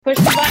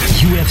push the button.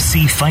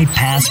 UFC Fight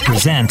Pass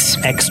presents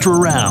Extra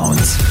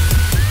Rounds.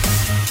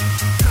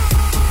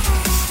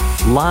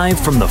 Live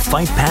from the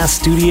Fight Pass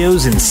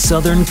studios in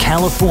Southern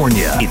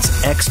California,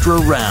 it's Extra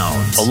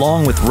Rounds,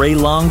 along with Ray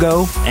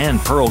Longo and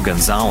Pearl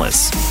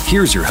Gonzalez.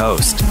 Here's your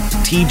host,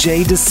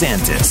 TJ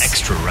DeSantis.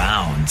 Extra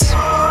Rounds.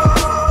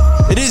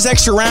 It is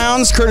Extra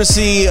Rounds,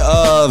 courtesy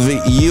of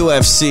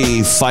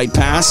UFC Fight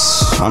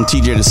Pass. I'm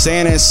TJ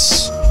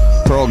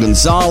DeSantis, Pearl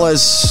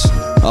Gonzalez,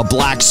 a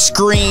black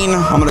screen.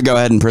 I'm going to go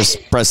ahead and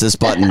press this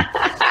button.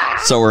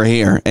 So we're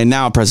here. And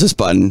now I press this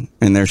button,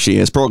 and there she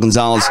is, Pearl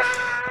Gonzalez.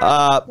 Wait,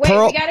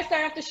 Pearl, we got to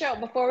start off the show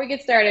before we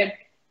get started.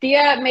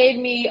 Thea made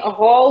me a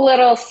whole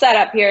little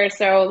setup here,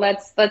 so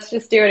let's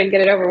just do it and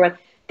get it over with.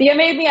 Thea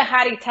made me a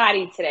hottie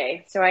toddy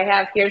today. So I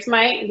have, here's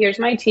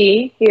my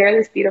tea here,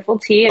 this beautiful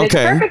tea. And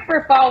Okay. It's perfect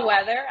for fall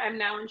weather. I'm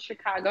now in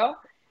Chicago,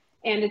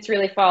 and it's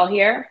really fall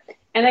here.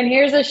 And then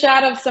here's a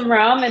shot of some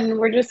rum, and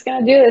we're just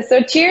going to do this.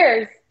 So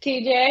cheers,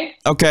 TJ.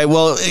 okay,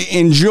 well,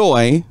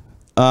 enjoy.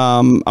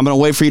 I'm going to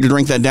wait for you to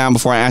drink that down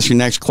before I ask your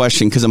next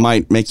question because it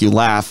might make you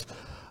laugh.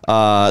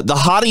 The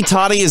hottie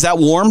toddy, is that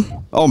warm?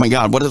 Oh my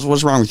God,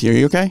 what's wrong with you? Are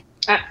you okay?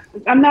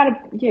 I'm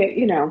not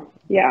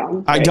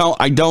yeah. I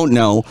don't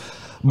know,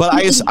 but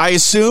I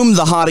assume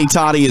the hottie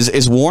toddy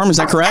is warm. Is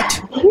that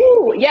correct?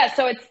 Ooh, yeah,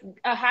 so it's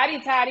a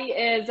hottie toddy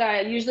is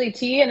usually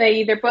tea, and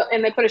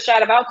they put a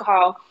shot of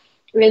alcohol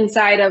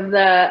inside of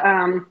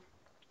the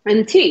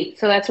tea.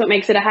 So that's what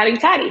makes it a hottie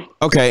toddy.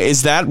 Okay,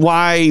 is that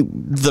why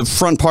the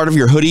front part of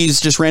your hoodie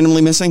is just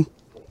randomly missing?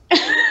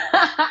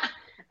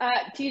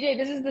 TJ,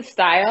 this is the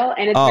style,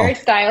 and it's very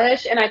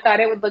stylish, and I thought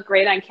it would look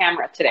great on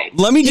camera today.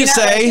 Let me Do you just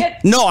not say, like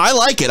it? no, I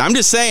like it. I'm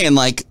just saying,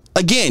 like,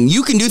 again,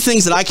 you can do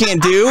things that I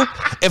can't do.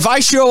 If I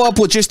show up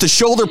with just the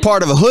shoulder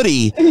part of a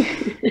hoodie,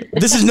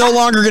 this is no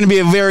longer going to be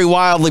a very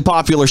wildly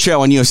popular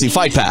show on UFC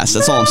Fight Pass.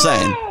 That's all I'm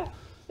saying.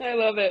 I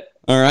love it.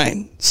 All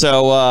right.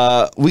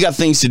 So we got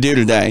things to do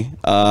today.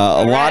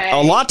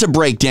 A lot to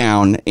break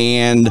down.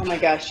 And Oh my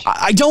gosh.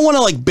 I don't want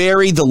to like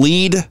bury the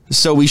lead.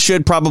 So we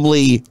should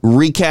probably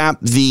recap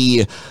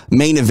the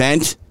main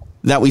event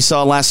that we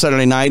saw last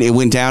Saturday night. It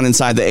went down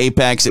inside the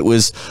Apex. It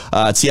was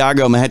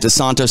Thiago Marreta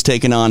Santos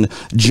taking on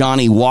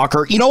Johnny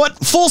Walker. You know what?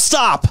 Full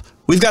stop.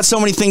 We've got so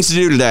many things to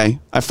do today.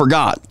 I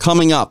forgot.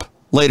 Coming up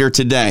later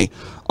today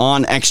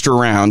on Extra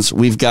Rounds,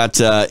 we've got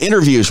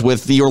interviews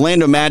with the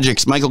Orlando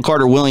Magic's Michael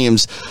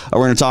Carter-Williams. We're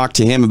going to talk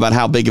to him about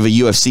how big of a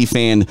UFC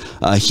fan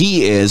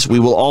he is. We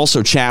will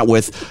also chat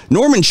with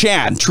Norman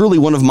Chad, truly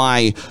one of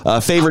my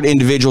favorite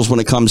individuals when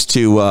it comes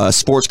to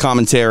sports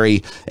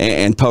commentary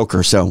and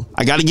poker. So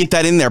I got to get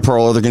that in there,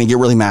 Pearl, or they're going to get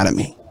really mad at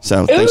me.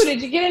 So thanks.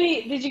 Did you get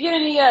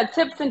any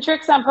tips and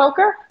tricks on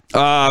poker?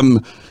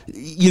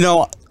 You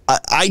know,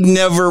 I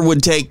never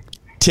would take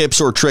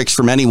tips or tricks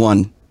from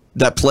anyone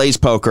that plays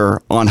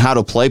poker on how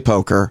to play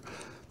poker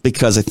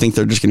because I think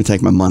they're just going to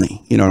take my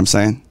money. You know what I'm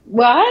saying?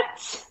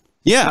 What?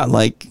 Yeah,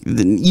 like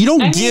you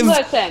don't give.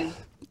 Listen,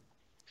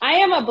 I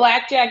am a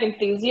blackjack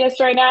enthusiast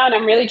right now, and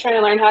I'm really trying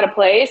to learn how to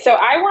play. So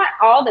I want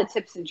all the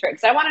tips and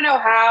tricks. I want to know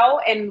how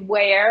and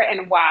where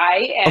and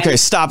why. And Okay,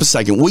 stop a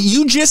second. What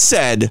you just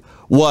said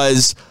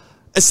was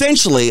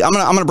essentially, I'm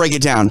gonna break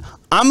it down.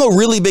 I'm a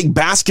really big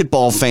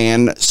basketball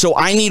fan, so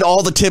I need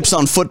all the tips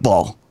on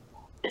football.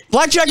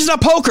 Blackjack is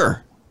not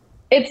poker.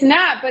 It's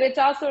not, but it's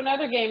also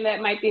another game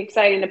that might be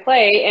exciting to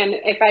play. And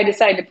if I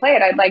decide to play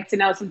it, I'd like to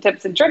know some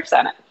tips and tricks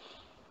on it.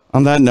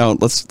 On that note,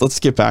 let's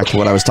get back to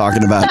what I was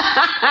talking about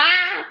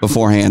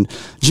beforehand.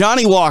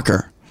 Johnny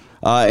Walker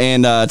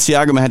and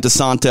Thiago Marreta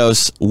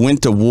Santos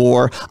went to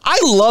war. I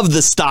love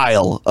the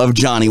style of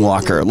Johnny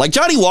Walker. Like,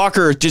 Johnny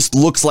Walker just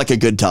looks like a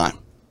good time.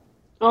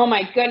 Oh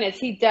my goodness,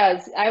 he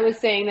does. I was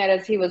saying that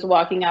as he was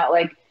walking out,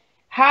 like,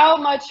 how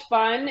much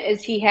fun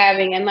is he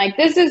having? And like,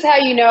 this is how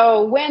you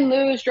know, win,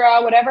 lose,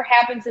 draw, whatever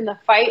happens in the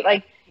fight,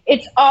 like,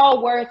 it's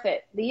all worth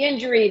it. The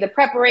injury, the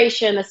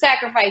preparation, the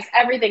sacrifice,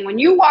 everything. When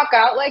you walk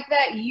out like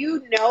that,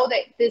 you know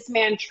that this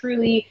man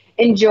truly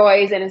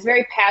enjoys and is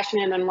very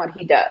passionate on what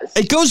he does.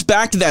 It goes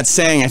back to that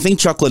saying, I think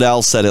Chuck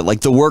Liddell said it, like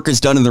the work is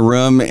done in the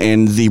room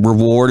and the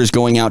reward is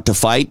going out to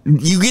fight.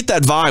 You get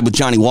that vibe with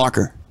Johnny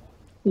Walker.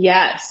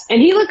 Yes.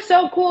 And he looks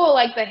so cool,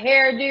 like the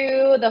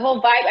hairdo, the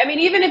whole vibe. I mean,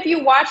 even if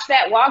you watch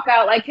that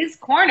walkout, like his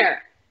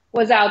corner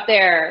was out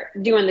there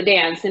doing the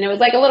dance, and it was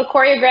like a little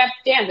choreographed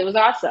dance. It was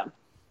awesome.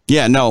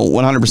 Yeah, no,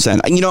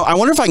 100%. You know, I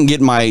wonder if I can get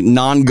my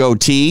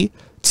non-goatee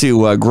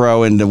to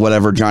grow into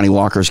whatever Johnny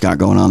Walker's got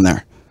going on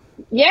there.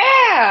 Yeah,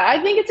 I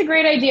think it's a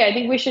great idea. I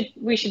think we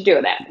should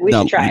do that. We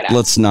should try it out.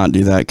 Let's not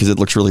do that because it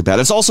looks really bad.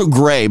 It's also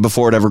gray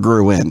before it ever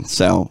grew in.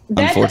 So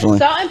unfortunately,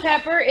 salt and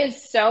pepper is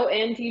so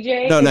in,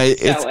 TJ. No,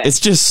 it's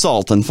just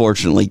salt.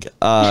 Unfortunately,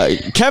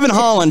 Kevin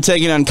Holland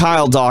taking on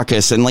Kyle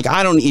Daukaus, and like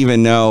I don't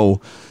even know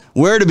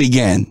where to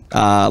begin.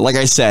 Like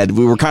I said,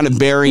 we were kind of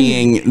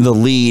burying the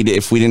lead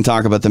if we didn't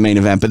talk about the main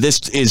event, but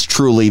this is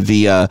truly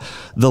the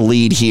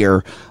lead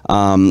here.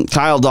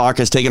 Kyle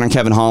Daukaus taking on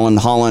Kevin Holland.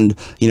 Holland,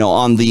 you know,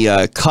 on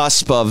the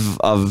cusp of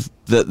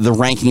the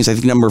rankings. I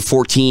think number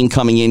 14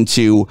 coming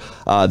into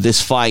this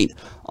fight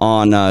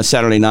on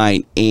Saturday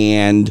night.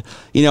 And,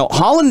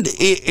 Holland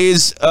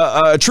is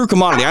a true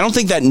commodity. I don't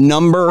think that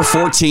number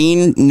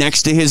 14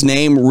 next to his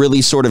name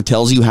really sort of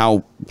tells you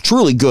how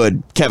truly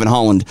good Kevin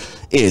Holland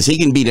is. He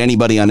can beat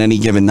anybody on any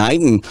given night.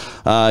 And,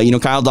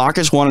 Kyle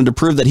Daukaus wanted to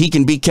prove that he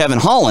can beat Kevin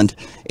Holland.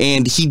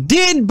 And he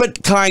did,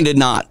 but kind of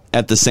not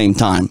at the same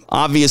time.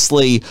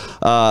 Obviously,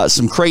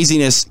 some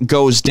craziness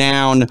goes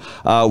down.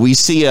 We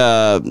see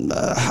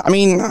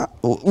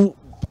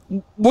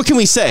what can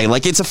we say?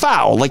 Like, it's a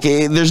foul. Like,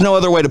 there's no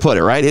other way to put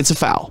it, right? It's a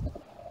foul.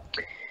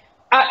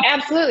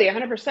 Absolutely,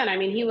 100%. I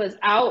mean, he was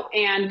out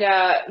and,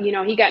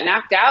 he got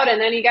knocked out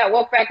and then he got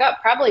woke back up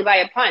probably by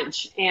a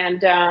punch.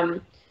 And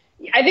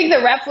I think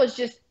the ref was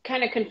just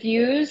kind of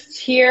confused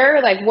here,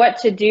 like what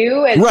to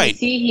do. And right. You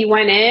see he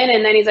went in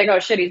and then he's like, oh,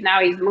 shit, he's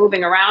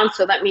moving around.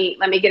 So let me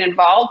get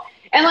involved.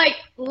 And,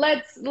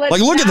 let's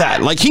look at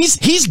that. Like,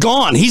 he's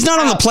gone. He's not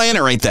on the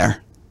planet right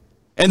there.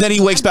 And then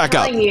he wakes back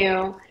up.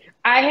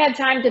 I had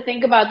time to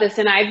think about this,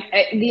 and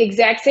the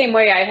exact same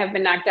way I have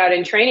been knocked out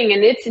in training,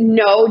 and it's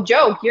no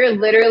joke. You're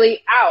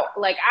literally out.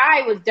 Like,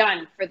 I was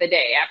done for the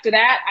day. After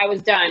that, I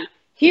was done.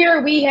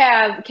 Here we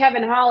have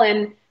Kevin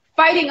Holland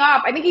fighting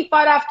off. I think he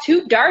fought off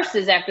 2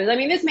 Darces after this. I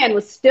mean, this man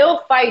was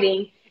still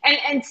fighting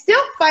and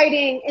still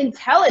fighting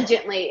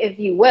intelligently, if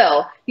you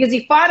will, because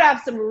he fought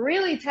off some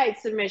really tight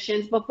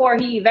submissions before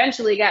he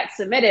eventually got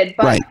submitted.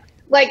 But,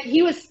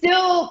 he was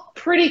still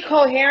pretty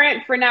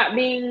coherent for not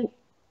being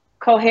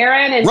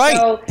coherent. And right.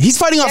 So he's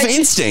fighting off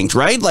instinct,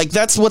 right? Like,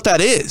 that's what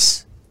that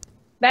is.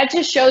 That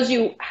just shows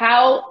you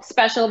how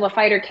special of a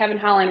fighter Kevin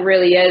Holland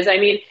really is. I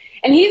mean,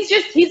 and he's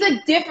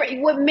a different,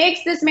 what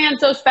makes this man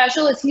so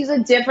special is he's a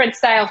different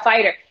style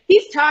fighter.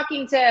 He's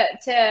talking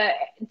to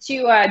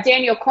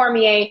Daniel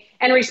Cormier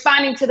and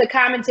responding to the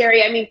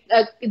commentary. I mean,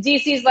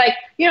 DC's like,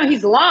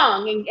 he's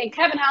long, and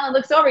Kevin Holland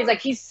looks over. He's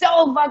like, he's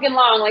so fucking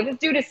long. Like, this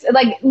dude is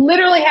like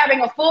literally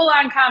having a full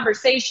on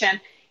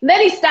conversation. And then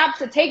he stops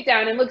the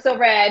takedown and looks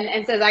over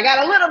and says, I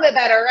got a little bit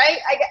better, right?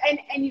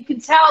 And you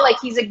can tell, like,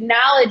 he's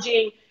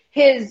acknowledging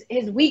his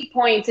weak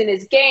points in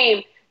his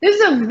game. This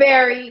is a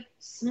very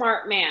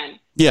smart man.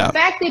 Yeah. The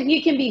fact that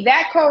he can be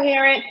that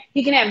coherent,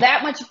 he can have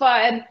that much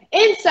fun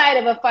inside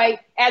of a fight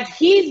as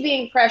he's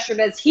being pressured,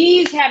 as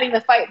he's having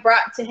the fight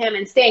brought to him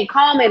and staying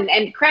calm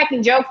and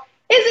cracking jokes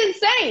is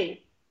insane.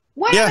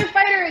 What other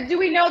fighter do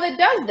we know that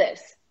does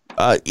this?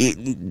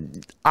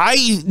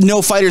 I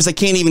know fighters that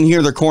can't even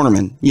hear their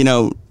cornerman,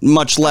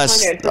 much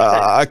less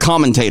a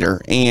commentator.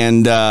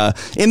 And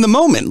in the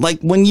moment, like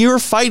when you're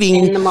fighting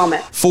in the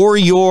moment for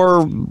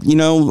your,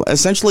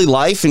 essentially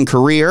life and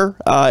career,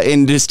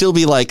 and to still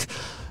be like,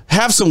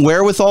 have some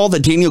wherewithal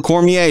that Daniel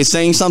Cormier is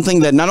saying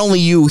something that not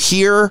only you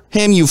hear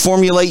him, you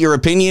formulate your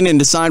opinion and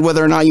decide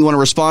whether or not you want to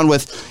respond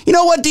with, you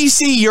know what, DC,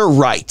 you're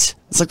right.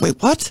 It's like,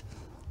 wait, what?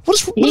 What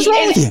is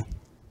wrong with you?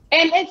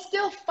 And it's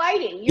still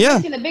fighting. You're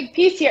making a big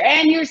piece here,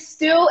 and you're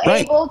still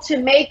able to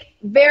make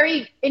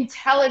very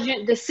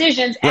intelligent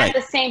decisions at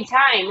the same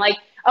time. Like,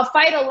 a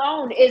fight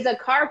alone is a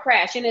car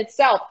crash in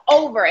itself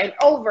over and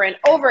over and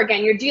over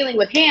again. You're dealing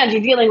with hands,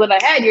 you're dealing with a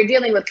head, you're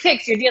dealing with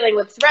kicks, you're dealing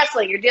with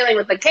wrestling, you're dealing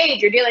with the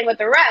cage, you're dealing with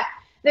the ref.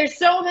 There's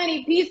so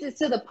many pieces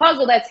to the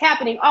puzzle that's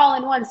happening all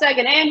in 1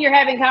 second, and you're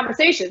having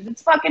conversations.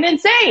 It's fucking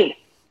insane.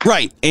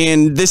 Right,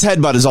 and this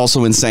headbutt is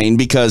also insane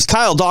because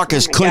Kyle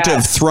Daukaus couldn't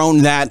have thrown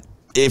that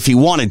if he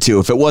wanted to,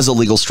 if it was a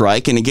legal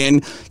strike. And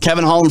again,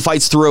 Kevin Holland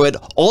fights through it,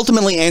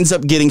 ultimately ends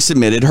up getting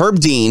submitted.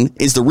 Herb Dean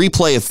is the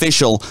replay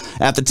official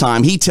at the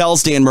time. He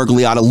tells Dan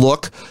Miragliotta,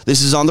 look,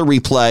 this is on the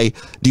replay.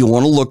 Do you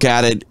want to look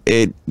at it?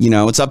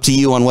 It's up to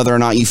you on whether or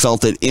not you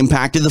felt it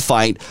impacted the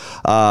fight.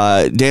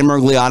 Dan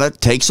Miragliotta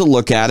takes a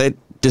look at it,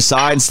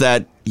 decides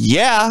that,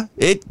 yeah,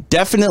 it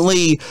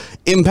definitely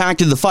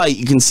impacted the fight.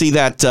 You can see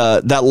that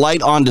that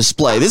light on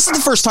display. This is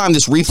the first time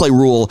this replay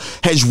rule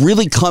has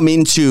really come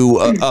into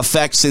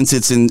effect since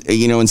its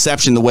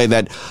inception, the way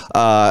that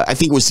I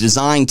think it was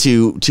designed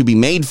to be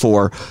made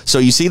for. So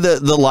you see the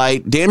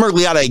light. Dan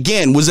Miragliotta,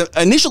 again, was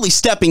initially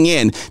stepping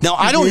in. Now,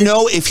 I don't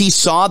know if he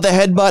saw the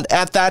headbutt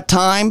at that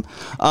time.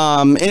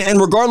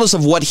 And regardless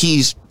of what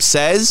he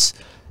says,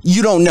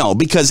 you don't know,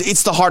 because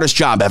it's the hardest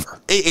job ever.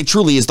 It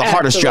truly is the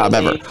hardest job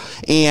ever.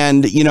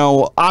 And,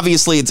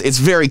 obviously it's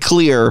very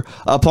clear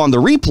upon the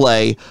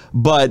replay,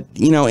 but,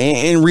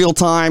 in real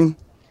time.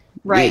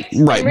 Right.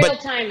 In real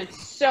time,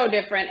 it's so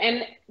different.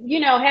 And,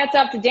 hats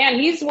off to Dan.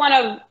 He's one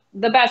of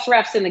the best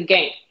refs in the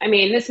game. I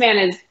mean, this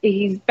man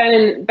he's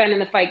been in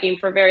the fight game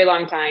for a very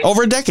long time.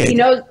 Over a decade.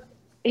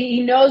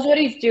 He knows what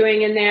he's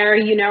doing in there.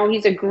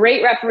 He's a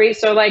great referee.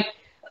 So,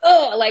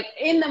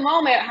 in the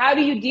moment, how do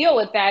you deal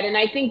with that? And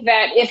I think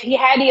that if he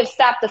had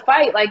stopped the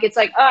fight, it's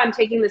like, oh, I'm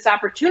taking this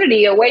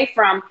opportunity away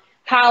from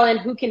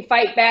Holland, who can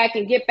fight back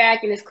and get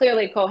back and is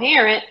clearly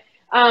coherent.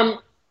 So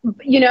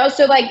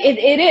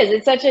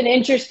it's such an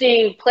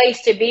interesting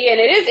place to be. And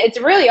it's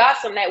really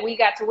awesome that we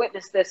got to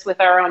witness this with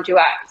our own 2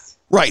 eyes.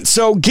 Right.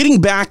 So getting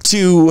back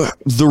to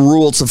the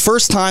rule, it's the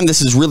first time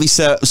this has really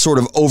sort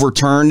of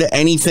overturned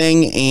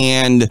anything.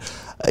 And,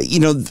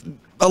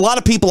 a lot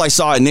of people I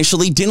saw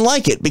initially didn't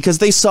like it because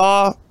they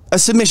saw a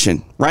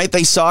submission, right?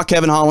 They saw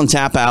Kevin Holland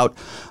tap out.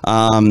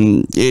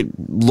 It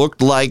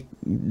looked like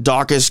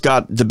Daukaus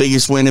got the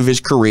biggest win of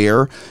his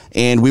career,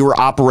 and we were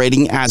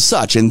operating as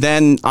such. And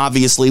then,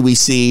 obviously, we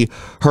see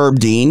Herb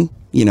Dean,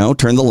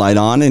 turn the light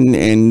on,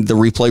 and the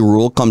replay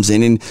rule comes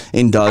in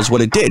and does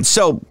what it did.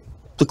 So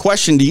the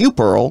question to you,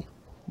 Pearl,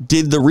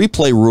 did the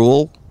replay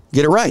rule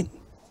get it right?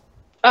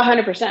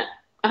 100%.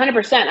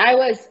 100%.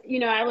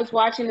 I was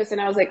watching this,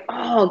 and I was like,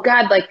 oh,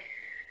 God, like,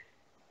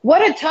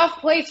 what a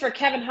tough place for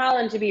Kevin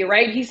Holland to be,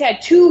 right? He's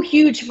had 2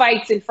 huge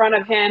fights in front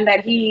of him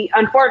that he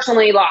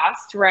unfortunately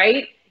lost,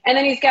 right? And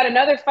then he's got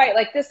another fight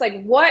like this.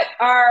 Like, what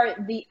are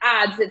the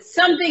odds that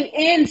something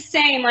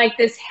insane like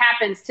this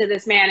happens to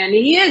this man? And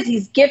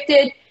he's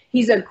gifted.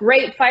 He's a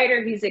great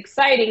fighter. He's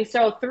exciting.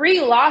 So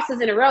 3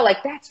 losses in a row,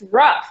 like, that's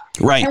rough.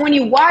 Right. And when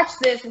you watch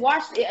this,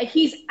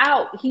 he's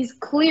out. He's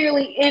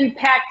clearly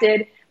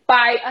impacted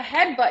by a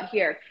headbutt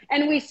here.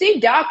 And we see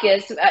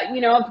Daukaus,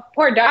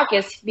 poor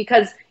Daukaus,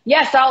 because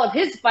yes, all of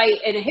his fight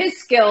and his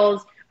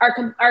skills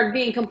are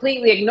being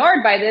completely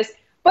ignored by this,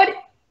 but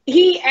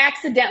he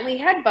accidentally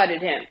headbutted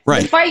him.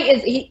 Right. The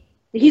fight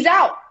he's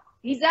out.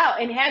 He's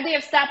out. And had they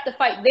have stopped the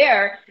fight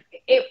there,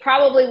 it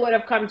probably would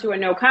have come to a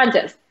no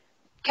contest.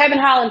 Kevin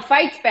Holland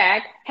fights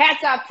back.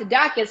 Hats off to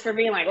Daukaus for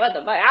being like, what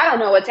the fuck? I don't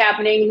know what's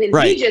happening. And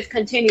he just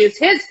continues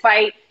his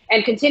fight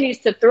and continues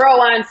to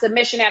throw on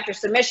submission after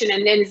submission,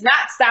 and then is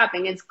not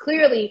stopping. It's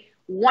clearly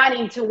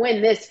wanting to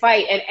win this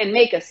fight and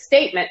make a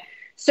statement.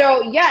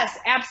 So yes,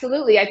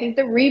 absolutely. I think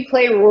the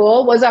replay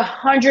rule was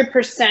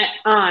 100%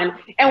 on.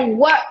 And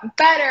what a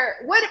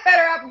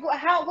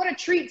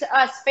treat to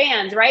us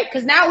fans, right?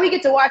 Because now we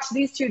get to watch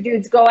these 2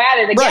 dudes go at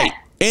it again. Right.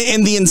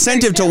 And the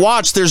incentive to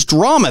watch, there's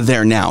drama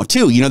there now,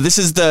 too. This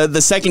is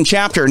the second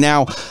chapter.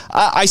 Now,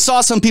 I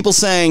saw some people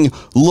saying,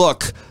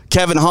 look,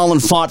 Kevin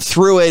Holland fought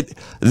through it.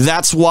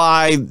 That's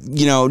why,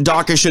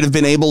 Daukaus should have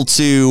been able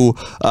to,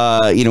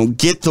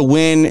 get the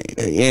win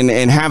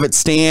and have it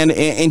stand.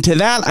 And to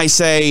that, I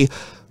say,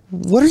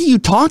 what are you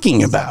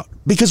talking about?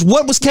 Because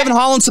what was Kevin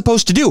Holland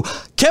supposed to do?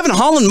 Kevin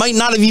Holland might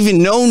not have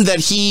even known that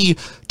he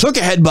took a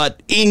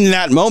headbutt in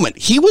that moment.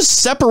 He was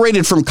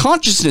separated from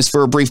consciousness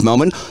for a brief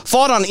moment,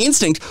 fought on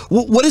instinct.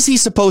 What is he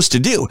supposed to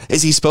do?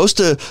 Is he supposed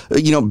to,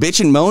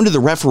 bitch and moan to the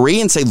referee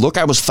and say, look,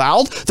 I was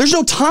fouled? There's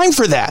no time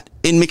for that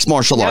in mixed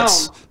martial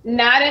arts.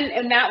 Not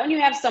when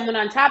you have someone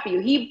on top of you.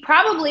 He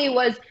probably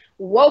was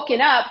woken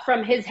up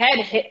from his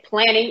head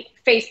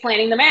face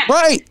planting the mat.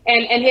 Right.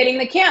 And hitting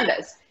the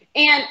canvas.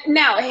 And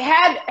now,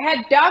 had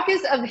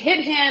Daukaus have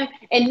hit him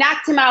and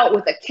knocked him out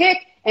with a kick,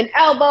 an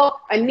elbow,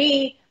 a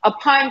knee, a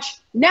punch,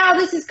 now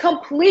this is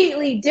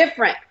completely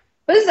different.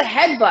 But this is a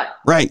headbutt.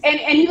 Right. And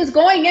he was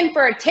going in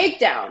for a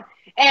takedown.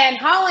 And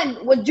Holland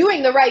was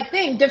doing the right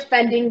thing,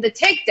 defending the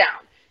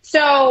takedown.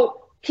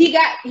 So he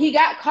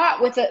got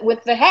caught with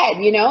the head,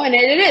 and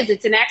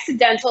it's an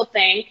accidental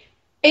thing.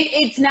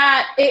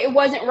 It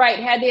wasn't right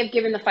had they have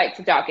given the fight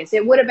to Daukaus.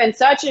 It would have been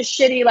such a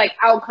shitty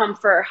outcome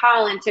for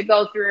Holland to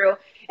go through.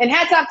 And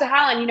hats off to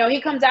Holland,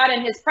 he comes out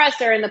in his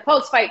presser, in the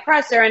post-fight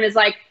presser, and is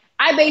like,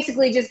 I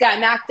basically just got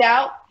knocked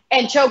out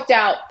and choked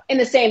out in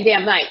the same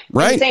damn night.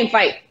 Right. In the same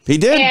fight. He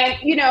did. And,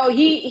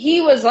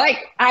 he was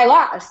like, I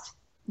lost.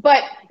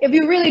 But if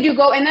you really do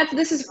go, and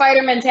this is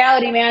fighter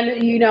mentality, man,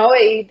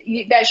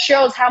 that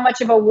shows how much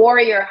of a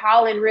warrior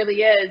Holland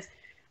really is.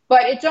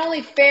 But it's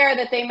only fair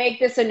that they make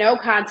this a no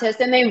contest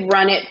and they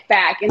run it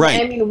back. And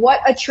I mean,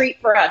 what a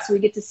treat for us. We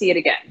get to see it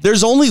again.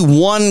 There's only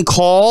one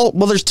call.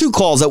 Well, there's 2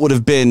 calls that would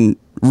have been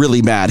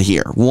really bad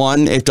here.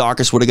 1, if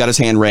Daukaus would have got his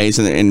hand raised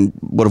and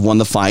would have won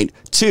the fight.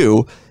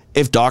 2,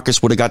 if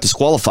Daukaus would have got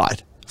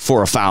disqualified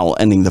for a foul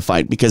ending the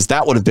fight, because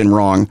that would have been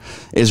wrong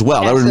as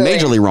well. Absolutely. That would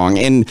have been majorly wrong.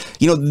 And,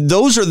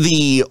 those are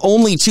the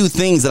only 2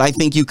 things that I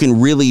think you can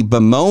really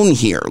bemoan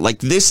here. Like,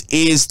 this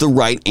is the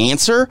right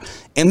answer,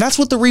 and that's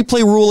what the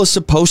replay rule is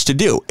supposed to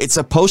do. It's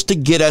supposed to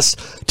get us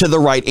to the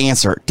right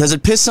answer. Does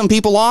it piss some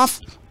people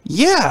off?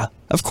 Yeah,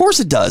 of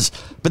course it does.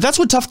 But that's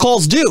what tough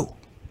calls do.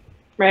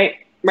 Right.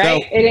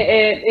 So,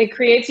 it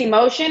creates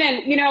emotion.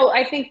 And,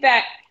 I think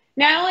that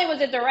not only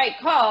was it the right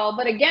call,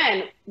 but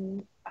again,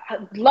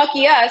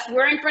 lucky us,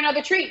 we're in for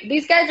another treat.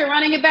 These guys are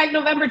running it back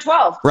November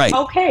 12th. Right.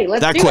 Okay,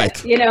 let's do it.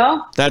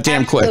 That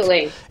damn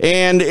quick.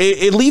 And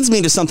it leads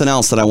me to something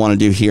else that I want to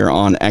do here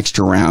on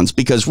Extra Rounds,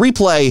 because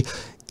replay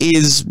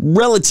is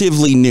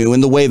relatively new in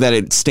the way that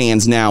it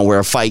stands now, where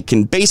a fight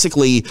can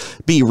basically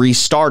be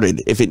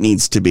restarted if it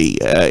needs to be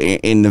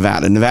in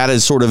Nevada. Nevada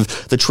is sort of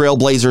the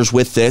trailblazers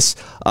with this.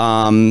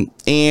 And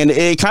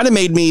it kind of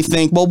made me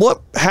think, well,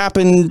 what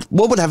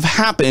would have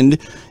happened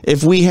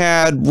if we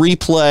had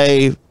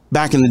replay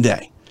back in the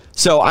day?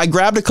 So I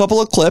grabbed a couple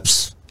of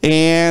clips,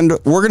 and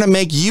we're going to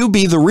make you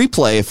be the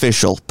replay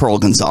official, Pearl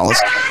Gonzalez.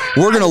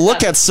 We're going to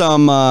look at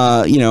some,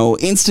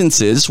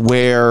 instances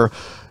where,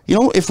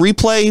 if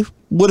replay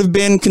would have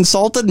been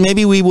consulted,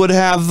 maybe we would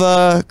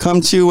have come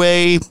to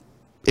a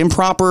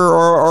improper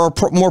or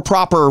more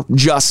proper,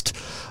 just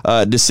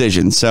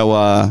decision.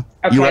 So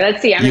Okay,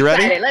 let's see. I'm excited.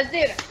 Ready? Let's do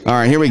it. All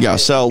right, here we go.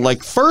 So,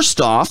 like,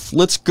 first off,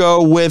 let's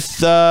go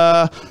with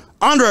Andrei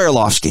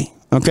Arlovsky.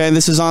 Okay,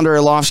 this is Andrei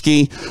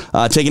Arlovsky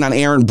taking on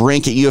Aaron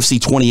Brink at UFC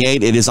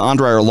 28. It is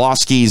Andrei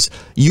Arlovsky's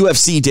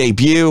UFC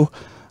debut.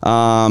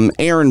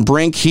 Aaron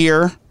Brink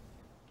here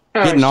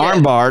getting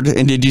armbarred.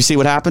 And did you see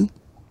what happened?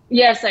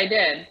 Yes, I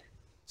did.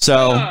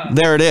 So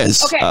there it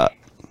is. Okay.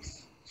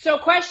 So,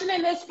 question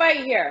in this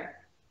fight here: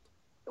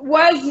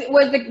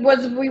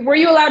 were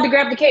you allowed to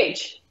grab the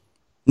cage?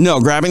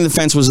 No, grabbing the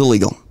fence was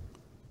illegal.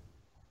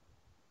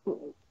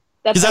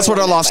 Because that's what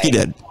Arlovsky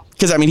did.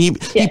 Because I mean,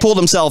 he pulled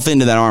himself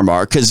into that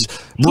armbar because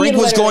Brink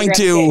was going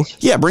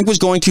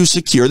to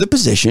secure the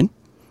position.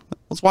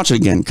 Let's watch it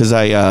again because do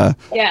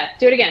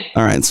it again.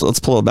 All right, so let's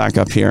pull it back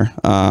up here.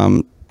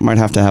 Might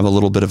have to have a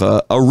little bit of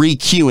a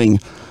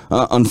re-queuing,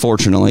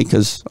 unfortunately,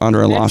 because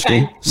Andrei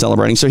Arlovsky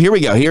celebrating. So here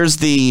we go.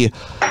 Here's you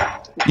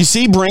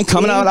see Brink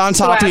coming out on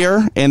top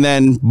here, and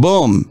then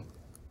boom.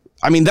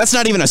 I mean, that's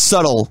not even a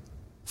subtle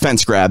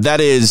fence grab.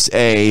 That is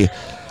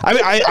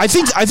I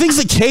think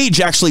the cage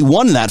actually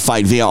won that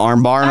fight via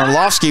armbar, and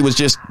Arlovsky was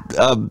just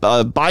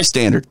a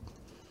bystander.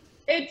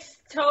 It's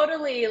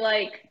totally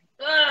like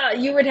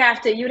you'd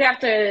have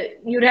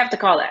to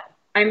call that.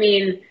 I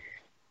mean,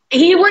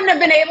 he wouldn't have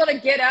been able to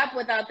get up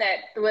without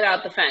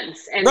the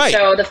fence, and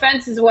so the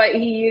fence is what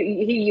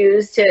he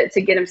used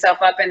to get himself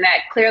up, and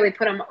that clearly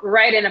put him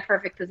right in a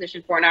perfect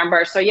position for an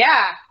armbar. So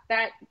yeah,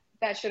 that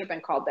should have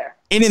been called there.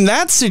 And in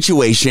that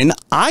situation,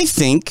 I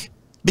think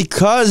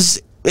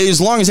because as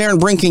long as Aaron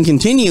Brink can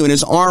continue and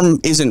his arm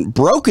isn't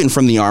broken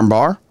from the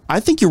armbar, I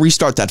think you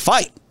restart that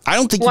fight. I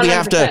don't think 100%. We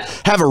have to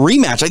have a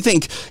rematch. I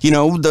think,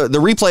 the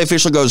replay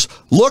official goes,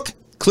 look,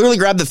 clearly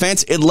grabbed the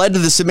fence. It led to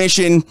the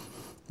submission.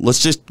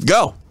 Let's just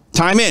go.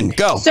 Time in.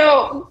 Go.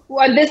 So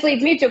this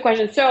leads me to a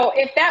question. So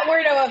if that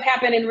were to have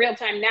happened in real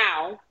time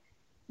now,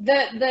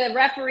 the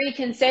referee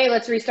can say,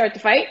 let's restart the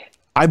fight?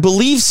 I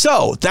believe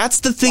so.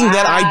 That's the thing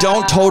that I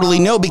don't totally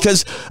know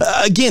because,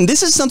 again,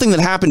 this is something that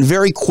happened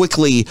very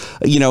quickly,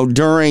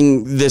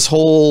 during this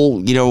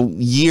whole,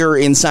 year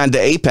inside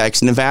the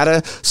Apex.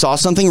 Nevada saw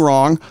something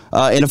wrong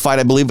in a fight.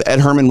 I believe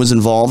Ed Herman was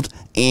involved,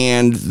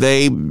 and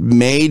they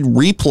made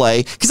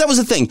replay because that was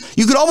the thing.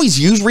 You could always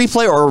use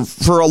replay, or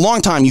for a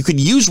long time, you could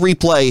use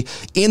replay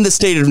in the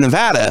state of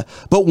Nevada.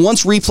 But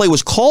once replay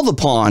was called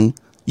upon,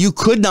 you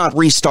could not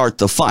restart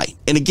the fight.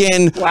 And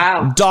again,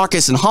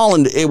 Daukaus and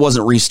Holland, it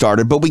wasn't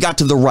restarted, but we got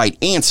to the right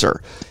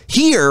answer.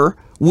 Here,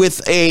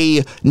 with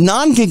a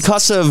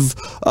non-concussive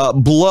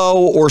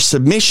blow or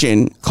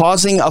submission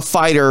causing a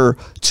fighter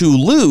to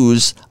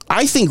lose,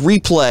 I think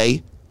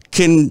replay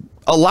can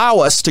allow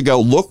us to go,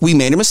 look, we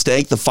made a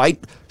mistake. The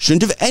fight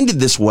shouldn't have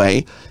ended this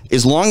way.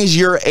 As long as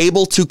you're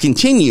able to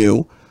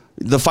continue,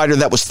 the fighter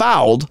that was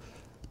fouled,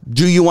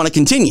 do you want to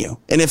continue?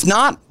 And if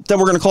not, then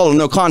we're going to call it a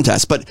no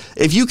contest. But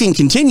if you can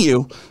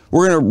continue,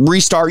 we're going to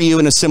restart you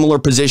in a similar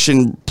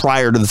position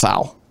prior to the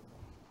foul.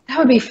 That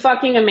would be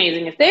fucking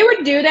amazing. If they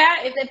would do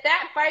that, if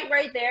that fight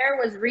right there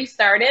was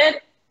restarted,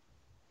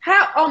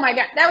 oh my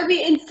God, that would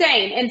be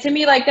insane. And to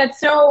me, like, that's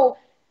so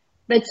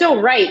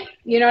right.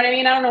 You know what I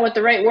mean? I don't know what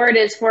the right word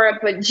is for it,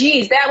 but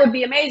geez, that would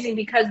be amazing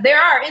because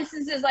there are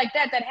instances like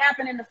that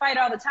happen in the fight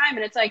all the time.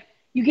 And it's like,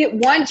 you get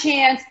one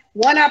chance,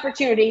 one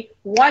opportunity,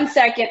 1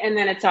 second, and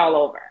then it's all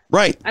over.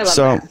 Right. I love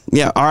that.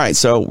 Yeah. All right.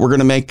 So we're going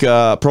to make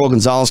Pearl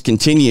Gonzalez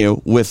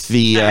continue with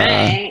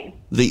the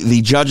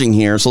judging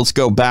here. So let's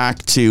go back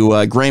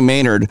to Gray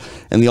Maynard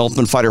and the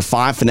Ultimate Fighter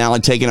 5 finale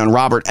taking on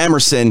Robert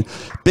Emerson.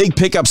 Big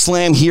pickup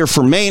slam here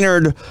for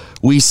Maynard.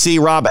 We see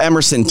Rob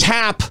Emerson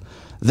tap.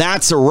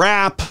 That's a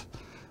wrap.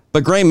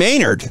 But Gray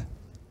Maynard,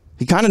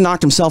 he kind of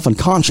knocked himself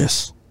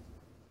unconscious.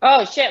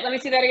 Oh, shit. Let me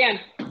see that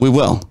again. We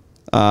will.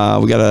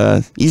 We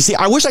gotta. You see,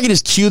 I wish I could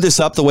just cue this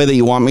up the way that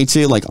you want me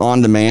to, like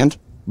on demand,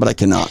 but I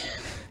cannot.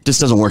 It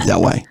just doesn't work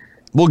that way.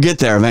 We'll get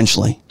there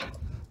eventually.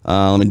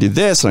 Let me do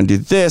this, and I do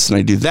this, and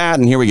I do that,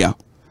 and here we go.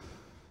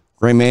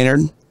 Gray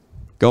Maynard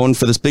going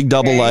for this big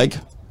double leg.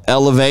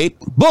 Elevate.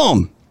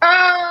 Boom.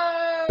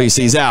 Oh, you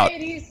see, he's out.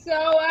 He's so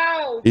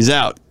out. He's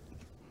out.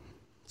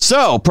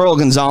 So, Pearl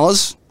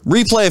Gonzalez,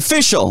 replay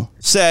official,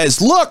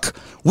 says, look,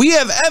 we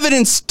have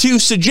evidence to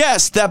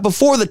suggest that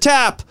before the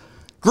tap,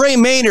 Gray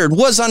Maynard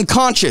was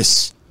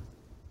unconscious.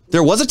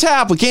 There was a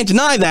tap. We can't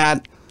deny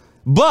that.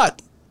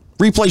 But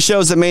replay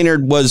shows that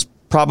Maynard was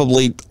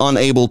probably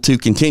unable to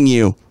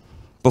continue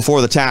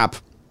before the tap.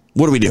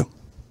 What do we do?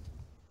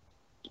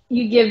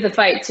 You give the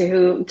fight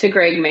to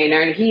Greg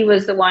Maynard. He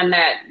was the one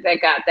that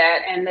got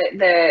that. And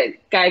the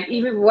guy,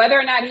 even whether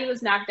or not he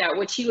was knocked out,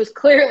 which he was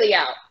clearly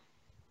out,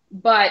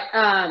 but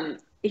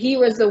he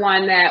was the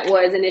one that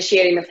was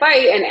initiating the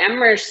fight. And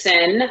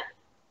Emerson,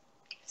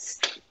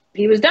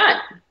 he was done.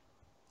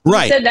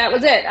 Right. He said that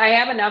was it. I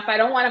have enough. I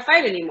don't want to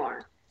fight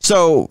anymore.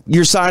 So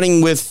you're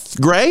siding with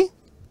Gray?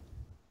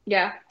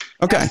 Yeah.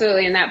 Okay.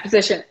 Absolutely in that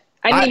position.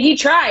 I mean, he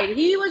tried.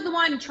 He was the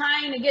one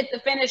trying to get the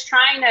finish,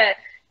 trying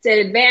to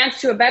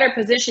advance to a better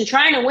position,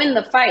 trying to win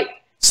the fight.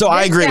 So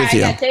I agree with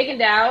you. He got taken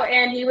down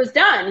and he was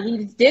done.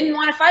 He didn't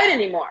want to fight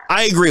anymore.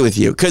 I agree with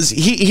you because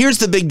here's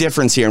the big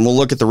difference here, and we'll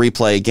look at the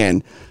replay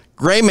again.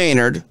 Gray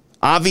Maynard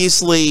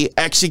obviously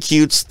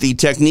executes the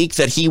technique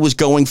that he was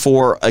going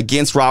for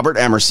against Robert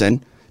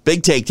Emerson.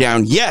 Big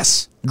takedown.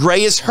 Yes,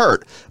 Gray is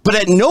hurt, but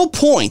at no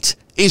point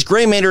is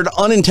Gray Maynard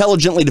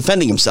unintelligently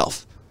defending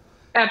himself.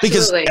 Absolutely.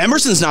 Because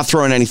Emerson's not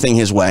throwing anything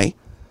his way.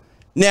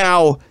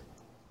 Now,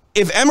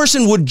 if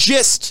Emerson would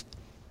just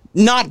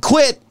not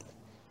quit,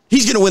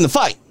 he's going to win the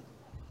fight.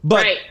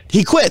 But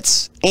he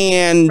quits.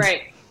 And,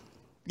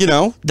 you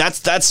know,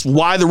 that's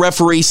why the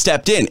referee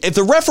stepped in. If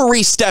the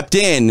referee stepped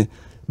in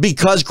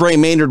because Gray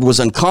Maynard was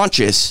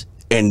unconscious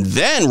and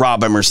then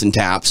Rob Emerson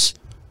taps,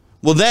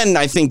 well, then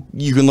I think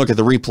you can look at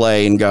the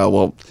replay and go,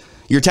 well,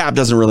 your tap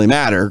doesn't really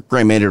matter.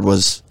 Gray Maynard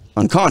was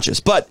unconscious.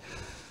 But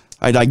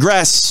I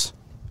digress.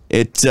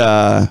 It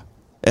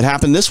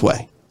happened this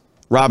way.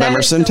 Rob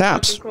Emerson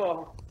taps.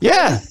 Cool.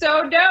 Yeah.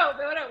 So dope.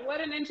 What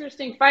an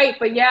interesting fight.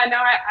 But yeah, no,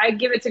 I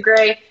give it to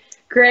Gray.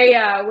 Gray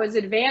was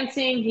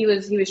advancing. He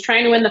was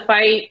trying to win the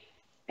fight.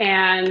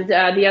 And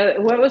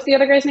what was the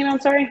other guy's name?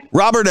 I'm sorry.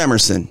 Robert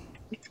Emerson.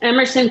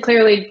 Emerson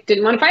clearly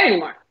didn't want to fight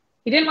anymore.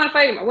 He didn't want to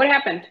fight anymore. What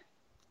happened?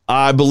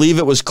 I believe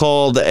it was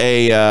called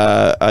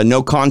a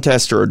no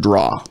contest or a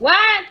draw.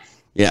 What?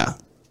 Yeah.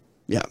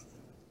 Yeah.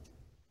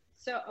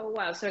 So, oh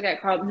wow! So it got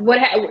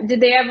called.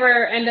 Did they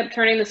ever end up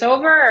turning this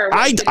over? Or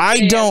I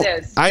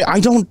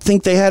don't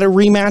think they had a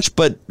rematch,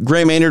 but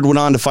Gray Maynard went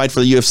on to fight for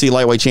the UFC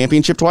Lightweight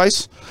Championship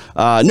twice.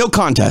 No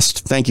contest.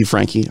 Thank you,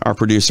 Frankie, our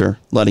producer,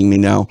 letting me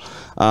know.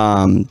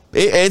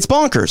 It's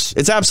bonkers.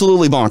 It's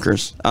absolutely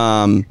bonkers.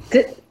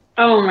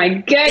 Oh my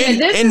goodness!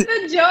 This is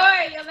the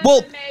joy of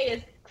MMA.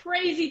 Is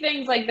crazy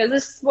things like this.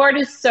 This sport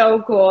is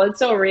so cool. It's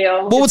so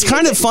real. Well, what's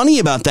kind of funny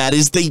about that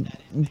is they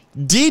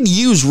did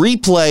use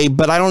replay,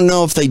 but I don't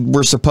know if they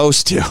were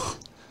supposed to.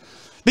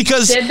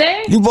 Because, did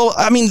they? Well,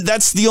 I mean,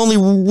 that's the only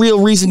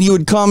real reason you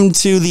would come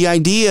to the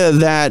idea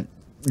that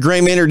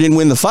Gray Maynard didn't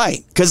win the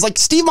fight. Because, like,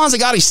 Steve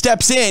Mazzagatti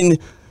steps in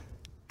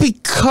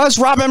because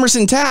Rob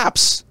Emerson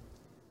taps.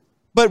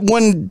 But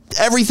when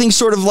everything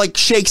sort of, like,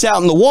 shakes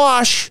out in the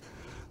wash,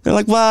 they're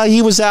like, well,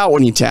 he was out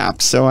when he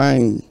tapped. So I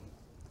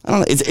don't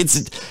know.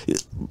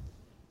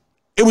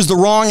 It was the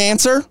wrong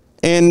answer.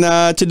 And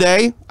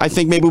today, I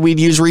think maybe we'd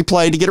use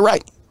replay to get it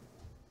right.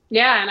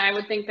 Yeah, and I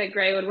would think that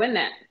Gray would win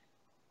that.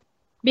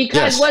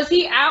 Because was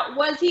he out?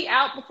 Was he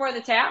out before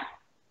the tap?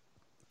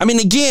 I mean,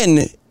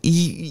 again,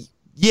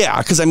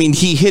 yeah, because I mean,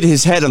 he hit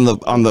his head on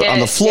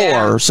the floor.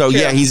 Yeah, so true.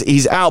 Yeah,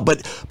 he's out.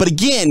 But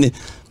again,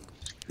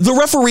 the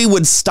referee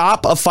would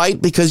stop a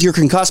fight because you're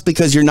concussed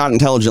because you're not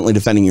intelligently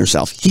defending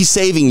yourself. He's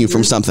saving you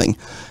from something.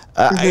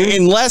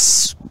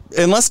 Unless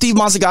Steve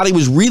Mazzagatti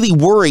was really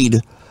worried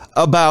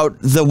about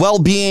the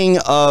well-being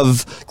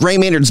of Gray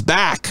Maynard's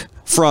back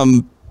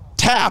from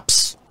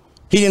taps,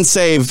 he didn't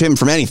save him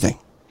from anything.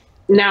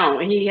 No,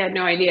 he had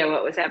no idea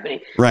what was happening.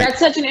 Right. That's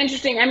such an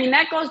interesting, I mean,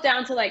 that goes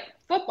down to like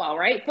football,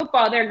 right?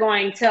 Football, they're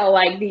going to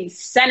like the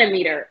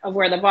centimeter of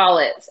where the ball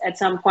is at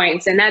some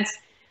points. And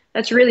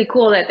that's really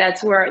cool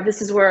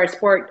this is where our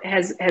sport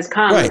has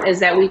come, is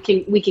that we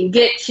can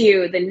get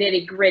to the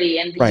nitty gritty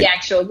and the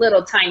actual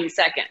little tiny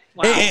second.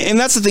 Wow. And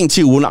that's the thing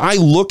too, when I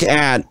look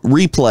at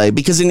replay,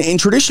 because in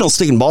traditional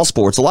stick and ball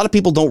sports, a lot of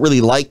people don't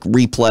really like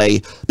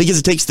replay because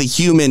it takes the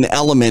human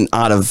element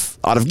out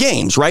of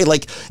games, right?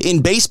 Like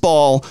in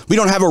baseball, we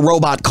don't have a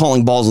robot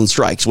calling balls and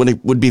strikes when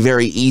it would be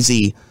very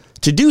easy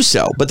to do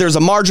so, but there's a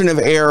margin of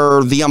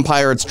error, the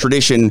umpire, it's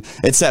tradition,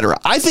 etc.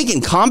 I think in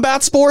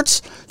combat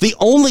sports, the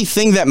only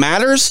thing that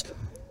matters,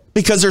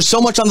 because there's so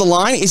much on the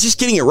line, is just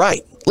getting it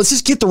right. Let's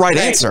just get the right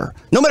answer.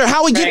 No matter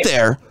how we get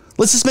there,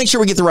 let's just make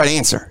sure we get the right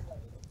answer.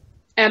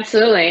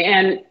 Absolutely.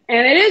 And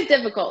it is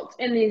difficult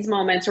in these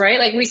moments, right?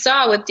 Like we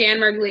saw with Dan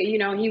Mergley,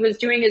 he was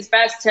doing his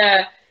best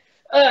to,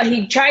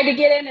 he tried to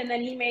get in and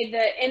then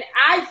and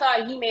I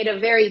thought he made a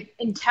very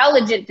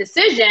intelligent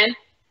decision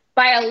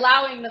by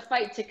allowing the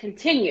fight to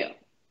continue.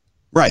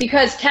 Right.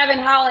 Because Kevin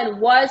Holland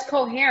was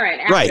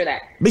coherent after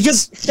that.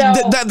 Because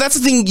that's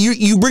the thing,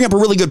 you bring up a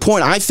really good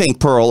point, I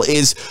think, Pearl,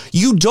 is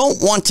you don't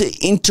want to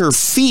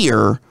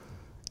interfere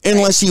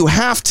unless you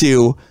have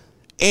to.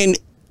 And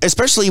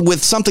especially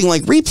with something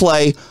like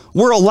replay,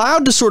 we're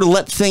allowed to sort of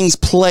let things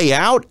play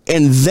out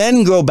and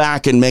then go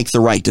back and make the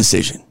right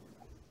decision.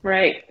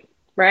 Right.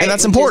 And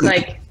that's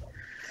important.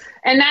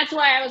 And that's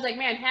why I was like,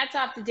 man, hats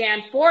off to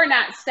Dan for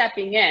not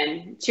stepping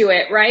in to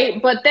it,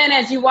 right? But then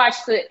as you watch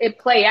it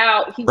play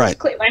out, he was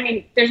clear. I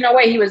mean, there's no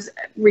way he was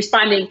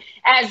responding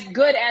as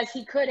good as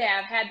he could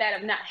have had that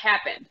have not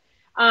happened.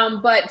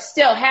 But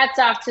still, hats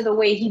off to the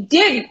way he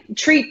did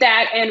treat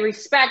that and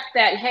respect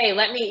that,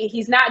 hey,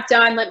 he's not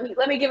done.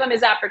 Let me give him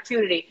his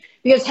opportunity.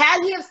 Because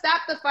had he have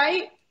stopped the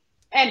fight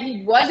and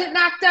he wasn't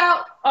knocked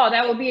out,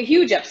 that would be a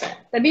huge upset.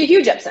 That'd be a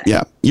huge upset.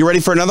 Yeah. You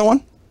ready for another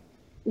one?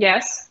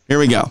 Yes. Here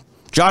we go.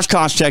 Josh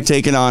Koscheck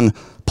taking on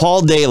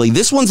Paul Daly.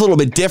 This one's a little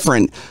bit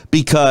different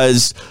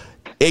because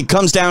it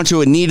comes down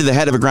to a knee to the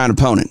head of a ground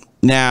opponent.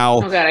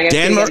 Now,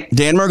 Dan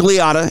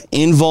Miragliotta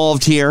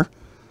involved here,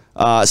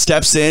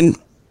 steps in,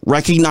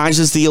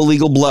 recognizes the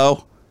illegal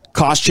blow.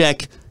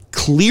 Koscheck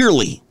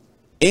clearly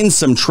in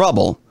some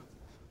trouble,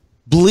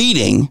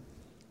 bleeding.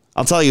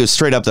 I'll tell you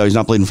straight up, though, he's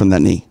not bleeding from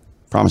that knee.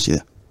 Promise you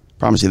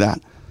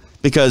that.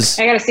 Because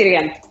I got to see it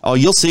again. Oh,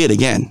 you'll see it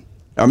again.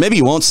 Or maybe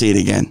you won't see it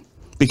again.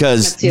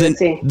 Because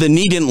the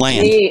knee didn't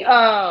land.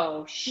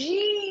 Oh,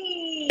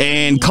 geez.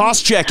 And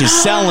Koscheck is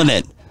selling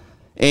it.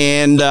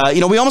 And,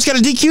 we almost got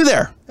a DQ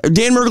there.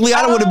 Dan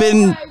Miragliotta would have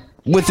been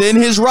within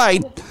his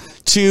right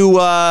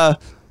to,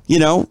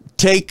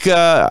 take,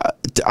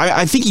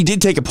 I think he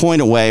did take a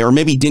point away, or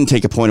maybe he didn't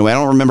take a point away. I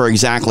don't remember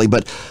exactly.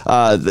 But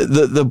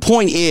the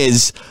point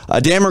is,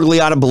 Dan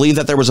Miragliotta believed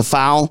that there was a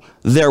foul.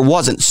 There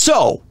wasn't.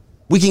 So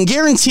we can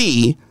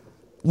guarantee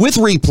with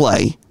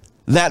replay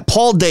that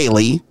Paul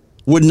Daly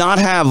would not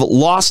have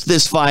lost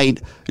this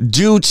fight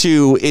due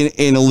to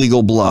an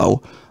illegal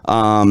blow.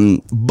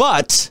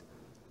 But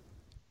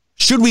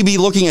should we be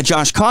looking at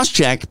Josh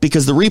Koscheck,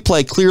 because the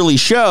replay clearly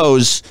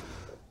shows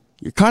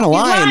you're kind of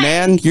lying,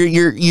 man.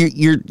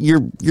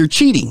 You're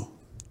cheating.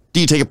 Do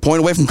you take a point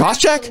away from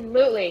Koscheck?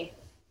 Absolutely.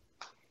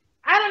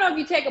 I don't know if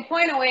you take a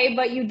point away,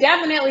 but you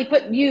definitely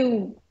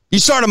you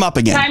start him up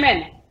again. Time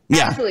in.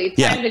 Yeah. Absolutely.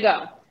 Yeah. Time to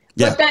go.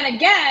 Yeah. But then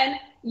again,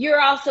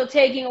 you're also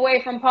taking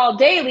away from Paul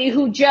Daly,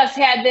 who just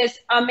had this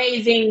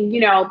amazing,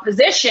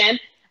 position.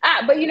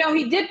 But,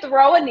 he did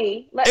throw a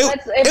knee.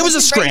 It was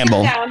a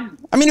scramble.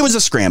 I mean, it was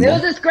a scramble. It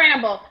was a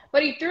scramble.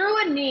 But he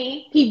threw a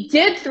knee. He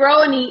did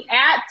throw a knee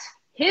at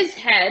his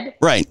head.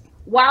 Right.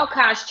 While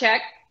Koscheck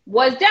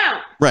was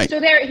down. Right.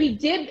 So he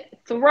did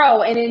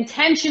throw an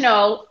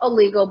intentional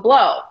illegal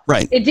blow.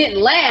 Right. It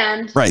didn't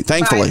land. Right.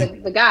 Thankfully. By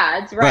the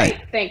gods.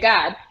 Right. Thank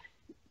God.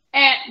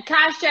 And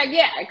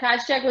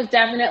Koscheck was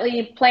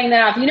definitely playing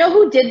that off. You know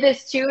who did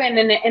this too? And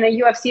in a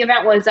UFC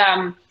event was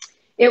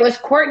it was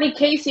Courtney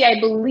Casey, I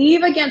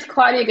believe, against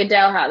Claudia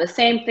Gadelha. The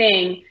same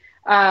thing.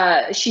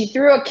 She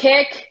threw a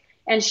kick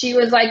and she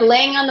was like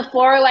laying on the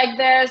floor like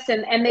this,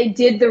 and they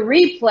did the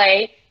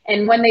replay.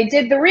 And when they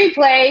did the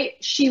replay,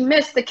 she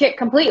missed the kick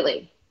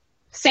completely.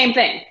 Same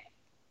thing.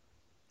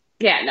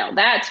 Yeah, no,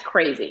 that's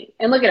crazy.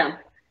 And look at him.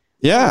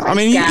 Yeah, I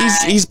mean,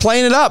 he's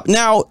playing it up.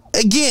 Now,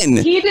 again,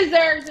 he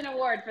deserves an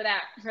award for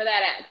that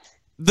act.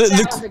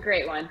 That was a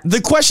great one.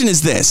 The question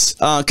is this,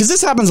 because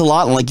this happens a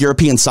lot in like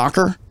European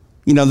soccer.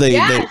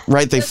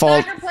 They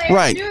fall soccer players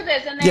right. do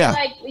this, and they're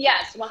like,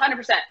 yes,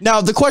 100%.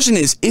 Now the question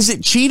is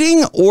it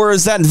cheating or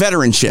is that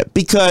veteranship?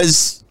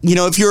 Because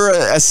if you're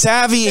a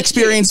savvy,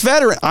 experienced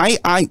veteran,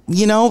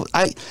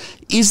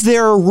 is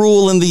there a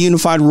rule in the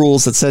unified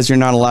rules that says you're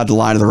not allowed to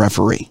lie to the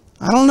referee?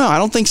 I don't know. I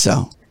don't think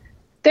so.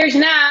 There's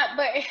not,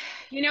 but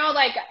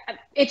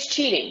it's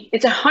cheating.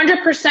 It's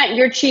 100%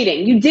 you're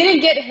cheating. You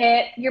didn't get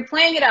hit. You're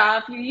playing it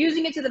off. You're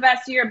using it to the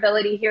best of your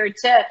ability here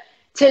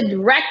to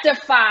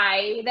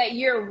rectify that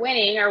you're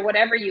winning or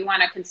whatever you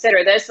want to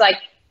consider this. Like,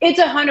 it's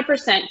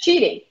 100%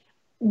 cheating.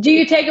 Do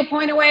you take a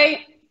point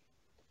away?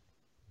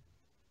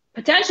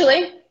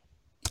 Potentially.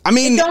 I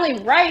mean, it's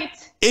only right.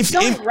 It's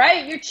only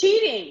right. You're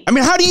cheating. I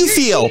mean, how do you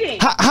feel?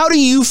 How do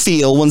you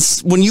feel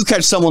when you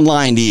catch someone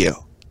lying to you?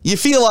 You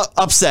feel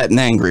upset and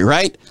angry,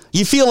 right?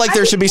 You feel like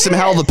there should be some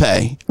hell to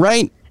pay,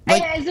 right?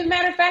 Like, as a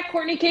matter of fact,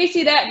 Courtney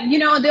Casey, that,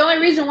 the only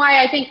reason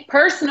why I think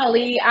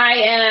personally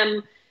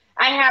I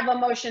have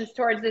emotions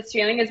towards this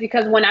feeling is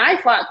because when I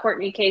fought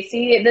Courtney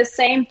Casey, the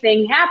same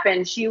thing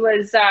happened. She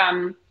was,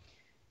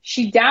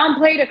 she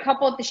downplayed a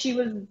couple, she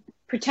was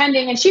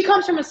pretending, and she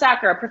comes from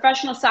a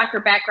professional soccer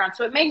background.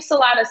 So it makes a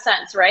lot of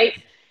sense,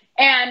 right?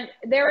 And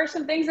there were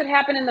some things that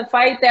happened in the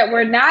fight that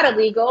were not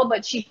illegal,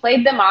 but she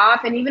played them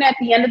off. And even at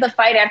the end of the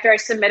fight, after I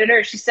submitted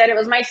her, she said it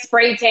was my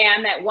spray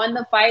tan that won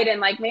the fight,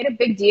 and like made a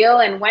big deal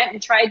and went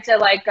and tried to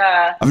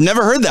I've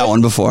never heard that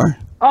one before.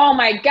 Oh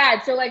my God.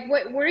 So like,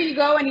 where do you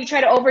go and you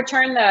try to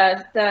overturn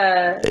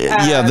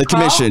the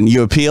commission?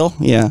 You appeal?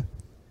 Yeah.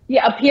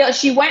 Yeah. Appeal.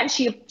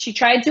 She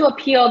tried to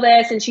appeal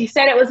this, and she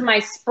said it was my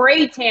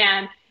spray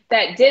tan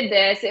that did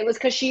this. It was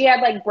because she had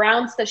like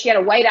brown stuff. She had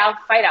a white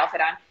fight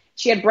outfit on.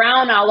 She had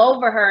brown all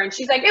over her, and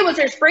she's like, it was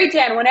her spray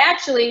tan, when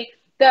actually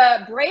the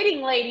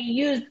braiding lady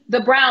used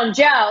the brown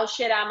gel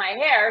shit on my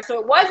hair.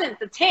 So it wasn't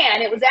the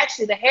tan. It was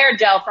actually the hair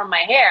gel from my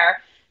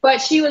hair.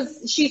 But she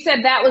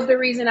said that was the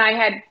reason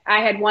I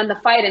had won the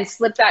fight and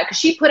slipped out. Because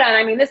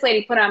this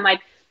lady put on like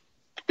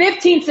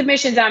 15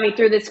 submissions on me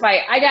through this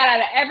fight. I got out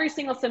of every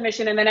single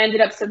submission and then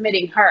ended up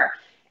submitting her.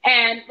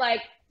 And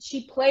like,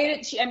 she played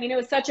it. It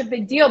was such a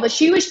big deal, but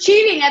she was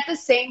cheating at the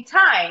same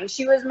time.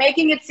 She was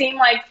making it seem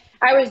like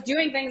I was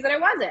doing things that I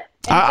wasn't.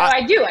 And so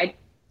I do.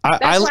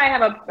 That's why I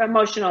have an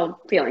emotional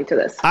feeling to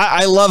this.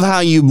 I love how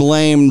you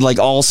blamed like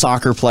all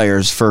soccer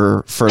players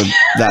for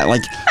that.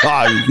 Like,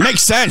 it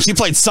makes sense. You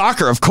played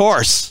soccer, of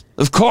course.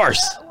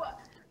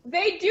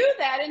 They do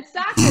that in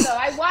soccer, though.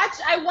 I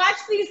watch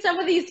some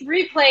of these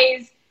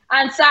replays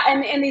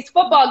in these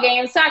football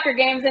games, soccer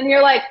games, and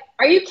you're like,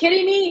 are you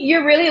kidding me?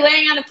 You're really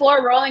laying on the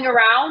floor rolling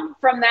around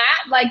from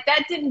that? Like,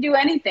 that didn't do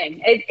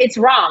anything. It's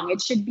wrong.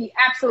 It should be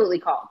absolutely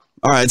called.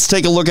 All right, let's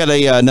take a look at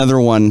another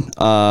one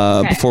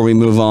before we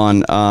move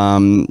on.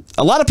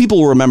 A lot of people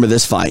will remember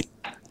this fight.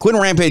 Quentin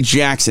Rampage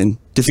Jackson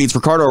defeats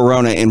Ricardo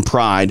Arona in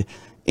Pride,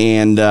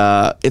 and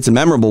it's a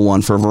memorable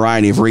one for a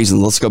variety of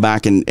reasons. Let's go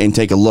back and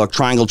take a look.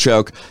 Triangle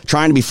choke,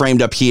 trying to be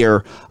framed up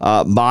here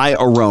by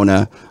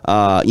Arona.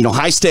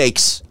 High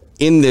stakes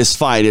in this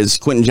fight as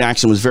Quentin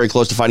Jackson was very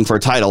close to fighting for a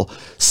title.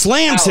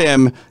 Slams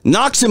him,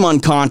 knocks him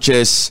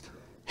unconscious.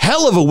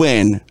 Hell of a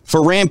win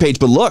for Rampage,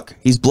 but look,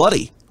 he's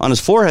bloody on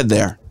his forehead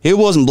there. He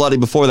wasn't bloody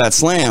before that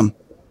slam.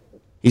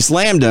 He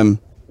slammed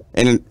him,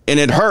 and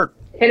it hurt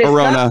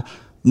Arona.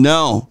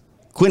 No,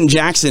 Quentin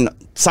Jackson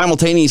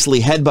simultaneously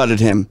headbutted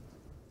him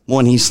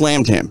when he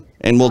slammed him.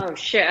 And oh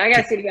shit! I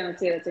gotta see it again. Let's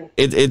see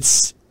it.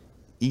 It's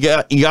you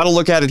got to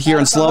look at it here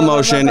in slow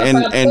motion,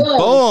 and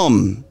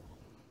boom.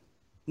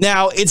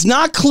 Now it's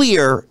not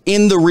clear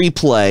in the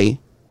replay.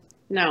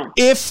 No.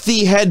 If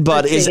the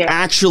headbutt is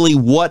actually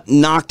what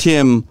knocked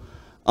him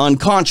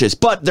unconscious,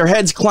 but their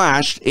heads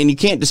clashed, and you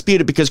can't dispute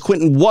it because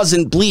Quentin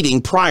wasn't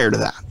bleeding prior to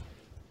that.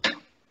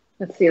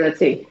 Let's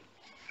see.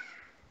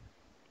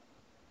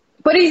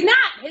 But he's not.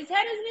 His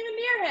head isn't even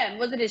near him.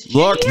 Was it his chin?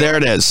 Look, there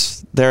it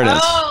is. There it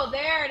is. Oh,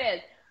 there it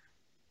is.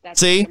 That's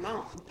See?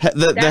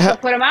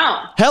 What put him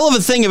out. Hell of a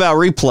thing about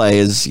replay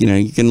is,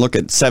 you can look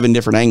at 7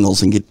 different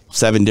angles and get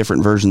 7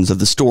 different versions of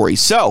the story.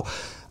 So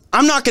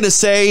I'm not going to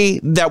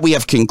say that we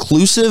have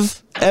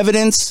conclusive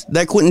evidence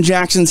that Quentin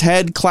Jackson's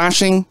head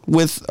clashing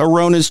with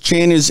Arona's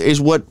chin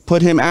is what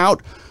put him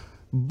out.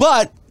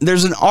 But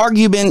there's an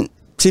argument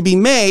to be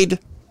made.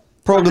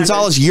 Pearl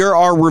Gonzalez, you're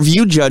our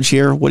review judge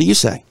here. What do you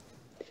say?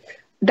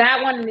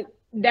 That one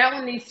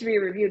needs to be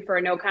reviewed for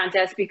a no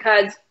contest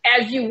because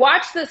as you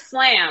watch the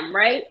slam,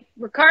 right?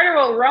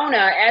 Ricardo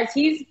Arona, as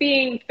he's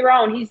being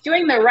thrown, he's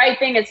doing the right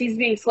thing as he's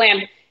being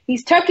slammed.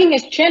 He's tucking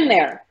his chin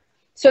there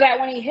so that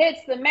when he hits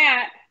the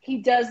mat, he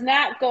does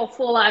not go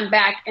full on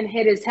back and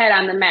hit his head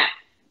on the mat.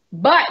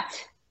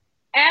 But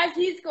as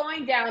he's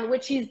going down,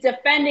 which he's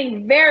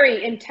defending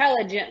very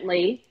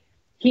intelligently,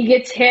 he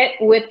gets hit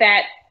with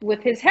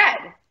his head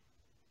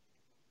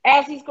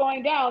as he's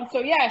going down. So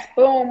yes,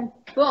 boom,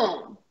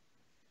 boom.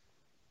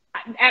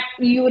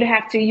 You would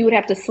have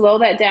to slow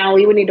that down.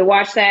 We would need to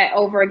watch that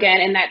over again,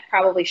 and that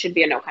probably should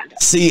be a no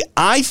contest. See,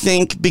 I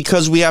think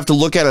because we have to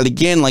look at it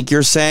again, like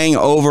you're saying,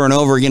 over and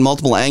over again,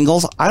 multiple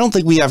angles, I don't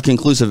think we have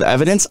conclusive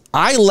evidence.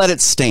 I let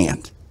it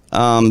stand.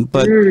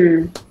 But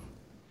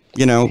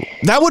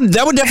that would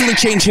definitely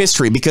change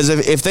history because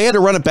if they had to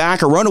run it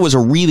back, Arona was a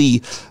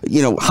really,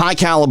 high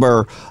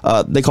caliber,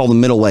 they call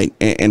him middleweight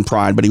in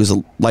Pride, but he was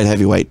a light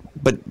heavyweight.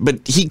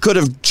 But he could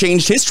have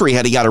changed history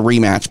had he got a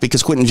rematch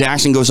because Quentin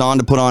Jackson goes on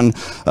to put on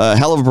a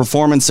hell of a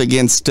performance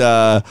against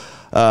Vanderlei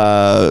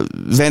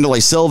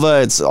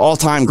Silva. It's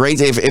all-time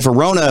great. If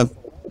Arona,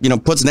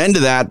 puts an end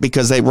to that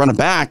because they run it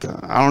back,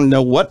 I don't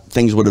know what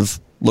things would have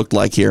looked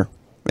like here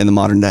in the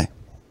modern day.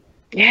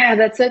 Yeah,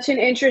 that's such an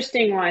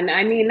interesting one.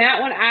 I mean,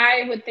 that one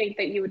I would think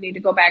that you would need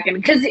to go back and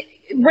because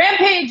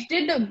Rampage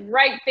did the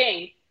right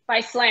thing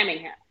by slamming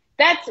him.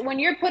 That's when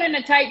you're put in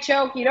a tight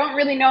choke, you don't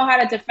really know how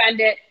to defend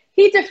it.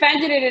 He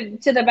defended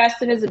it to the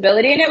best of his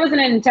ability, and it was an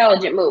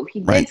intelligent move.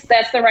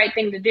 That's the right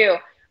thing to do.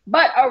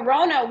 But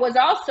Arona was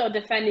also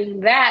defending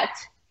that.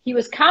 He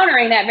was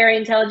countering that very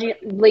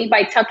intelligently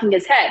by tucking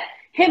his head.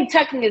 Him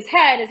tucking his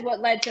head is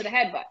what led to the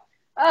headbutt.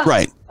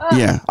 Right.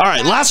 Yeah. All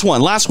right. Last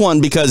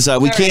one, because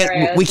we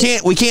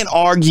can't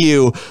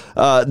argue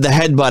the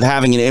headbutt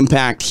having an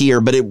impact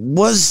here, but it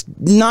was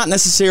not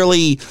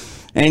necessarily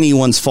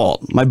anyone's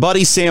fault. My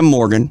buddy Sam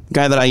Morgan,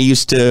 guy that I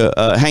used to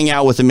hang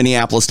out with in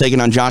Minneapolis, taking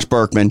on Josh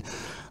Berkman.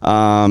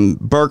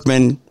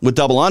 Berkman with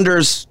double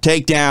unders,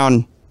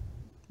 takedown,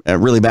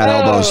 really bad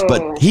elbows,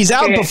 but he's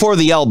out before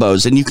the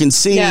elbows, and you can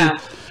see. Yeah.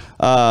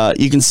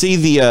 You can see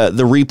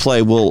the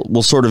replay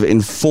will sort of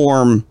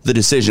inform the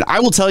decision. I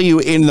will tell you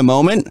in the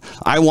moment,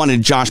 I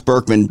wanted Josh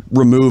Berkman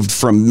removed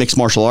from mixed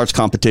martial arts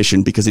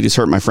competition because he just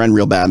hurt my friend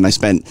real bad, and I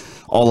spent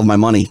all of my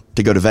money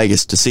to go to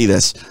Vegas to see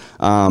this.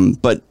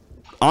 But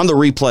on the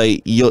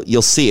replay,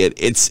 you'll see it.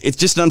 It's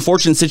just an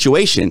unfortunate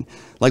situation.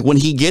 Like when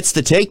he gets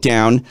the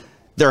takedown,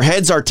 their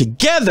heads are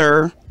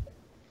together,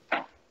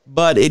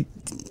 but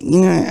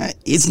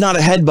it's not a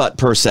headbutt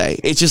per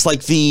se. It's just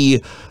like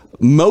the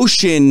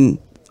motion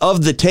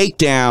of the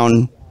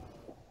takedown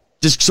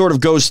just sort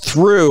of goes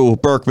through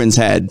Berkman's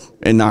head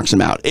and knocks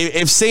him out.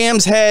 If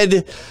Sam's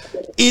head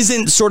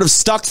isn't sort of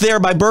stuck there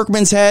by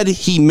Berkman's head,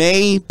 he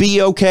may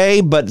be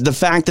okay, but the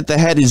fact that the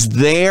head is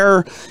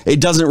there, it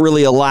doesn't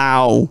really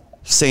allow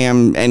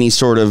Sam any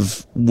sort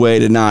of way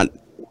to not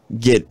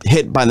get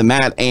hit by the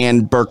mat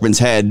and Berkman's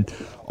head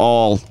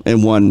all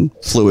in one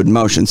fluid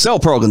motion. So,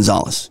 Pearl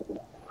Gonzalez,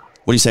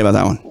 what do you say about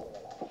that one?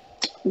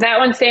 That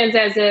one stands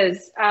as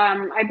is.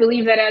 I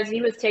believe that as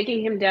he was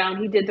taking him down,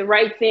 he did the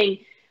right thing.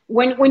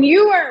 When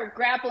you are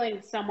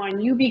grappling someone,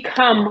 you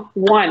become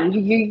one.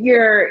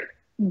 Your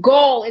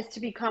goal is to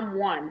become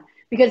one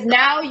because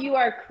now you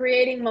are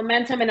creating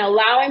momentum and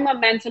allowing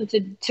momentum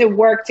to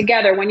work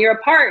together. When you're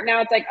apart, now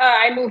it's like,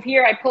 I move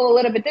here, I pull a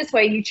little bit this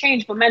way, you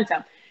change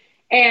momentum.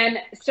 And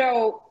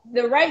so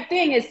the right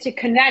thing is to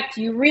connect.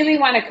 You really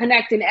want to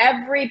connect in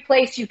every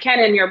place you can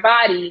in your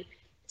body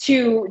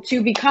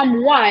to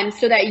become one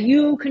so that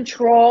you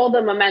control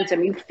the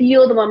momentum, you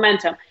feel the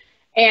momentum.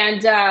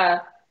 And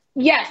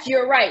yes,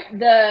 you're right.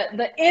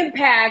 The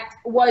impact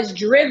was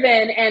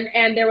driven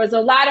and there was a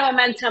lot of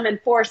momentum and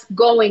force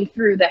going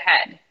through the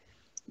head.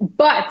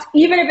 But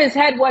even if his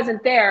head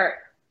wasn't there,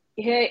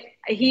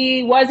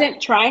 he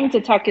wasn't trying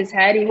to tuck his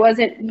head. He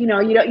wasn't,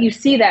 you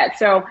see that.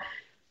 So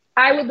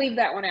I would leave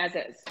that one as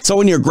is. So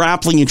when you're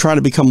grappling, you try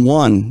to become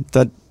one.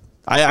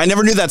 I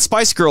never knew that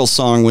Spice Girls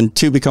song, When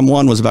Two Become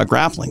One, was about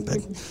grappling. But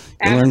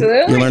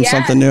Absolutely. You learn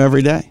something new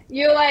every day.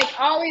 You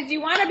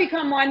want to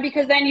become one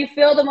because then you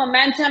feel the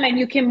momentum and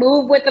you can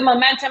move with the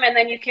momentum and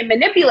then you can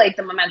manipulate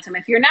the momentum.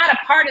 If you're not a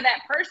part of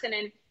that person,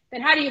 and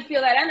then how do you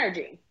feel that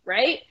energy,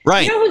 right?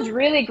 Right. You know who's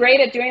really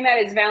great at doing that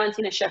is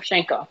Valentina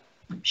Shevchenko.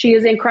 She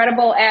is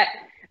incredible at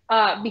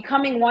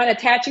becoming one,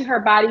 attaching her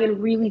body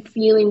and really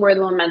feeling where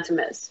the momentum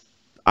is.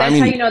 That's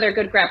how you know they're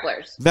good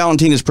grapplers.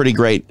 Valentina's pretty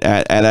great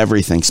at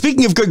everything.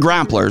 Speaking of good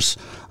grapplers,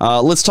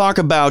 let's talk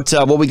about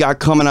what we got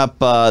coming up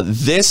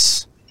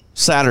this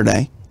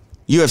Saturday.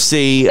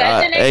 UFC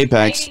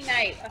Apex.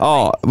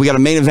 Oh, we got a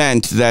main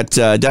event that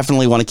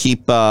definitely want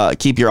to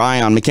keep your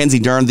eye on. Mackenzie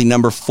Dern, the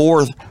number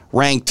 4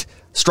 ranked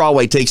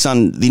strawweight, takes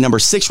on the number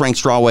 6 ranked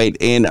strawweight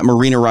in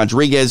Marina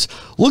Rodriguez.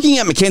 Looking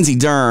at Mackenzie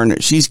Dern,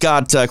 she's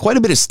got quite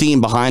a bit of steam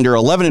behind her.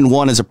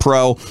 11-1 as a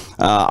pro.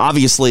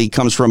 Obviously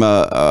comes from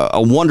a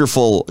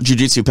wonderful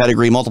jiu-jitsu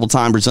pedigree,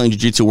 multiple-time Brazilian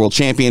jiu-jitsu world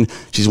champion.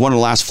 She's won her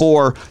last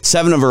 4.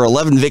 7 of her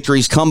 11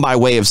 victories come by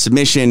way of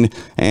submission,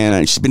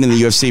 and she's been in the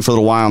UFC for a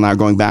little while now,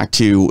 going back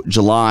to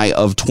July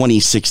of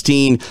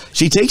 2016.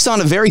 She takes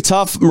on a very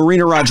tough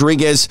Marina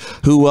Rodriguez,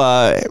 who,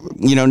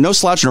 no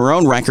slouch in her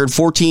own record,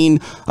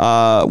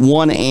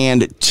 14-1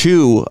 and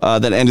 2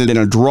 that ended in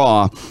a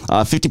draw.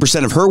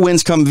 50% of her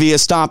wins come via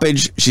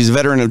stoppage. She's a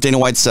veteran of Dana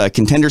White's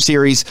Contender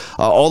Series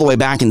all the way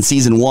back in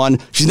season 1.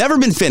 She's never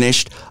been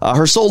finished.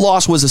 Her sole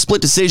loss was a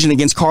split decision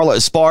against Carla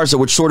Esparza,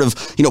 which sort of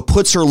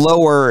puts her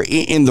lower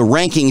in the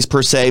rankings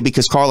per se,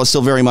 because Carla's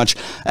still very much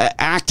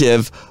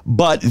active.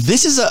 But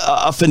this is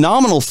a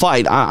phenomenal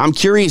fight. I'm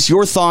curious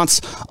your thoughts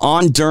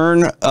on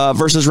Dern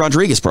versus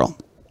Rodriguez, Pearl.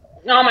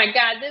 Oh my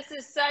God, this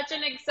is such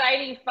an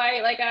exciting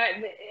fight.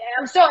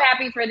 I'm so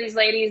happy for these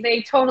ladies.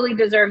 They totally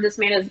deserve this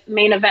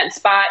main event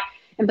spot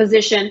and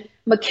position.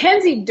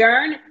 Mackenzie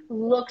Dern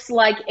looks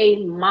like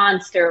a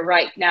monster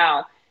right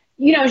now.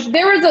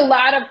 There was a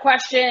lot of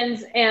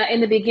questions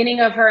in the beginning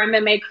of her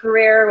MMA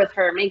career with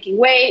her making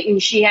weight,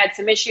 and she had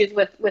some issues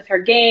with her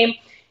game.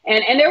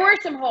 And there were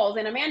some holes,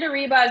 and Amanda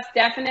Ribas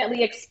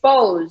definitely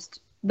exposed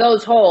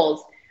those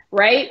holes,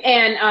 right?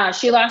 And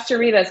she lost to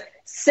Ribas.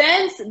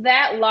 Since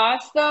that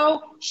loss,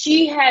 though,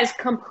 she has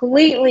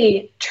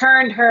completely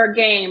turned her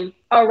game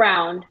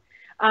around,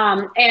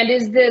 and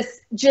is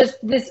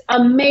this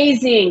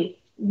amazing.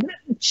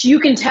 You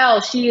can tell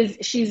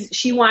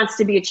she wants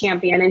to be a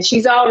champion, and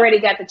she's already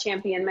got the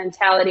champion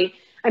mentality.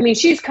 I mean,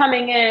 she's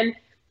coming in.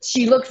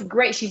 She looks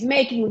great. She's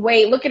making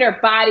weight. Look at her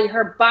body.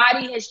 Her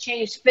body has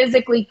changed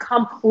physically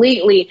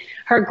completely.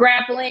 Her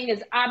grappling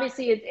is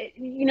obviously,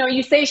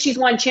 you say she's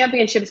won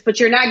championships, but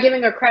you're not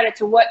giving her credit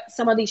to what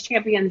some of these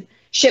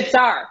championships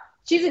are.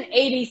 She's an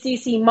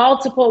ADCC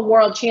multiple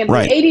world champion.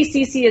 Right.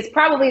 ADCC is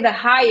probably the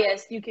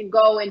highest you can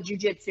go in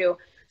jiu-jitsu.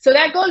 So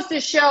that goes to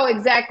show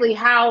exactly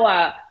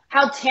how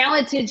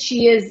talented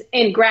she is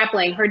in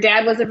grappling. Her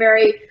dad was a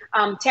very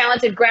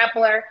talented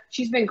grappler.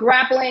 She's been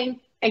grappling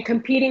and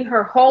competing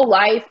her whole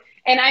life.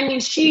 And I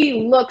mean,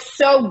 she looks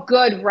so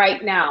good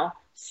right now.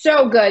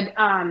 So good.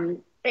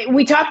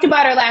 We talked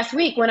about her last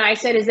week when I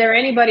said, is there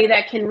anybody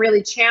that can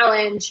really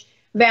challenge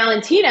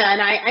Valentina?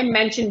 And I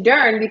mentioned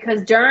Dern,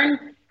 because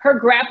Dern, her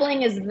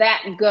grappling is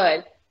that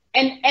good.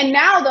 And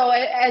now, though,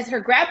 as her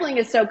grappling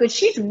is so good,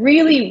 she's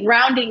really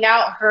rounding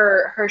out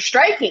her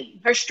striking.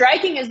 Her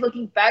striking is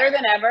looking better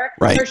than ever.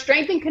 Right. Her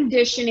strength and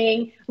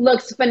conditioning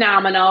looks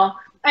phenomenal.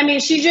 I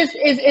mean, she just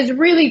is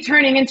really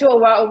turning into a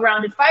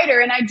well-rounded fighter.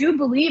 And I do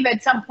believe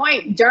at some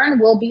point Dern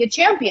will be a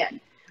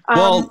champion.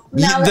 Well,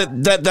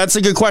 that's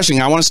a good question.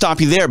 I want to stop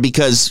you there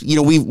because,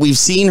 we've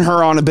seen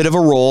her on a bit of a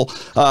roll.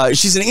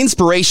 She's an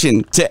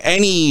inspiration to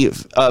any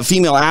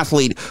female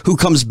athlete who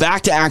comes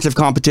back to active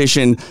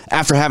competition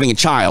after having a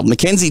child.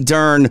 Mackenzie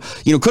Dern,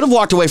 could have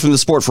walked away from the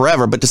sport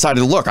forever, but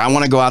decided, look, I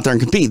want to go out there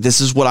and compete.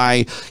 This is what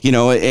I,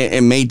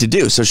 am made to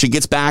do. So she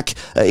gets back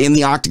in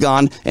the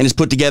octagon and has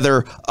put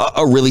together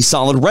a really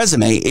solid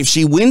resume. If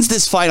she wins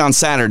this fight on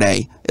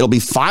Saturday, it'll be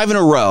 5 in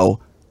a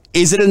row.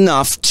 Is it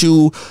enough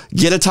to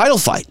get a title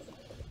fight?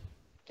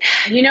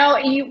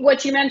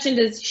 What you mentioned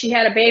is she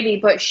had a baby,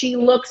 but she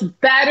looks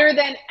better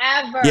than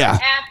ever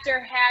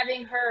after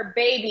having her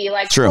baby.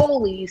 True.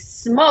 Holy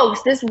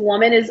smokes, this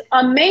woman is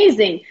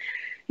amazing.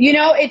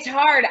 It's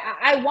hard.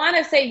 I want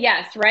to say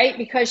yes, right?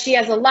 Because she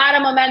has a lot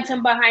of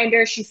momentum behind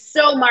her. She's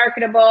so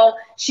marketable.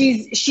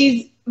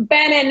 She's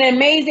been an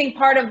amazing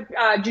part of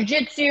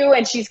jiu-jitsu,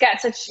 and she's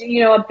got such,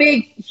 a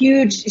big,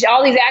 huge,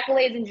 all these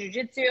accolades in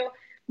jiu-jitsu.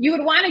 You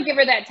would want to give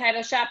her that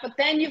title shot, but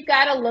then you've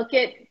got to look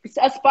at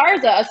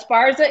Esparza.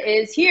 Esparza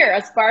is here.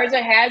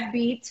 Esparza has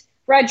beat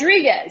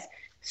Rodriguez.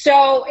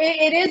 So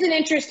it is an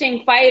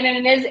interesting fight,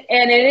 and it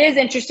is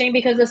interesting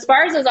because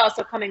Esparza is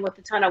also coming with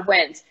a ton of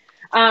wins.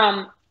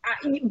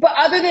 But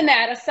other than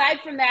that, aside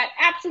from that,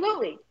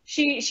 absolutely,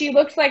 she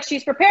looks like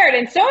she's prepared,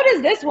 and so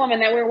does this woman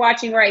that we're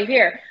watching right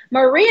here.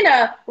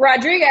 Marina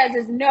Rodriguez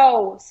is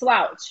no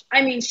slouch.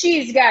 I mean,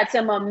 she's got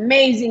some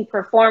amazing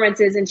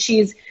performances, and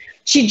she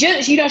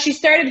just, she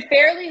started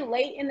fairly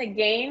late in the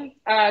game,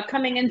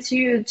 coming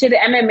into the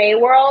MMA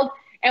world.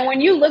 And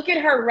when you look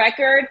at her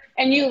record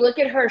and you look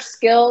at her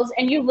skills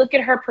and you look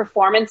at her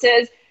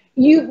performances,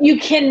 you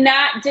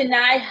cannot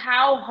deny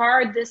how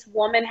hard this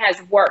woman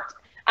has worked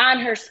on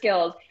her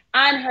skills,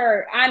 on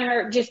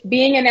her just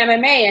being in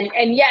MMA.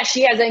 And yes,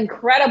 she has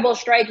incredible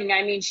striking.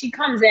 I mean, she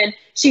comes in,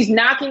 she's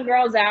knocking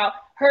girls out.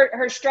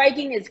 Her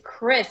striking is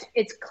crisp,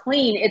 it's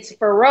clean, it's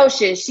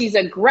ferocious. She's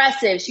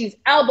aggressive, she's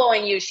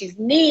elbowing you, she's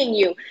kneeing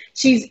you,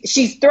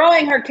 she's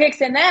throwing her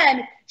kicks, and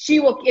then she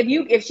will,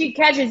 if she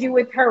catches you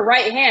with her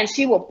right hand,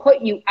 she will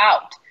put you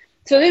out.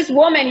 So this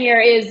woman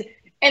here is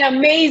an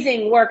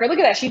amazing worker. Look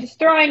at that. She's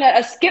throwing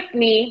a skip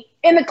knee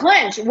in the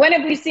clinch. When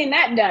have we seen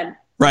that done?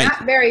 Right.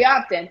 Not very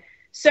often.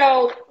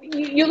 So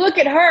you look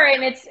at her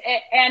and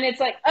it's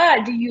like,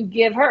 do you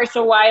give her?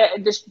 So why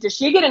does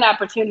she get an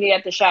opportunity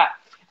at the shot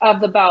of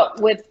the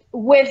belt with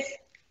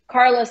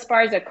Carla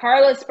Esparza?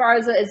 Carla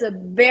Esparza is a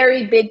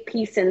very big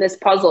piece in this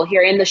puzzle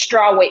here, in the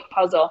strawweight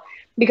puzzle,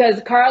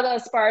 because Carla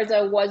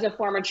Esparza was a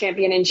former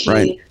champion and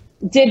she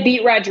did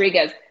beat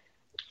Rodriguez.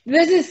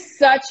 This is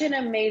such an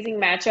amazing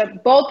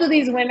matchup. Both of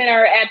these women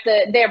are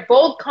they're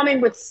both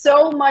coming with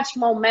so much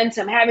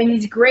momentum, having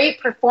these great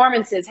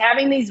performances,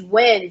 having these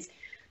wins.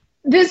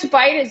 This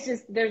fight is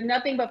just, there's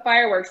nothing but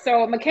fireworks.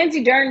 So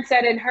Mackenzie Dern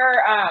said in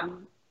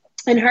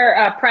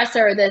her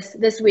presser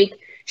this week,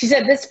 she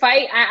said, this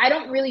fight, I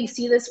don't really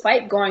see this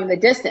fight going the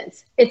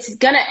distance. It's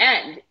going to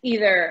end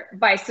either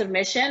by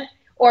submission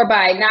or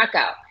by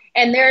knockout.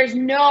 And there's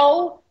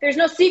no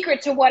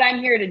secret to what I'm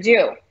here to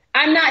do.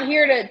 I'm not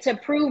here to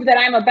prove that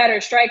I'm a better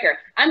striker.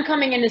 I'm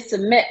coming in to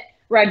submit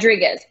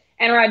Rodriguez.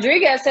 And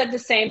Rodriguez said the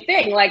same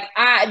thing. Like,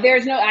 I'm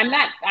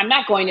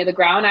not going to the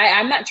ground.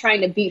 I'm not trying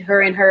to beat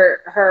her in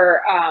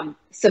her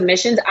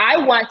submissions.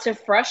 I want to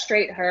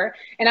frustrate her,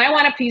 and I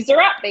want to piece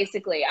her up,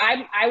 basically.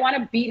 I want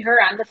to beat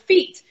her on the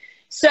feet.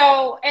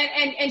 So,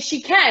 and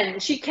she can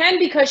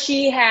because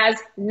she has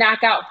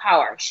knockout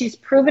power. She's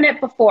proven it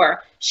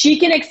before. She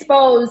can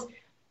expose.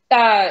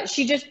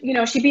 She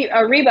beat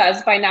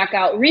Ribas by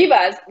knockout.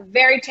 Ribas,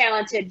 very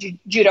talented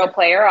judo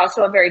player,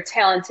 also a very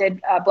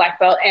talented black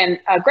belt and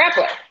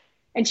grappler.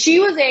 And she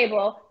was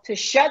able to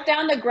shut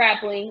down the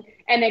grappling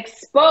and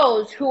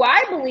expose who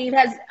I believe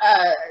has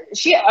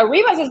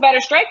Ribas has better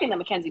striking than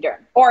Mackenzie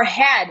Dern, or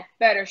had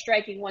better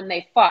striking when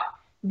they fought.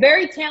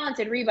 Very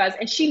talented Ribas,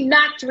 and she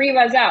knocked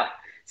Ribas out.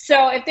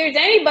 So if there's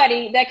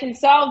anybody that can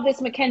solve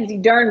this Mackenzie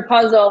Dern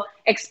puzzle,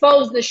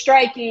 expose the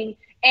striking,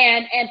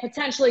 and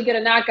potentially get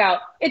a knockout,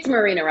 it's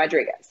Marina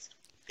Rodriguez.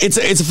 It's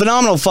a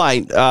phenomenal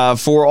fight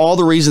for all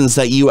the reasons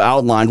that you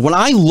outlined. When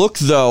I look,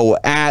 though,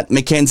 at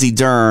Mackenzie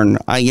Dern,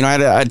 I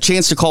had a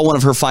chance to call one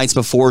of her fights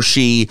before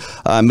she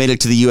made it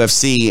to the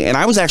UFC, and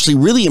I was actually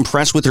really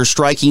impressed with her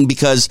striking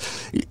because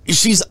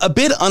she's a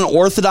bit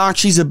unorthodox.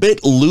 She's a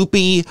bit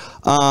loopy.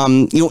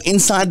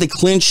 Inside the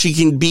clinch, she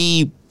can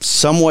be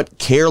somewhat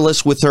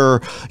careless with her,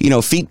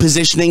 feet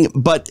positioning,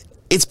 but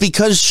it's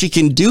because she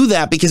can do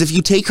that, because if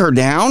you take her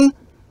down,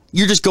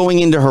 you're just going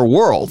into her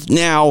world.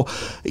 Now,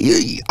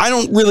 I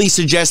don't really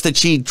suggest that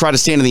she try to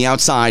stand on the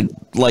outside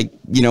like,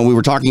 we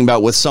were talking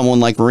about with someone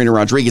like Marina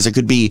Rodriguez. It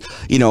could be,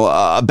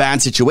 a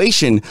bad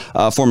situation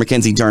for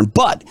Mackenzie Dern.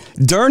 But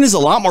Dern is a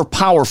lot more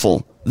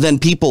powerful than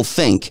people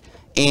think.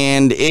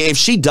 And if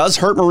she does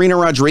hurt Marina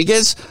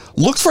Rodriguez,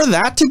 look for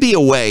that to be a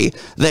way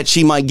that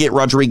she might get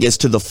Rodriguez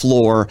to the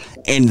floor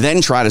and then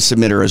try to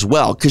submit her as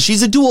well, because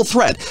she's a dual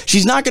threat.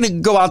 She's not going to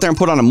go out there and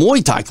put on a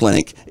Muay Thai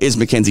clinic, is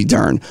Mackenzie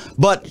Dern.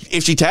 But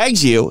if she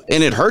tags you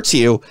and it hurts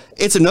you,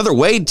 it's another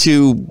way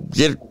to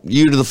get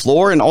you to the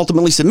floor and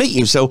ultimately submit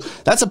you. So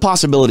that's a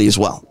possibility as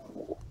well.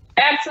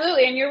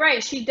 Absolutely, and you're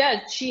right. She does.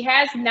 She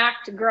has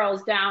knocked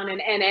girls down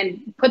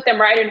and put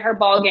them right in her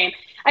ball game.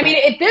 I mean,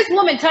 if this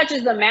woman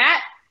touches the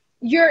mat,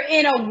 you're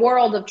in a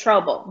world of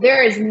trouble.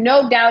 There is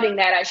no doubting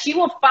that. She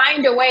will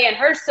find a way, and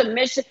her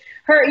submission,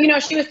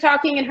 she was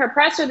talking in her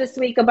presser this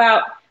week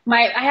about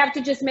I have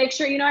to just make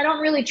sure, I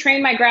don't really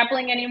train my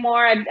grappling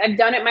anymore. I've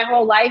done it my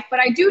whole life, but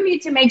I do need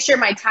to make sure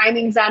my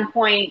timing's on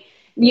point,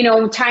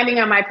 timing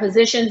on my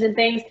positions and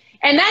things.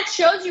 And that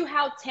shows you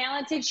how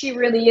talented she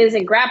really is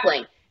in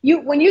grappling.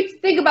 When you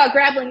think about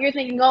grappling, you're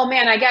thinking, oh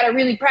man, I got to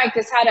really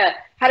practice how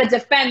to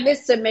defend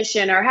this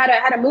submission, or how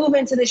to move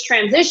into this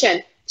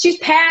transition. She's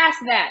past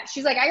that.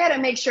 She's like, I got to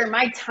make sure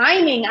my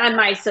timing on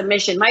my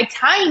submission, my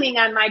timing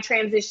on my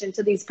transition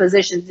to these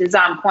positions is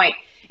on point.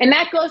 And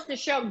that goes to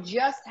show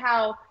just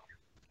how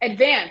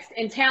advanced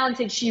and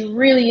talented she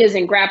really is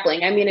in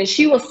grappling. I mean, and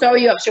she will sew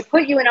you up. She'll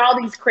put you in all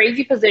these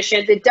crazy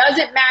positions. It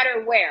doesn't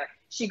matter where.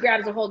 She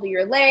grabs a hold of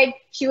your leg.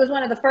 She was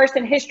one of the first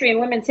in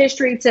women's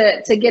history,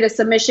 to get a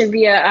submission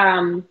via,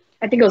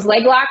 I think it was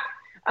leg lock.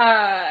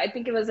 I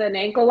think it was an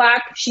ankle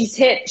lock. She's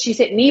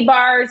hit knee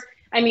bars.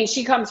 I mean,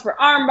 she comes for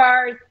arm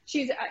bars.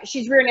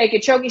 She's rear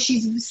naked choking.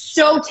 She's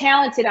so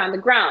talented on the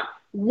ground.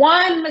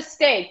 One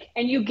mistake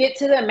and you get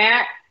to the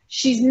mat,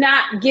 she's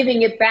not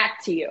giving it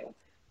back to you.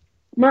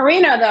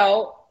 Marina,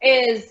 though,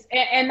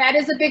 and that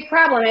is a big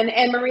problem.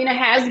 And Marina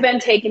has been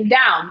taken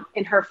down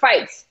in her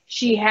fights.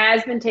 She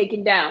has been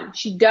taken down.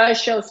 She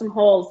does show some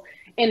holes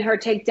in her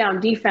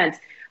takedown defense.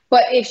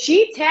 But if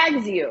she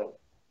tags you,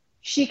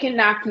 she can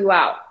knock you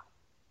out.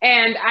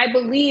 And I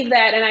believe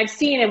that, and I've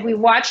seen it, we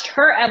watched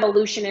her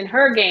evolution in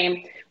her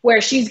game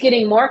where she's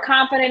getting more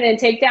confident in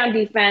takedown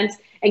defense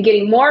and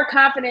getting more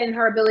confident in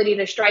her ability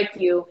to strike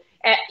you,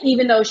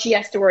 even though she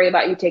has to worry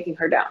about you taking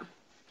her down.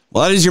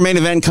 Well, that is your main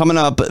event coming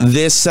up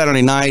this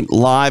Saturday night,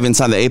 live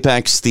inside the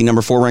Apex. The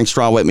number 4 ranked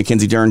strawweight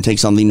Mackenzie Dern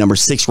takes on the number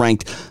 6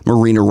 ranked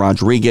Marina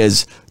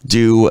Rodriguez.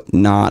 Do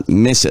not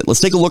miss it. Let's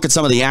take a look at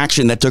some of the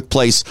action that took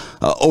place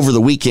over the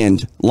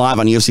weekend live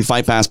on UFC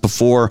Fight Pass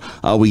before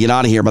we get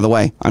out of here. By the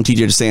way, I'm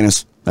TJ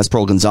DeSantis. That's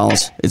Pearl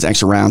Gonzalez. It's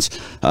Extra Rounds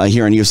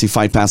here on UFC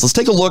Fight Pass. Let's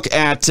take a look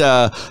at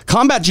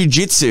Combat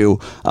Jiu-Jitsu.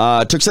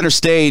 Took center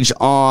stage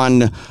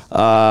on...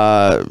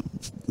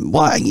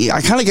 Well,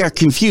 I kind of got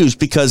confused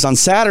because on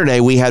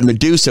Saturday we had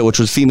Medusa, which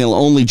was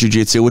female-only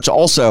jiu-jitsu, which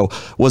also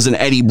was an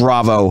Eddie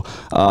Bravo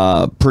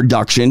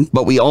production.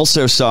 But we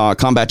also saw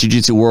Combat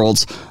Jiu-Jitsu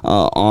Worlds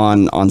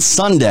on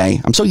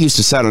Sunday. I'm so used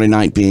to Saturday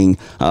night being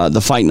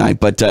the fight night,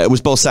 but it was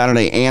both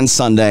Saturday and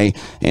Sunday.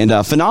 And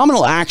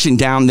phenomenal action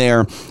down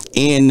there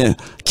in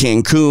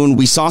Cancun.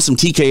 We saw some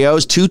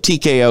TKOs, 2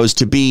 TKOs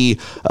to be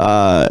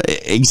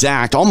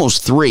exact,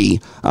 almost 3.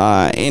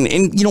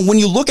 And you know, when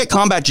you look at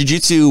Combat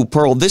Jiu-Jitsu,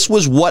 Pearl, this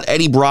was what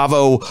Eddie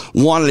Bravo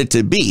wanted it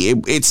to be.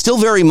 It's still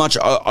very much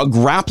a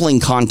grappling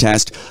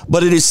contest,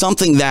 but it is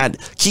something that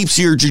keeps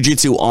your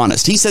jiu-jitsu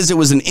honest. He says it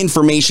was an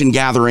information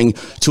gathering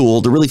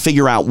tool to really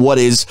figure out what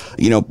is,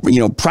 you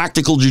know,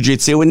 practical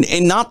jiu-jitsu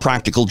and not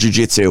practical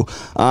jiu-jitsu.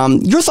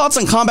 Your thoughts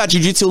on Combat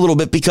Jiu-Jitsu a little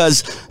bit,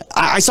 because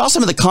I saw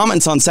some of the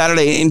comments on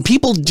Saturday and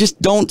people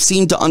just don't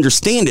seem to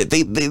understand it.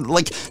 They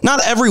like, not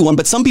everyone,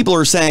 but some people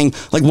are saying,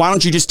 like, why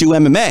don't you just do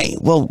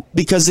MMA? Well,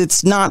 because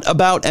it's not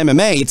about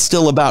MMA. It's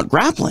still about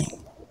grappling.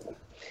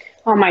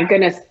 Oh my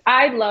goodness.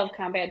 I love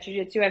Combat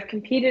Jiu-Jitsu. I've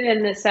competed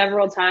in this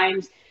several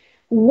times.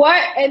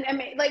 And I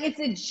mean, like, it's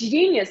a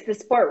genius, the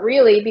sport,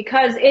 really,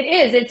 because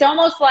it's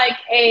almost like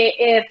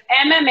if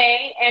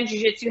MMA and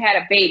Jiu-Jitsu had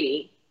a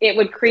baby, it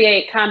would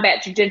create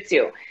Combat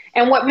Jiu-Jitsu.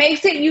 And what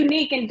makes it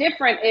unique and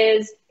different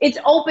is it's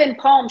open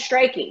palm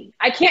striking.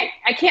 I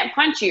can't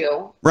punch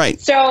you. Right.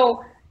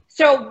 So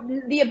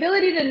the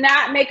ability to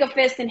not make a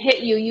fist and hit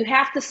you, you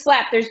have to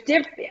slap. There's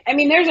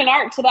an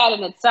art to that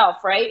in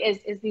itself, right?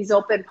 Is these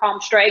open palm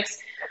strikes.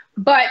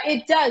 But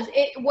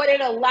what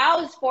it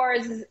allows for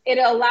is it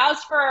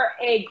allows for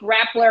a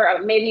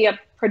grappler, maybe a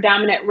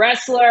predominant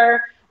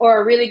wrestler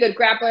or a really good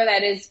grappler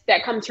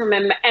that comes from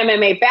an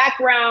MMA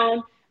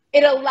background.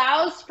 It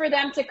allows for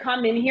them to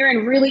come in here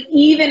and really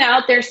even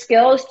out their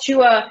skills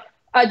to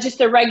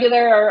just a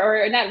regular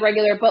or not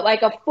regular, but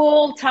like a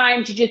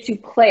full-time jiu-jitsu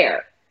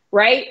player,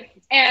 right?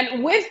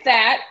 And with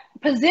that,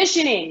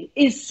 positioning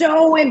is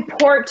so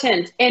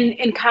important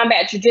in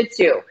combat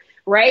jiu-jitsu,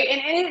 right?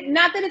 And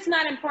not that it's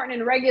not important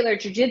in regular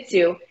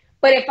jiu-jitsu,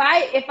 but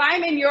if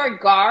I'm in your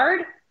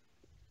guard,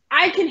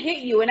 I can hit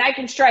you and I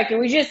can strike. And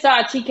we just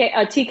saw a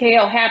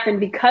TKO happen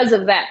because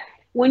of that.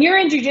 When you're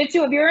in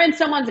jiu-jitsu, if you're in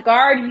someone's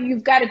guard,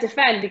 you've got to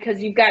defend because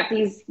you've got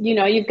these,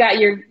 you've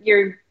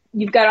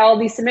got all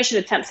these submission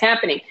attempts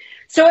happening.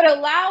 So it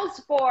allows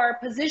for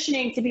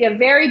positioning to be a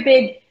very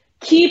big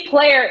key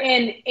player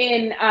in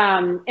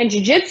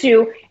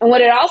jiu-jitsu. And what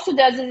it also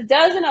does is it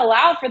doesn't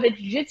allow for the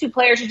jiu-jitsu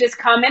players to just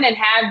come in and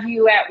have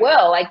you at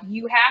will. Like,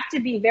 you have to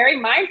be very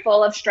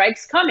mindful of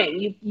strikes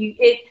coming.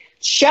 It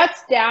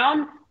shuts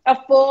down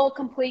a full,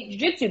 complete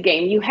jiu-jitsu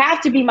game. You have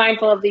to be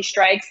mindful of these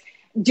strikes.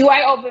 Do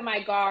I open my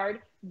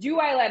guard?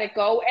 Do I let it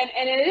go? And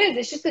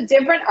it's just a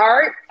different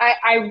art.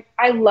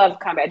 I love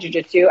combat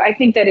jiu-jitsu. I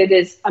think that it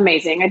is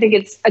amazing. I think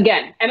it's,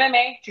 again,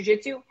 MMA,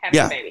 jiu-jitsu, have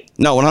a baby.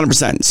 No,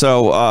 100%.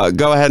 So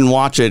go ahead and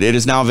watch it. It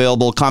is now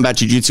available, Combat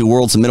Jiu-Jitsu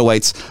Worlds and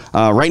Middleweights,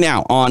 right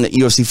now on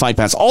UFC Fight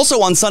Pass.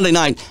 Also on Sunday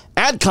night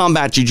at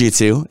Combat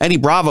Jiu-Jitsu, Eddie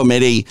Bravo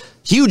made a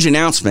huge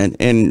announcement,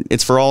 and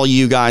it's for all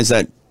you guys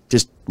that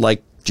just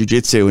like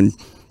jiu-jitsu and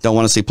don't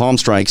want to see palm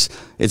strikes.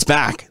 It's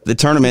back. The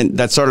tournament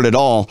that started it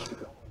all,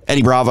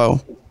 Eddie Bravo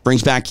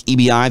brings back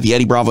EBI, the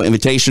Eddie Bravo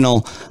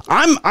Invitational.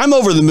 I'm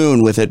over the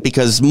moon with it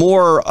because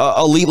more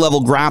elite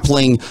level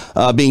grappling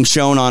being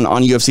shown on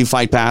UFC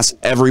Fight Pass.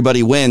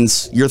 Everybody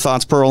wins. Your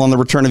thoughts, Pearl, on the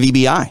return of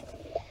EBI?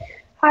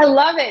 I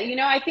love it.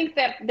 I think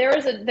that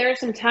there's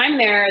some time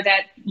there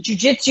that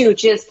jiu-jitsu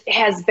just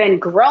has been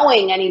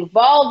growing and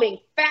evolving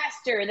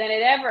faster than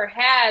it ever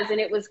has, and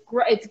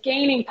it's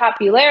gaining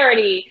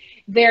popularity.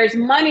 There's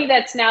money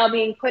that's now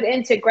being put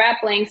into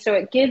grappling, so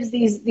it gives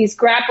these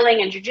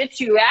grappling and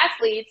jiu-jitsu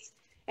athletes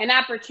an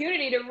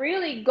opportunity to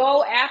really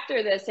go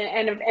after this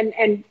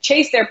and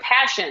chase their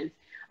passions.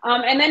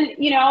 And then,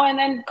 and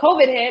then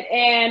COVID hit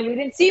and we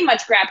didn't see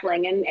much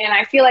grappling. And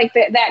I feel like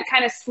that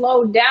kind of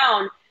slowed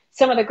down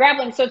some of the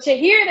grappling. So to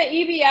hear that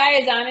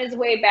EBI is on his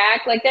way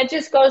back, like that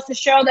just goes to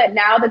show that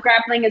now the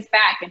grappling is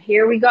back and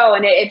here we go.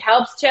 And it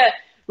helps to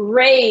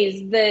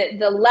raise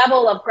the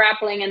level of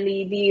grappling and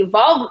the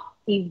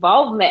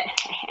evolvement.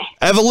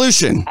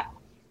 Evolution.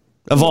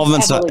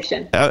 Evolvement.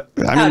 Evolution.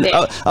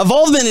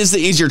 Evolvement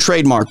is your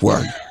trademark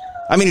word.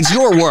 I mean, it's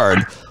your word.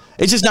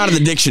 It's just not in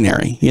the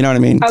dictionary. You know what I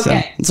mean? Okay.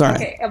 So, it's all right.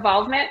 Okay.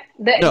 Evolvement.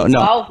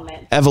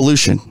 Evolvement.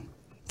 Evolution.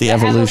 The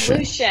evolution.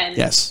 Evolution.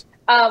 Yes.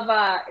 Of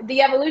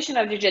the evolution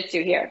of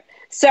jiu-jitsu here.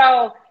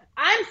 So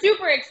I'm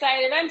super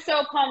excited. I'm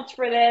so pumped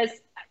for this.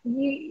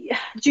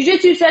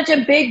 Jiu-jitsu is such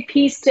a big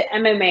piece to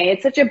MMA.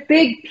 It's such a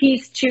big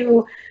piece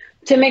to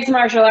mixed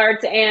martial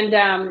arts. And,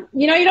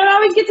 you don't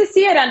always get to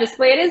see it on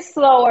display. It is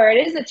slower.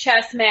 It is a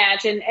chess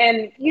match. And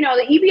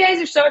the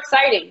EBIs are so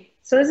exciting.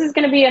 So this is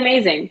going to be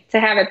amazing to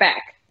have it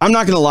back. I'm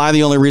not going to lie.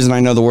 The only reason I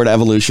know the word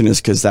evolution is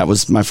because that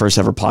was my first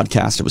ever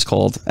podcast. It was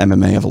called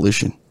MMA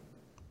Evolution.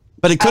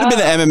 But it could have been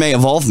the MMA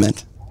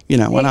Evolvement. Why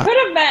not? It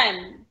could have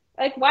been.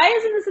 Like, why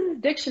isn't this in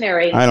the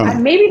dictionary? I don't know.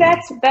 Maybe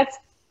that's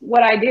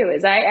what I do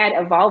is I add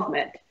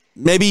evolvement.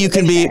 Maybe you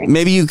can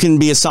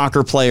be a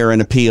soccer player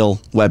and appeal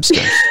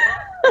Webster.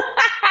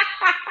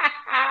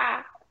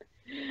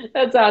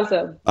 That's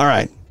awesome. All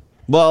right.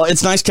 Well,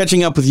 it's nice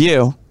catching up with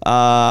you.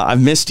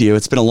 I've missed you.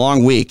 It's been a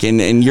long week,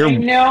 and you're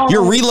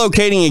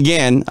relocating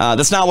again.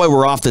 That's not why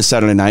we're off this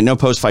Saturday night. No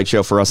post-fight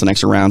show for us in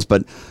Extra Rounds,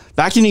 but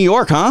back to New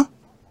York, huh?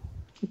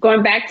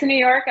 Going back to New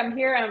York. I'm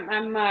here.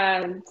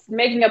 I'm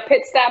making a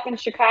pit stop in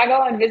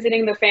Chicago and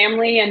visiting the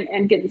family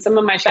and getting some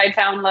of my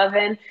Chi-Town love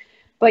in.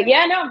 But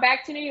yeah, no,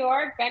 back to New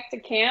York, back to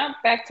camp,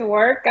 back to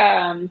work.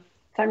 Time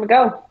to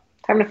go.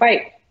 Time to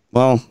fight.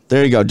 Well,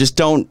 there you go. Just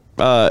don't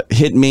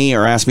hit me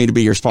or ask me to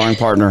be your sparring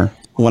partner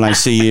when I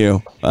see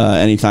you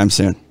anytime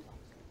soon.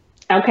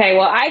 Okay.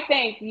 Well, I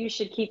think you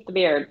should keep the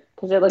beard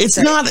because it looks. It's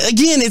great. not.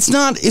 Again, it's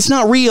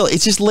not real.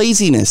 It's just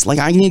laziness. Like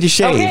I need to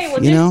shave. Okay. Well,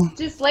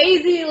 just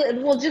lazy.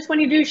 Well, just when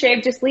you do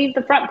shave, just leave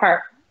the front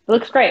part. It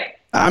looks great.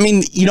 I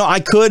mean, I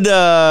could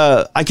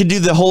do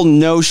the whole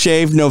no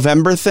shave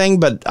November thing,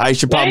 but I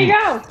should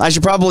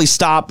probably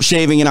stop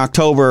shaving in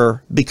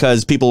October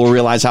because people will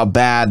realize how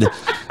bad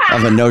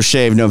of a no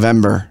shave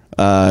November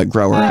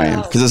grower I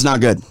am because it's not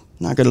good.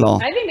 Not good at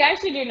all. I think I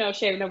should do no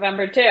shave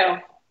November too.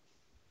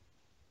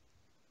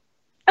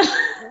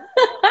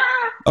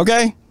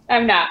 Okay.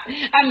 I'm not.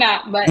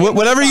 But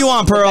whatever you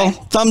want, Pearl. Okay.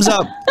 Thumbs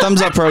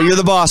up, Pearl. You're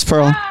the boss,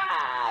 Pearl.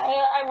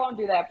 I won't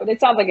do that, but it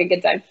sounds like a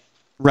good time.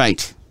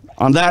 Right.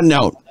 On that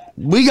note,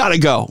 we gotta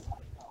go.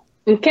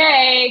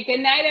 Okay.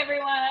 Good night,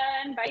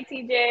 everyone. Bye,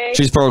 TJ.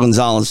 She's Pearl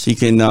Gonzalez. You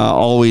can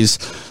always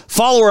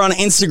follow her on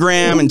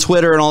Instagram and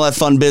Twitter and all that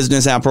fun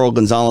business at Pearl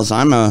Gonzalez.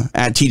 I'm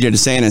at TJ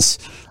DeSantis.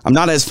 I'm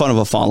not as fun of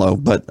a follow,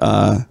 but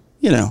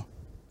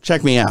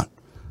check me out.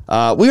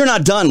 We are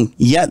not done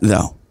yet,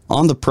 though.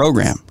 On the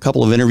program, a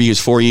couple of interviews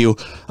for you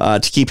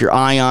to keep your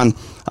eye on.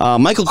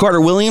 Michael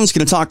Carter Williams,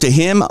 going to talk to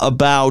him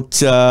about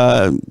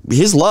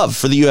his love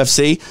for the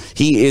UFC.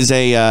 He is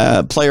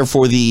a player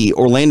for the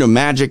Orlando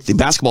Magic. The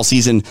basketball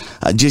season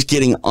just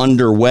getting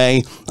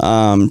underway.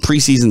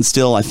 Preseason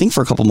still, I think,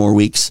 for a couple more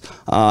weeks.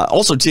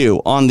 Also, too,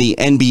 on the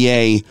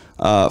NBA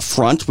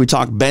front, we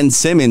talked Ben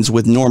Simmons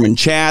with Norman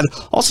Chad.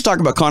 Also talk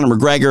about Conor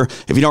McGregor.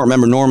 If you don't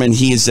remember Norman,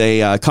 he is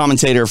a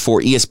commentator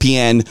for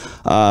ESPN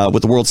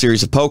with the World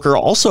Series of Poker.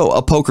 Also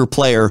a poker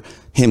player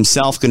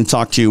himself. Going to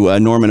talk to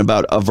Norman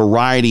about a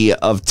variety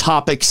of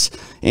topics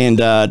and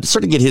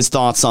sort of get his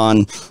thoughts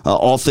on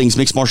all things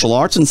mixed martial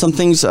arts and some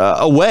things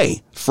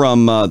away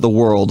from the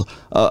world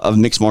of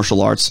mixed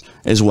martial arts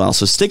as well.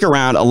 So stick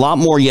around. A lot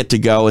more yet to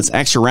go. It's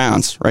Extra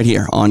Rounds right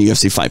here on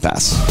UFC Fight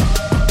Pass.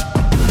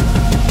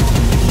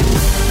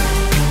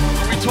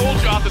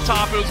 Off the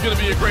top, it was going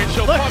to be a great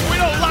show. Look, we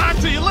don't lie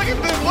to you. Look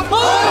at this. What?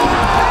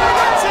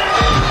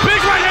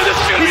 Big right here. This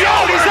is going to be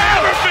over.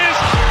 Hammerfist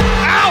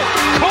out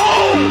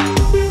cold.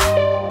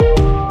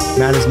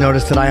 Matt has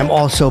noticed that I am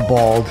also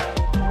bald.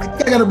 I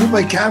think I got to move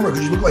my camera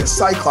because you look like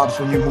Cyclops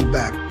when you move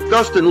back.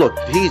 Dustin, look,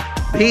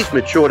 he's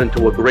matured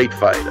into a great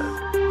fighter.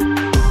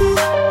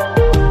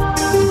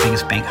 The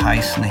biggest bank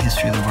heist in the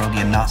history of the world,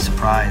 yet not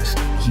surprised.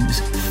 He was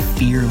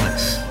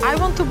fearless. I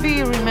want to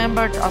be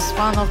remembered as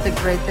one of the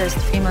greatest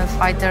female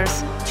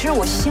fighters. 其实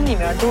我心里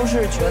面都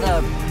是觉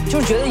得，就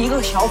觉得一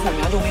个小火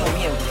苗就没有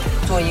灭过。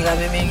做一个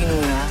MMA运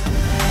动员。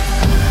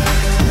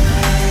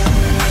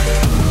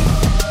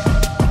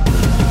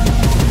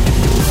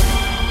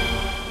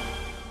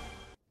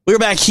We're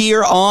back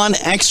here on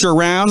Extra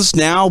Rounds.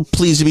 Now,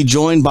 pleased to be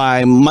joined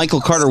by Michael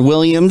Carter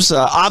Williams.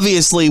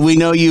 Obviously, we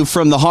know you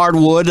from the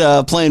hardwood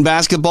playing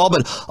basketball,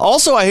 but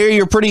also I hear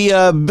you're a pretty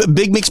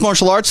big mixed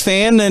martial arts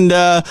fan, and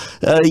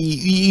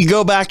you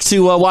go back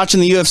to watching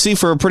the UFC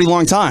for a pretty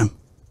long time.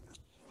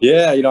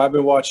 Yeah, I've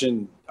been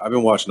watching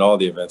all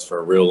the events for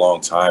a real long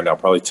time now,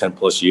 probably 10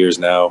 plus years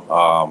now.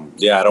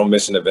 I don't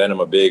miss an event. I'm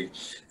a big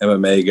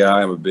MMA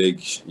guy. I'm a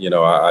big,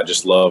 I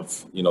just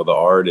love, the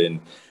art and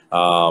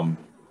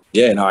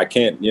Yeah, no, I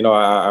can't. You know,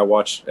 I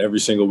watch every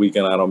single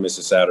weekend. I don't miss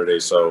a Saturday.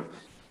 So,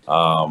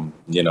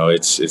 you know,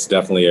 it's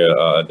definitely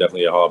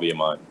a hobby of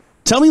mine.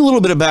 Tell me a little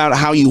bit about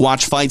how you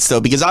watch fights,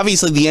 though, because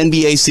obviously the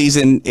NBA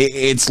season,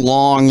 it's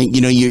long. You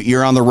know,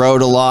 you're on the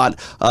road a lot.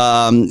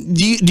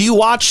 Do you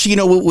watch, you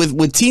know,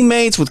 with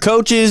teammates, with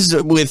coaches,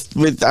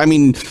 with I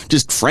mean,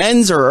 just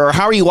friends, or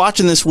how are you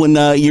watching this when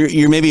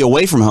you're maybe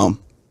away from home?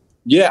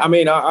 Yeah, I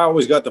mean, I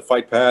always got the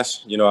Fight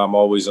Pass. You know, I'm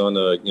always on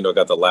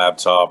got the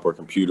laptop or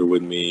computer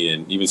with me,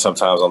 and even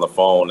sometimes on the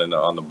phone and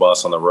on the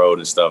bus on the road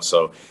and stuff.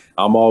 So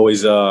I'm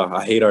always,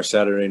 I hate our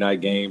Saturday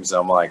night games.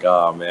 I'm like,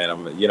 oh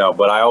man,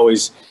 but I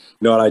always,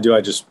 you know what I do? I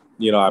just,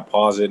 I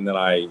pause it and then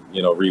I,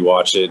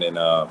 rewatch it. And,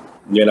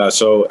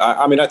 so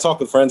I mean, I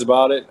talk with friends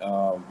about it.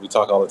 We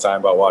talk all the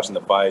time about watching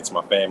the fights,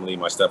 my family,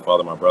 my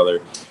stepfather, my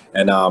brother.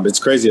 And it's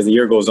crazy as the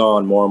year goes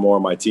on, more and more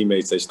of my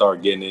teammates, they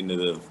start getting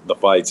into the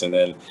fights. And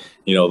then,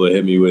 they'll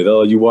hit me with,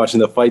 oh, you watching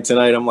the fight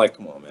tonight? I'm like,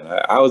 come on, man.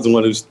 I was the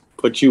one who's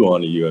put you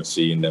on the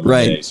UFC and MMA.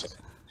 Right. So,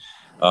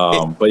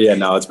 but yeah,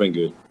 no, it's been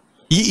good.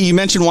 You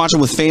mentioned watching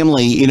with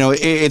family.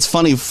 It's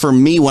funny for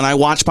me when I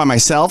watch by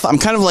myself. I'm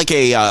kind of like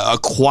a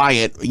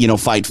quiet,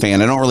 fight fan.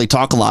 I don't really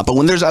talk a lot, but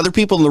when there's other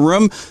people in the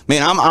room,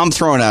 man, I'm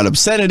throwing out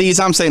obscenities.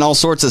 I'm saying all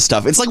sorts of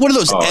stuff. It's like one of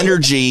those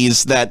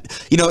energies that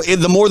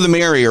the more the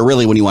merrier,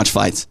 really, when you watch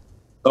fights.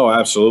 Oh,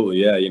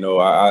 absolutely, yeah.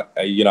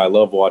 I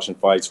love watching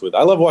fights with.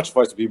 I love watching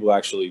fights with people who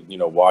actually,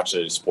 watch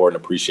the sport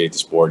and appreciate the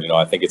sport.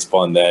 I think it's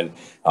fun then.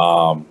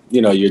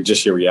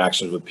 Your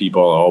reactions with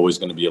people are always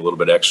going to be a little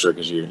bit extra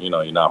because you're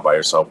not by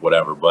yourself,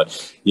 whatever.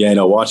 But yeah,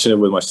 watching it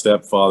with my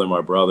stepfather,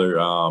 my brother,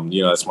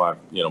 that's my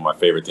my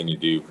favorite thing to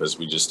do because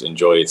we just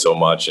enjoy it so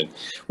much. And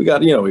we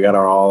got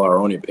all our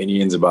own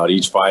opinions about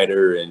each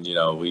fighter, and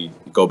we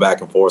go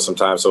back and forth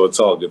sometimes. So it's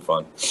all good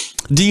fun.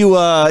 Do you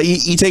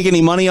you take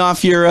any money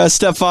off your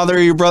stepfather or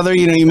your brother?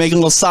 You making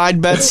little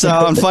side bets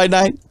on fight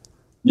night?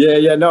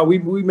 Yeah. No, we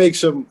make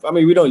some. I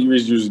mean, we don't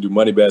usually do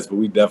money bets, but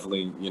we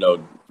definitely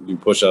do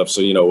push-ups.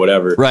 So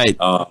whatever. Right.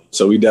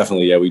 So we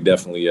definitely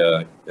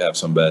have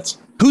some bets.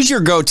 Who's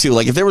your go-to?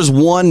 Like, if there was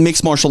one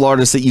mixed martial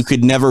artist that you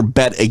could never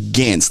bet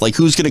against, like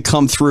who's going to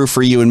come through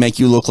for you and make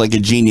you look like a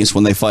genius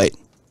when they fight?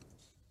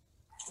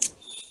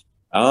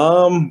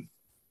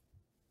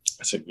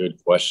 That's a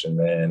good question,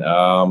 man.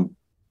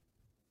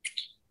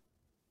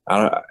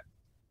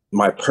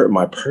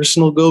 My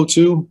personal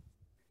go-to.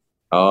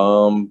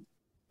 I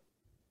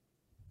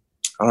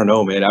don't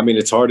know, man. I mean,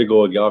 it's hard to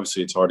go.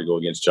 Obviously, it's hard to go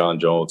against John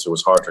Jones. It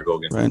was hard to go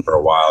against him for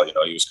a while.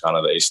 He was kind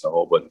of the ace in the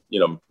hole. But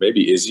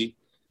maybe Izzy.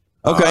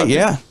 Okay,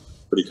 yeah.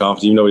 Pretty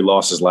confident. Even though he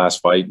lost his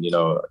last fight,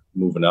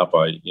 moving up,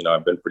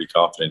 I've been pretty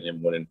confident in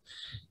him winning.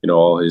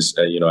 All his,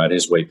 at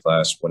his weight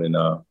class, winning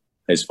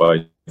his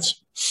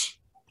fights.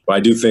 But I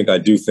do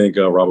think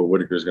Robert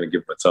Whittaker is going to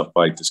give him a tough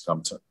fight this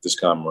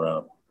time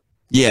around.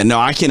 Yeah, no,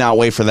 I cannot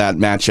wait for that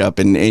matchup.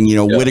 And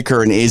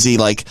Whittaker and Izzy,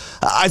 like,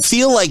 I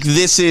feel like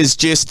this is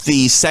just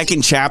the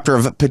second chapter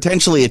of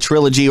potentially a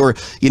trilogy, or,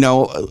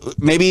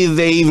 maybe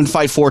they even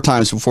fight 4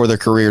 times before their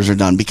careers are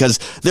done because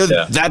they're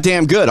that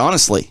damn good,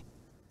 honestly.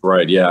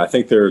 Right. Yeah. I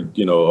think they're, a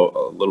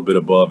little bit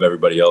above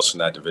everybody else in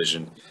that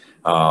division.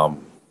 Got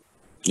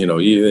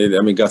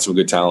some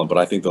good talent, but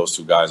I think those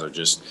two guys are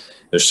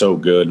they're so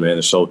good, man.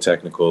 They're so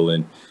technical.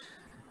 And,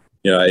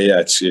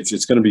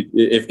 it's going to be,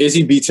 if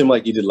Izzy beats him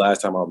like he did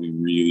last time, I'll be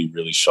really,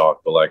 really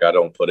shocked. But I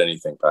don't put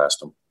anything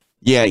past him.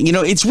 Yeah,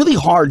 it's really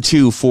hard,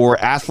 too, for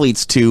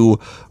athletes to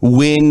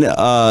win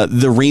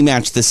the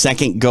rematch the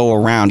second go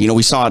around.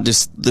 We saw it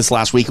just this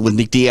last week with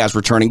Nick Diaz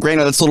returning.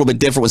 Granted, that's a little bit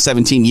different with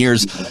 17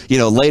 years,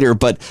 later.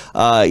 But,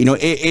 I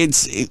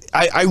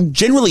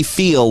generally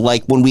feel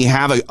like when we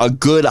have a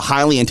good,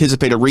 highly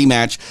anticipated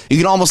rematch, you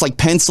can almost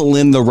pencil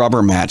in the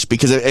rubber match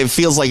because it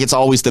feels like it's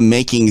always the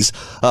makings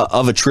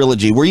of a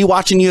trilogy. Were you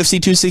watching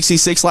UFC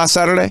 266 last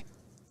Saturday?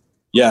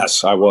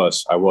 Yes, I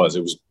was.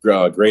 It was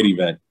a great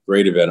event,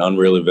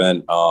 unreal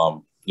event.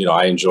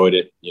 I enjoyed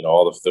it.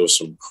 There was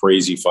some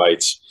crazy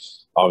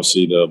fights.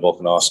 Obviously, the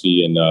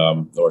Volkanovski and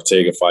the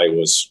Ortega fight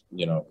was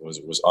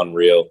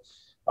unreal.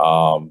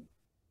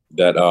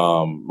 That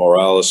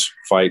Morales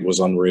fight was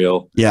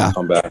unreal. Yeah,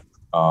 come back.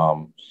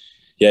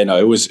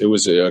 It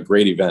was a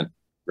great event.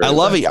 I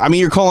love it. I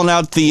mean, you're calling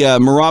out the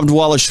Merab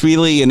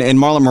Dvalishvili and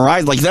Marlon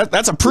Moraes. Like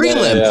that's a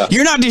prelim. Yeah.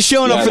 You're not just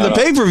showing up for the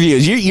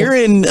pay-per-views. You're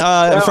in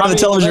front of the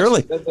television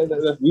early.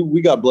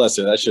 We got blessed.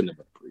 That shouldn't have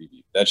been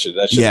preview. That should.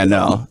 Yeah,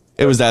 no.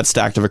 It was that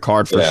stacked of a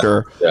card for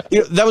sure.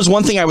 Yeah. That was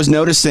one thing I was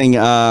noticing.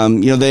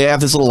 They have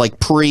this little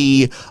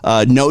pre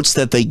notes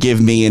that they give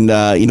me, and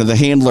the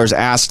handlers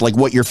asked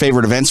what your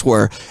favorite events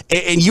were,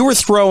 and you were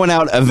throwing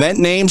out event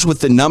names with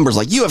the numbers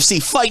like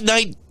UFC Fight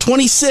Night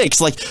 26.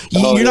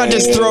 You're not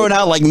just throwing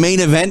out main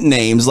event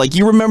names.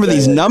 You remember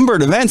these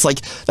numbered events.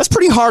 That's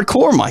pretty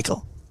hardcore,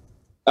 Michael.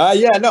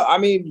 I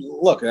mean,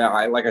 look,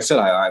 like I said,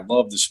 I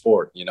love the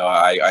sport.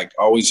 I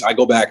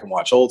go back and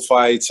watch old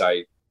fights.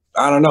 I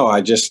don't know.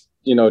 I just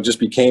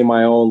became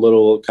my own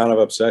little kind of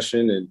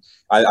obsession. And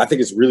I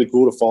think it's really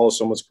cool to follow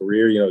someone's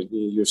career.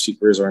 UFC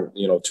careers aren't,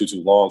 too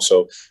long.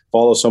 So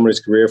follow somebody's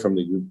career from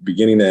the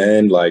beginning to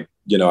end.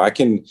 you know, I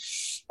can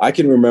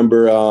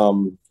remember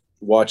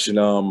watching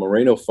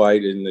Moreno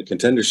fight in the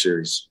Contender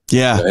Series.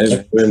 Yeah,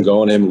 him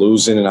going, him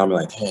losing, and I'm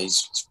like, hey,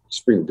 he's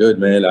pretty good,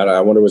 man.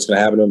 I wonder what's going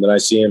to happen to him. Then I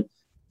see him.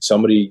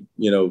 Somebody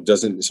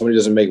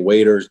doesn't make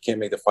weight or can't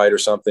make the fight or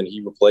something. He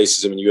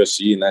replaces him in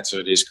UFC, and that's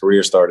what his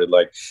career started.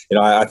 Like, you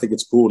know, I think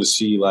it's cool to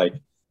see, like,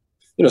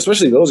 you know,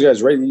 especially those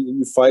guys, right?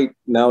 You fight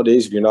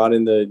nowadays. If you're not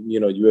in the, you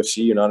know,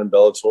 UFC, you're not in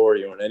Bellator,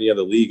 you're in any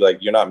other league, like,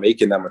 you're not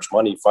making that much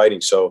money fighting.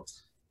 So,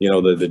 you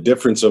know, the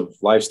difference of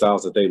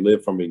lifestyles that they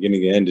live from beginning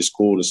to end is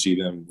cool to see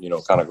them, you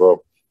know, kind of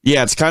grow.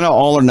 Yeah, it's kind of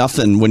all or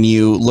nothing when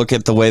you look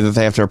at the way that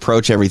they have to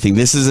approach everything.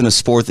 This isn't a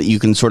sport that you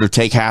can sort of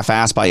take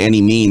half-assed by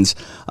any means.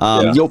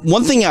 You know,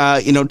 one thing,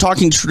 you know,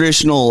 talking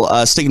traditional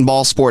stick and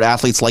ball sport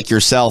athletes like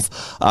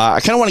yourself, I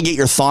kind of want to get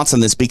your thoughts on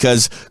this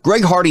because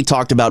Greg Hardy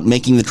talked about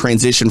making the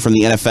transition from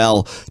the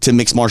NFL to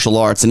mixed martial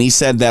arts, and he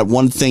said that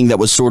one thing that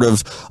was sort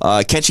of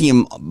catching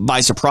him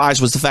by surprise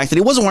was the fact that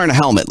he wasn't wearing a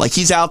helmet. Like,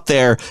 he's out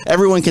there,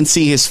 everyone can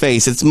see his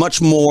face. It's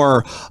much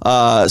more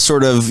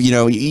sort of, you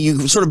know,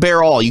 you sort of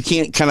bare all. You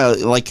can't kind of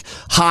like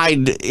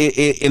hide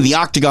in the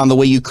octagon the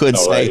way you could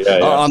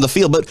on the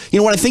field. But, you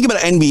know, when I think about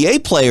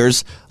NBA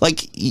players,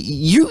 like,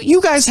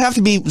 you guys have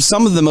to be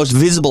some of the most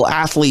visible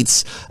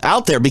athletes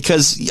out there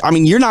because, I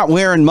mean, you're not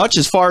wearing much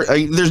as far,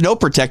 there's no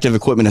protective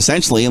equipment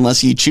essentially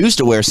unless you choose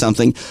to wear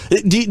something.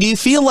 Do you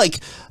feel like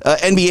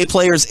NBA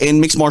players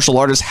and mixed martial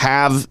artists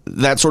have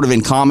that sort of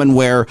in common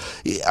where,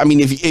 I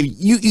mean, if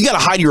you got to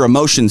hide your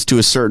emotions to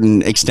a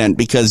certain extent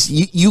because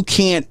you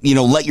can't, you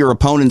know, let your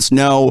opponents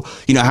know,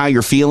 you know, how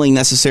you're feeling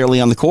necessarily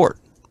on the court.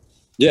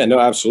 Yeah, no,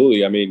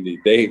 absolutely. I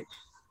mean,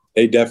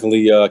 they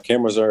definitely,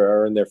 cameras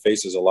are in their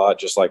faces a lot,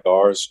 just like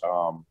ours.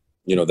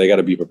 You know, they got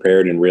to be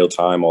prepared in real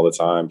time all the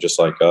time, just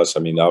like us. I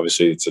mean,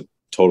 obviously it's a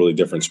totally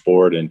different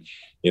sport and,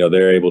 you know,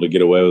 they're able to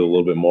get away with a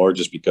little bit more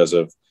just because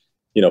of,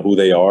 you know, who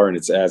they are and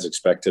it's as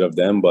expected of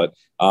them. But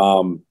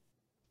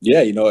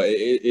yeah, you know,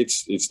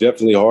 it's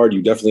definitely hard.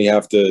 You definitely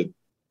have to,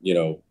 you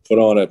know, put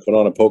on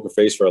a poker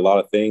face for a lot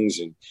of things.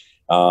 And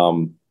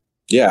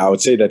yeah, I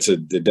would say that's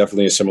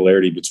definitely a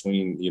similarity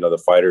between, you know, the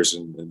fighters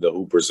and the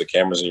hoopers. The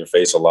camera's in your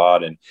face a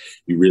lot, and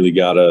you really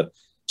gotta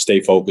stay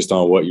focused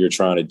on what you're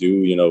trying to do.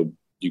 You know,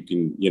 you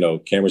can, you know,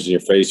 cameras in your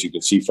face, you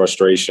can see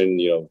frustration.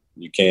 You know,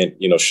 you can't,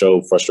 you know,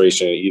 show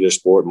frustration in either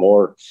sport,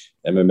 more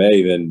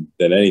MMA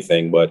than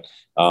anything. But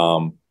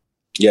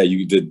yeah,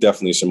 you did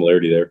definitely a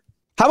similarity there.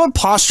 How about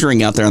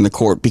posturing out there on the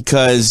court?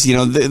 Because, you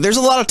know, there's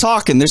a lot of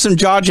talking. There's some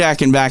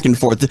jaw-jacking back and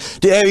forth.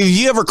 Have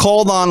you ever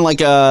called on,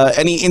 like,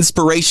 any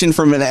inspiration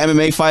from an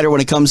MMA fighter when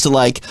it comes to,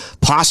 like,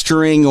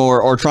 posturing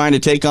or trying to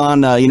take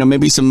on, you know,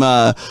 maybe some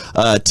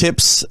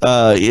tips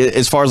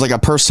as far as, like, a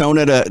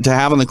persona to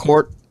have on the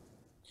court?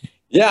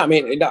 Yeah, I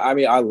mean,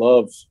 I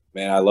love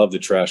the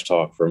trash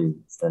talk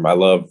from I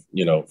love,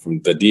 you know,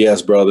 from the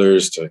Diaz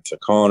brothers to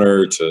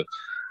Conor to,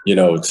 you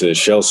know, to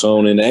Chael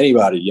Sonnen,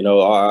 anybody. You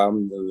know,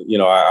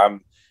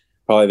 I'm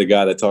probably the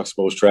guy that talks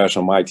most trash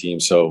on my team.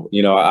 So,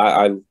 you know,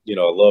 I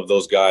love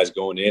those guys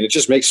going in. It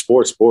just makes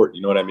sport.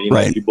 You know what I mean?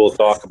 Right. Like, people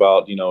talk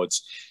about, you know,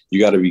 you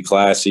got to be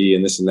classy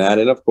and this and that.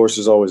 And of course,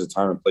 there's always a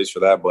time and place for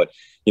that. But,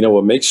 you know,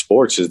 what makes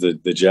sports is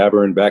the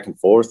jabbering back and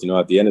forth. You know,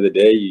 at the end of the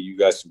day, you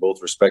guys can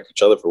both respect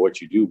each other for what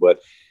you do. But,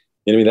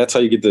 you know, I mean, that's how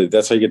you get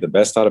the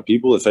best out of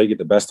people. That's how you get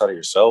the best out of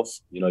yourself.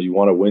 You know, you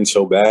want to win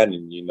so bad,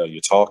 and, you know,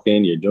 you're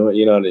talking, you're doing,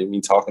 you know what I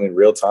mean, talking in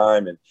real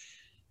time, and,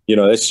 you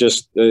know, it's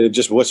just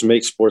what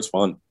makes sports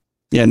fun.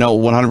 Yeah, no,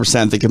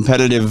 100%. The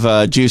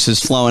competitive juice is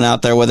flowing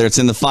out there, whether it's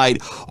in the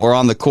fight or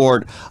on the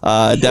court.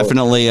 Sure.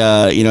 Definitely,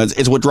 you know,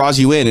 it's what draws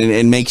you in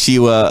and makes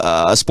you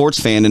a sports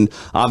fan. And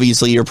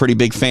obviously, you're a pretty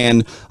big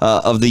fan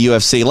of the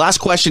UFC. Last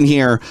question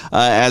here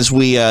as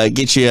we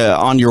get you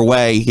on your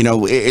way. You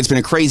know, it's been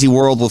a crazy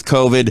world with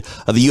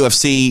COVID. The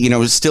UFC, you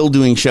know, is still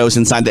doing shows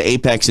inside the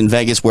Apex in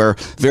Vegas where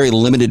very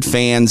limited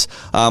fans.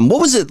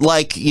 What was it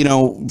like, you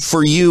know,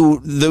 for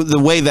you, the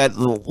way that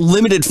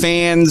limited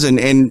fans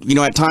and you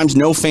know, at times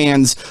no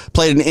fans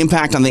played an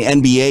impact on the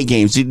NBA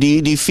games? Do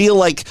you feel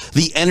like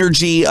the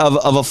energy of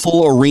a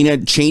full arena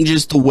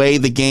changes the way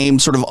the game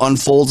sort of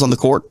unfolds on the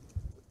court?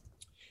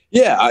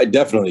 Yeah, it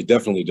definitely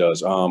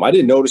does. I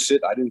didn't notice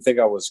it. I didn't think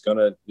I was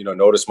gonna, you know,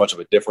 notice much of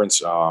a difference.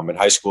 In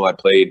high school, I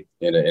played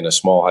in a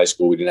small high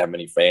school. We didn't have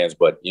many fans,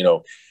 but, you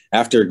know,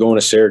 after going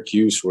to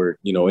Syracuse, where,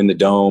 you know, in the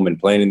Dome and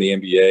playing in the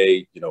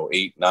NBA, you know,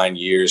 8-9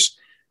 years,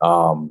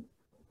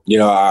 you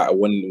know,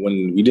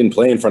 when we didn't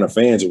play in front of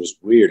fans, it was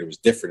weird. It was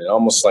different. It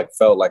almost like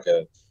felt like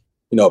a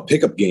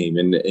pickup game.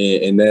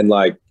 And then,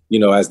 like, you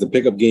know, as the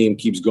pickup game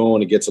keeps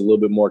going, it gets a little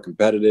bit more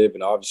competitive,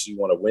 and obviously you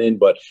want to win.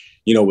 But,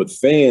 you know, with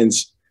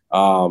fans,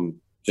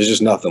 there's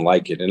just nothing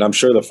like it. And I'm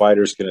sure the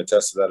fighters can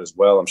attest to that as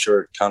well. I'm sure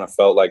it kind of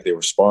felt like they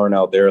were sparring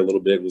out there a little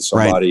bit with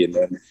somebody. Right. And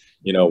then,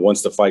 you know,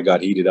 once the fight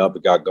got heated up,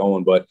 it got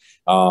going. But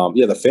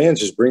yeah, the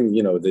fans just bring,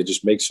 you know, they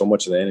just make so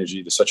much of the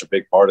energy. They're such a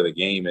big part of the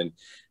game. And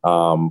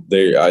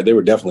they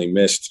were definitely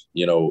missed,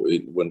 you know,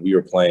 when we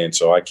were playing.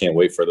 So I can't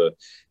wait for the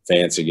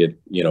fans to get,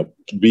 you know,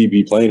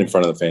 be playing in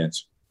front of the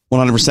fans.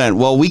 100%.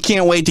 Well, we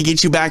can't wait to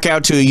get you back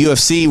out to a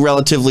UFC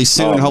relatively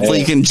soon. Hopefully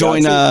you can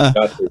join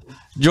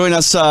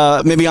us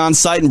maybe on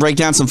site and break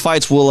down some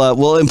fights.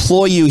 We'll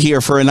employ you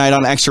here for a night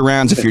on Extra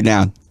Rounds if you're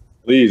down.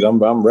 Please,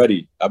 I'm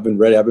ready. I've been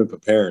ready. I've been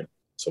preparing.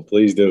 So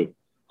please do.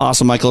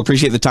 Awesome, Michael.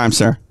 Appreciate the time,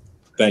 sir.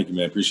 Thank you,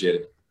 man. Appreciate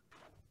it.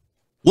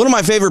 One of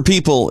my favorite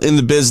people in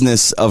the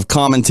business of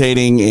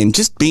commentating and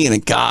just being a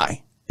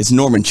guy is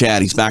Norman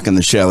Chad. He's back on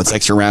the show. It's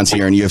Extra Rounds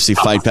here on UFC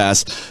Fight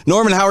Pass.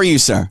 Norman, how are you,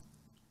 sir?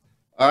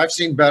 I've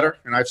seen better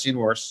and I've seen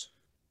worse.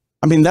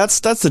 I mean, that's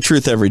the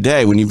truth every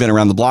day when you've been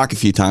around the block a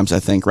few times, I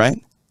think, right?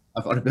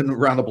 I've been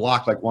around the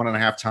block like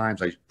 1.5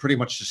 times. I pretty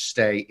much just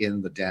stay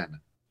in the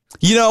den.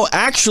 You know,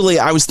 actually,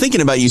 I was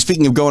thinking about you.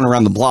 Speaking of going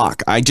around the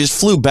block, I just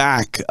flew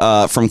back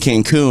from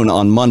Cancun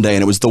on Monday,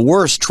 and it was the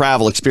worst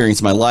travel experience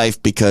of my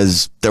life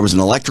because there was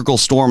an electrical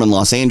storm in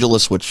Los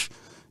Angeles, which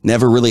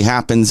never really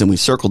happens, and we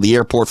circled the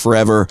airport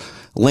forever.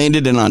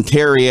 Landed in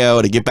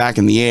Ontario to get back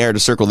in the air to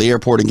circle the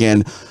airport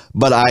again.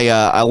 But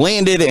I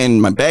landed,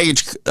 and my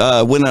baggage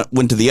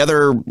went to the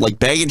other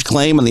baggage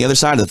claim on the other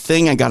side of the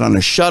thing. I got on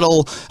a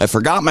shuttle. I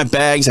forgot my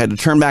bags. I had to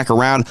turn back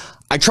around.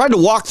 I tried to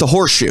walk the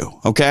horseshoe,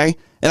 okay?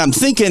 And I'm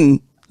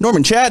thinking,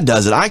 Norman Chad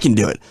does it. I can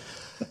do it.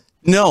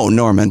 No,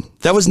 Norman,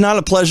 that was not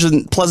a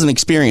pleasant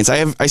experience.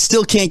 I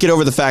still can't get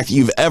over the fact that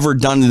you've ever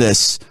done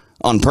this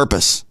on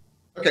purpose.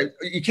 Okay,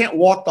 you can't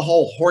walk the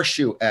whole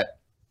horseshoe at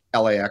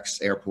LAX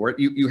airport.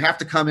 You have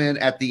to come in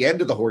at the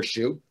end of the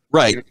horseshoe.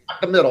 Right. Not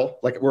the middle,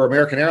 like where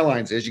American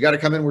Airlines is. You got to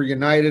come in where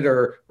United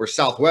or where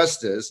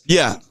Southwest is.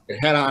 Yeah. And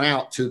head on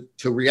out to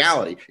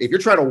reality. If you're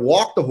trying to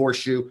walk the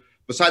horseshoe,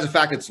 besides the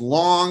fact it's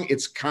long,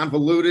 it's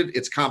convoluted,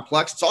 it's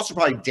complex, it's also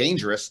probably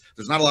dangerous.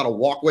 There's not a lot of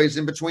walkways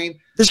in between.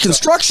 There's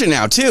construction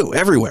now too,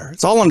 everywhere.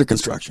 It's all under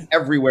construction.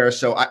 Everywhere.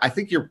 So I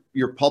think your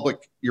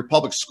public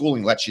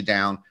schooling lets you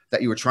down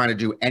that you were trying to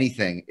do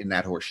anything in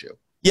that horseshoe.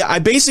 Yeah, I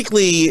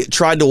basically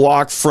tried to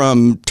walk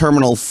from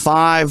Terminal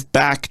 5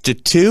 back to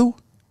 2,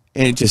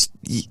 and it just,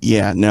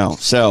 no.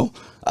 So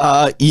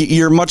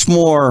you're much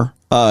more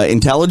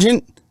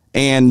intelligent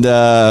and,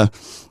 durable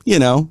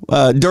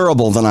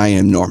than I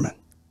am, Norman.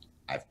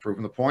 I've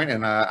proven the point,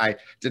 and I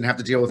didn't have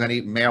to deal with any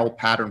male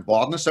pattern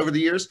baldness over the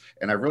years,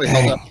 and I really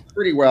held up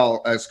pretty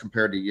well as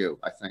compared to you,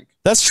 I think.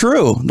 That's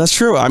true. That's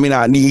true. I mean,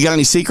 you got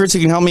any secrets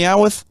you can help me out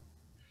with?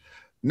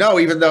 No,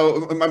 even though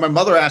my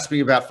mother asked me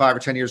about 5 or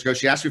 10 years ago,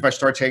 she asked me if I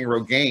started taking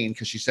Rogaine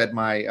because she said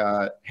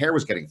my hair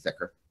was getting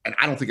thicker, and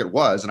I don't think it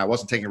was, and I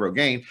wasn't taking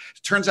Rogaine.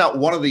 It turns out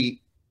one of the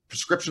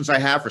prescriptions I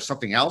have for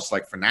something else,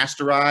 like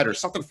finasteride or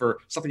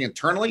something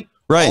internally,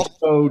 right,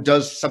 also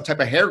does some type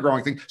of hair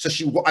growing thing. So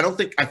I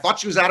thought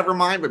she was out of her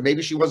mind, but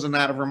maybe she wasn't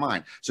out of her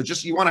mind. So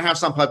just, you want to have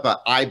some type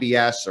of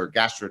IBS or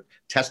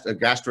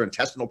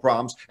gastrointestinal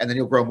problems, and then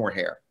you'll grow more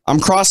hair. I'm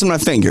crossing my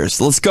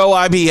fingers. Let's go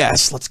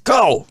IBS. Let's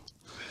go.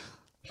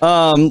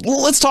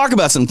 Let's talk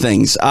about some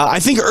things. I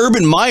think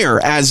Urban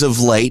Meyer, as of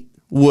late,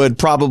 would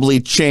probably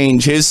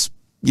change his,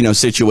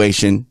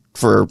 situation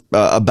for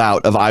a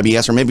bout of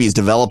IBS, or maybe he's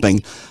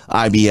developing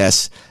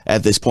IBS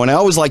at this point. I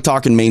always like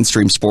talking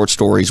mainstream sports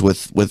stories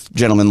with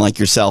gentlemen like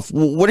yourself.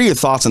 What are your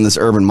thoughts on this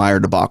Urban Meyer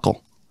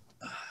debacle?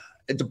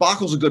 A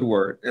debacle is a good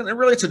word. And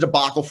really, it's a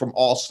debacle from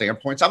all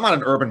standpoints. I'm not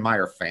an Urban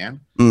Meyer fan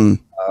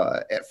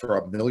for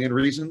a million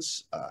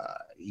reasons.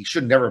 He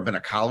should never have been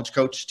a college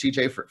coach,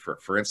 TJ,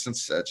 for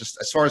instance. Just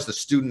as far as the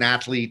student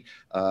athlete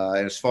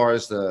and as far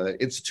as the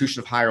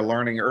institution of higher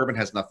learning, Urban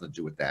has nothing to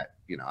do with that.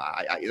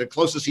 The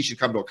closest he should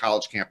come to a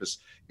college campus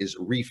is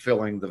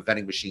refilling the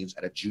vending machines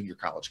at a junior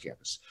college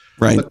campus.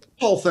 Right. But the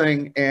whole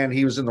thing, and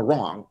he was in the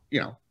wrong,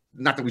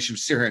 not that we should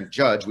sit here and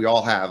judge. We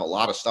all have a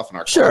lot of stuff in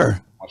our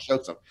sure. I'll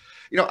show some.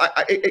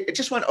 It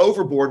just went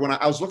overboard when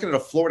I was looking at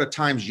a Florida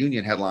Times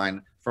Union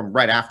headline from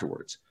right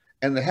afterwards.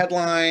 And the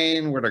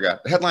headline, where'd I go?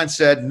 The headline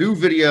said, new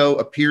video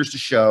appears to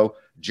show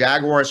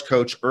Jaguars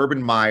coach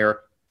Urban Meyer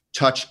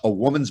touch a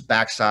woman's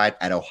backside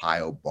at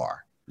Ohio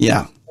bar.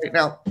 Yeah. Right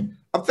now,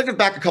 I'm thinking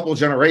back a couple of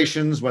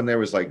generations when there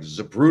was like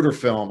Zapruder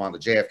film on the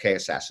JFK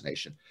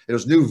assassination. It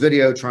was new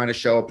video trying to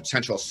show a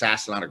potential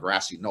assassin on a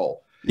grassy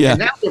knoll. Yeah.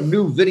 And now there are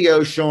new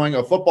videos showing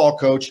a football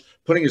coach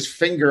putting his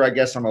finger, I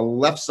guess, on the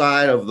left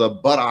side of the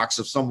buttocks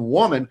of some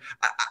woman.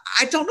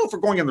 I don't know if we're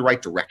going in the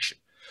right direction.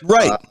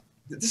 Right.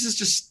 This is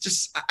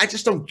just I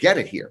just don't get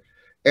it here.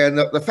 And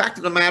the fact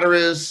of the matter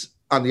is,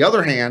 on the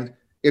other hand,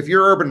 if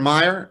you're Urban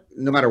Meyer,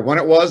 no matter when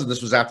it was, and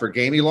this was after a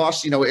game he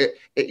lost,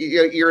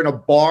 you're in a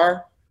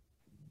bar,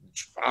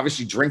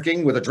 obviously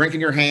drinking with a drink in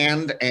your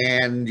hand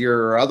and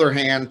your other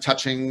hand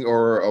touching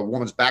or a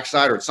woman's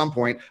backside, or at some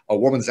point a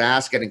woman's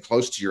ass getting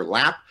close to your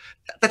lap.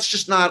 That's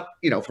just not,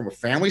 from a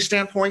family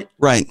standpoint,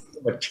 right?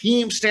 From a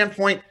team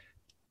standpoint,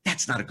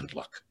 that's not a good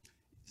look.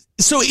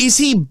 So is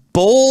he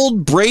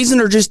bold, brazen,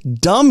 or just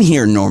dumb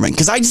here, Norman?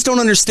 Because I just don't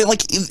understand.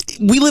 Like,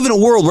 we live in a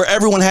world where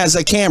everyone has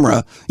a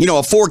camera, a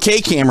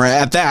 4K camera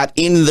at that,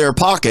 in their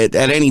pocket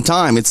at any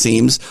time, it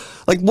seems.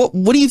 Like,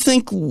 what do you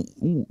think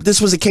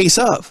this was a case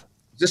of?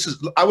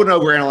 I wouldn't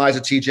overanalyze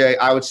it, TJ.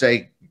 I would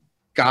say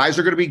guys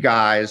are going to be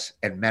guys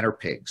and men are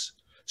pigs.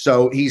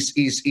 So he's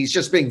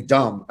just being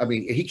dumb. I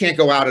mean, he can't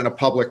go out in a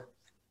public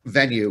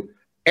venue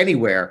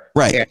anywhere,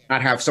 right, and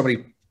not have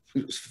somebody,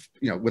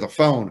 with a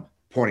phone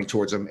pointing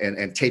towards him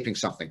and taping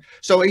something.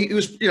 So he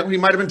was, he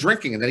might have been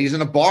drinking, and then he's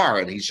in a bar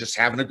and he's just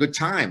having a good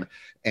time.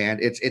 And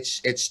it's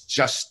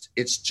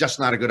just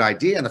not a good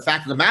idea. And the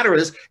fact of the matter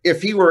is,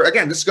 if he were,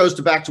 again, this goes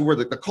back to where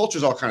the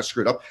culture's all kind of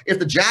screwed up. If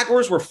the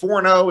Jaguars were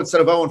 4-0 instead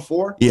of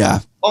 0-4, yeah,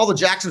 all the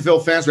Jacksonville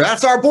fans were,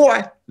 that's our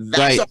boy.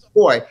 That's our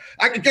boy.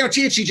 I can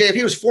guarantee you, TJ, if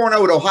he was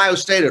 4-0 at Ohio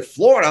State at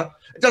Florida,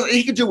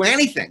 he could do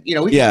anything. He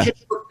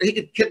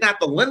could kidnap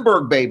the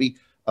Lindbergh baby.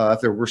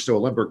 If there were still a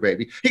Lindbergh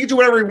baby, he can do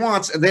whatever he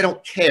wants, and they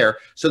don't care.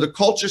 So the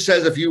culture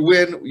says, if you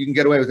win, you can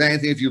get away with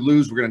anything. If you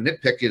lose, we're going to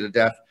nitpick you to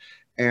death.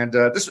 And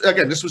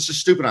this was just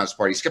stupid on his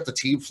part. He skipped a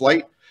team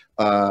flight,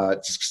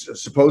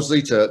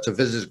 supposedly to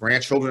visit his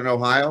grandchildren in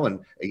Ohio,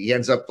 and he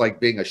ends up like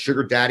being a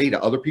sugar daddy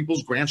to other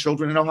people's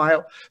grandchildren in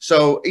Ohio.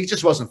 So he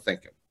just wasn't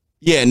thinking.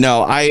 Yeah,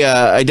 no,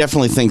 I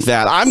definitely think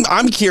that.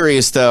 I'm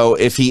curious though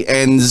if he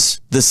ends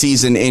the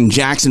season in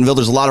Jacksonville.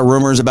 There's a lot of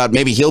rumors about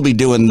maybe he'll be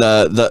doing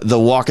the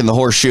walk in the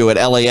horseshoe at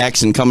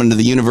LAX and coming to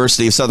the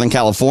University of Southern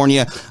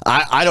California.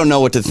 I don't know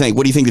what to think.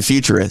 What do you think the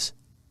future is?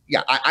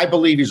 Yeah, I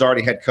believe he's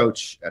already head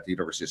coach at the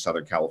University of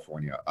Southern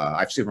California.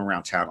 I've seen him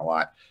around town a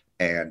lot,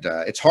 and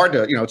it's hard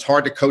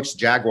to coach the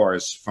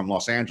Jaguars from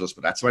Los Angeles,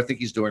 but that's what I think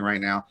he's doing right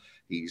now.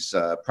 He's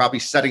probably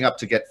setting up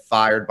to get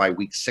fired by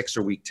week 6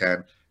 or week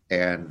 10.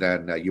 And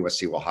then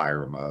USC will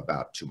hire him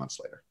about 2 months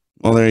later.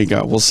 Well, there you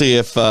go. We'll see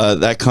if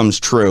that comes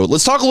true.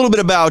 Let's talk a little bit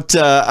about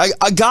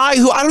a guy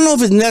who I don't know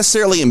if is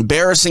necessarily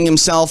embarrassing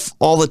himself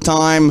all the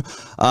time.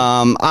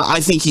 I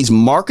think he's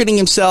marketing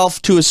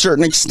himself to a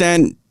certain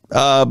extent.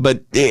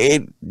 But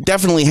it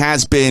definitely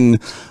has been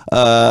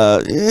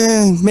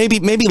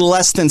maybe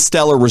less than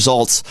stellar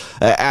results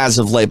as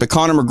of late. But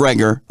Conor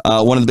McGregor,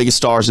 one of the biggest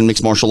stars in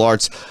mixed martial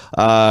arts,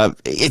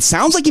 it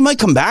sounds like he might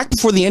come back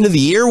before the end of the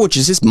year, which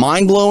is just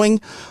mind-blowing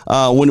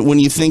when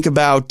you think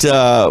about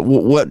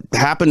what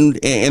happened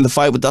in the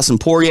fight with Dustin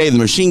Poirier. The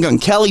Machine Gun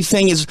Kelly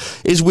thing is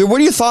weird.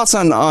 What are your thoughts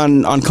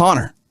on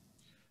Conor?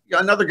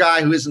 Another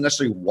guy who isn't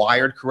necessarily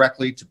wired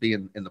correctly to be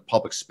in the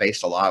public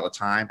space a lot of the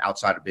time,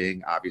 outside of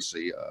being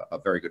obviously a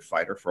very good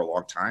fighter for a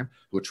long time,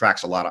 who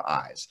attracts a lot of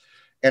eyes.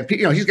 And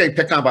he's getting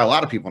picked on by a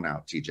lot of people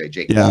now, TJ.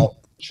 Jake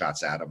Paul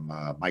shots at him.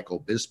 Michael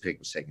Bisping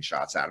was taking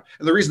shots at him.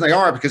 And the reason they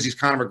are because he's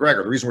Conor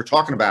McGregor. The reason we're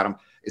talking about him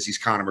is he's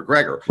Conor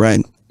McGregor.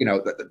 Right.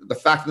 The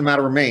fact of the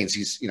matter remains,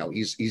 he's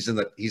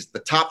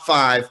the top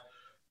 5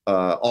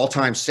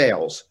 all-time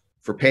sales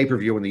for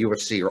pay-per-view in the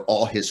UFC are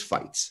all his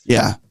fights.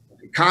 Yeah.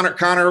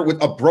 Conor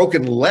with a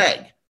broken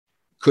leg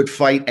could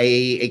fight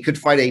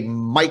a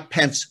Mike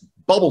Pence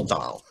bubble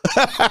doll,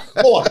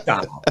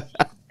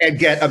 and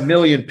get 1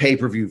 million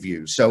pay-per-view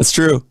views. So it's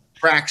true.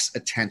 Attracts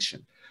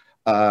attention.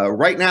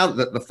 Right now,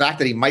 the fact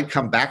that he might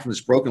come back from this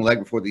broken leg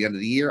before the end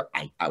of the year,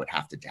 I would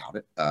have to doubt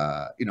it.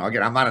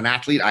 Again, I'm not an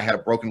athlete. I had a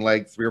broken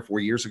leg 3 or 4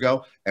 years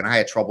ago, and I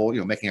had trouble,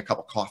 making a cup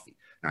of coffee.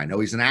 Now I know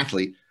he's an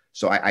athlete.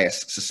 So I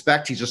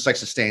suspect he just likes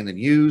to stay in the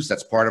news.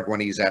 That's part of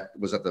when was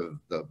at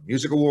the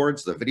music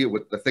awards, the video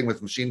with the thing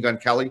with Machine Gun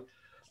Kelly.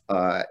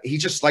 He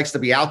just likes to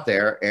be out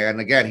there. And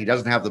again, I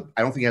don't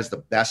think he has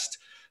the best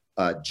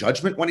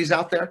judgment when he's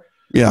out there.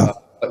 Yeah.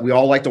 But we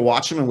all like to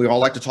watch him and we all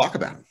like to talk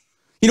about him.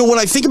 When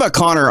I think about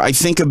Conor, I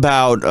think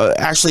about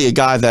actually a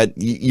guy that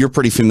you're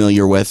pretty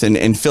familiar with,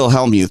 and Phil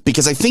Hellmuth,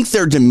 because I think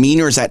their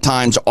demeanors at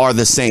times are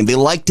the same. They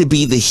like to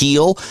be the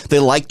heel. They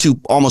like to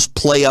almost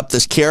play up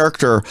this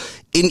character.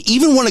 And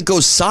even when it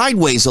goes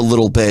sideways a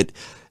little bit,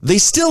 they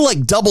still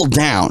like double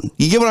down.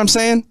 You get what I'm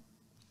saying?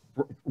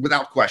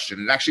 Without question.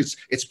 And actually,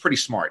 it's pretty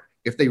smart.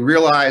 If they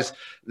realize,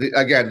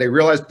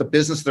 the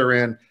business they're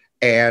in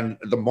and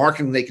the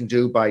marketing they can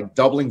do by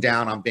doubling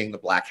down on being the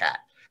black hat.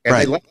 And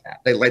They like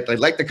that. They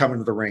like to come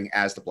into the ring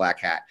as the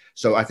black hat.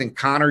 So I think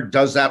Conor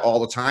does that all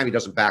the time. He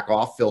doesn't back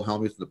off. Phil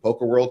Hellmuth in the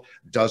poker world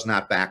does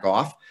not back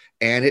off.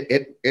 And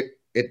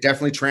it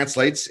definitely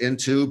translates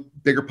into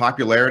bigger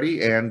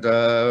popularity and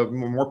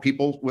more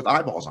people with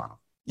eyeballs on him.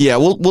 Yeah,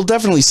 we'll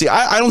definitely see.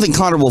 I don't think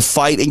Conor will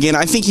fight again.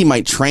 I think he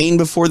might train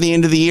before the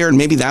end of the year, and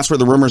maybe that's where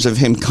the rumors of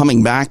him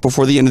coming back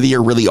before the end of the year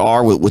really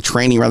are, with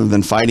training rather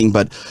than fighting.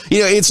 But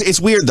it's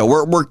weird though.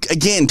 We're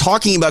again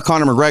talking about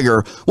Conor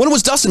McGregor when it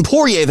was Dustin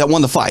Poirier that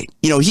won the fight.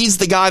 He's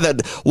the guy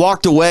that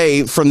walked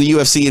away from the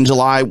UFC in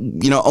July.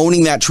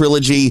 Owning that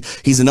trilogy.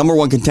 He's the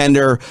 #1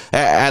 contender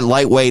at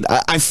lightweight.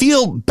 I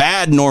feel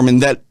bad, Norman,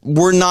 that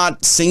we're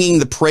not singing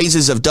the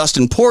praises of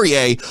Dustin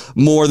Poirier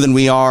more than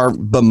we are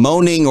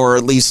bemoaning or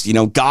at least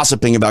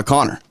gossiping about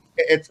Conor.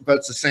 But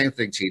it's the same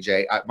thing,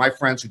 TJ. My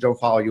friends who don't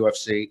follow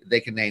UFC, they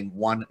can name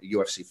one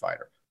UFC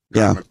fighter.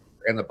 Yeah.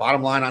 And the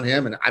bottom line on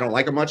him, and I don't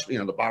like him much,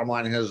 the bottom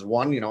line on him is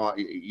 1, you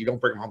don't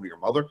bring him home to your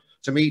mother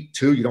to meet.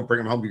 2, you don't bring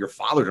him home to your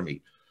father to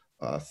meet.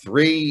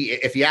 3,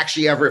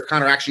 if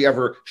Conor actually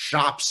ever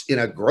shops in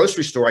a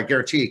grocery store, I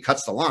guarantee he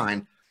cuts the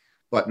line.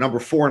 But number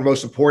 4, and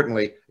most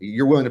importantly,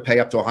 you're willing to pay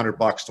up to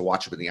 $100 to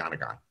watch him in the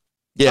Octagon.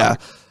 Yeah.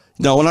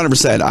 No,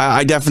 100%.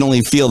 I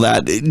definitely feel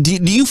that. Do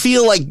you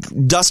feel like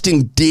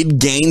Dustin did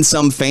gain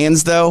some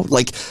fans, though?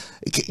 Like,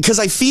 because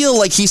I feel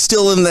like he's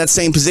still in that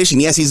same position.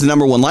 Yes, he's the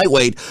number one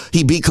lightweight.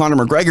 He beat Conor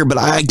McGregor, but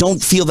I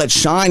don't feel that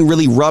shine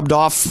really rubbed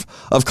off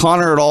of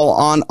Conor at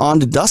all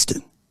onto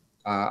Dustin.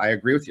 I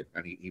agree with you.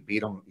 And he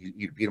beat him.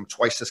 He beat him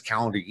twice this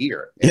calendar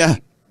year. Yeah.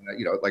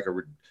 And, like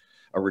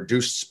a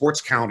reduced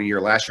sports calendar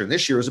year last year and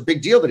this year was a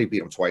big deal that he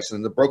beat him twice, and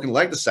then the broken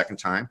leg the second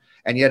time.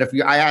 And yet,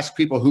 I ask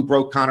people who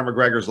broke Conor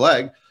McGregor's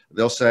leg,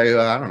 they'll say,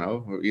 I don't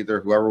know,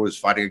 either whoever was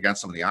fighting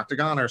against him in the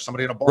octagon or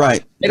somebody in a bar.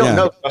 Right. They don't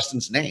know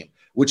Dustin's name,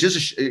 which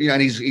is,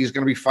 and he's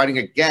going to be fighting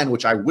again,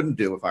 which I wouldn't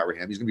do if I were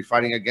him. He's going to be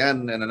fighting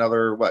again in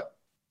another,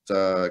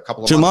 a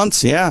couple of 2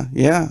 months. Yeah.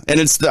 And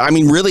it's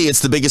really,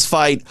 it's the biggest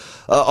fight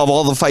of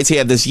all the fights he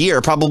had this year.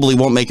 It probably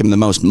won't make him the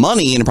most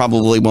money, and it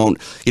probably won't,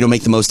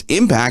 make the most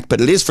impact,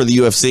 but it is for the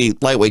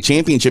UFC lightweight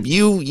championship.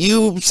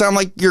 You sound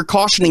like you're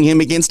cautioning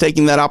him against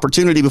taking that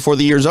opportunity before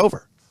the year's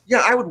over.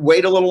 Yeah, I would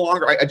wait a little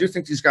longer. I do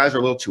think these guys are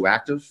a little too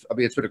active. I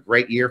mean, it's been a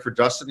great year for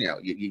Dustin.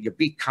 You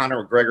beat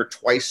Conor McGregor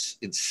twice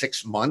in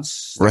 6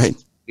 months.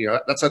 Right.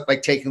 That's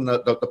like taking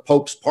the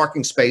Pope's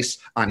parking space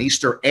on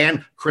Easter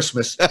and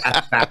Christmas at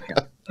the Vatican.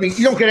 I mean,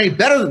 you don't get any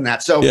better than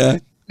that. So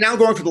now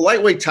going for the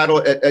lightweight title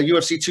at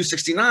UFC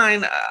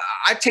 269,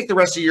 I take the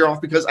rest of the year off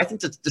because I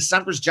think that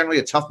December is generally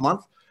a tough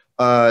month.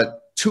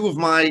 Two of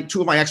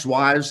my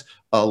ex-wives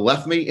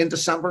left me in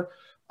December.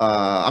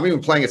 I'm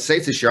even playing it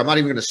safe this year. I'm not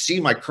even going to see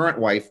my current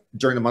wife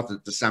during the month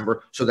of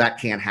December, so that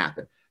can't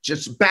happen.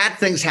 Just bad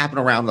things happen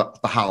around the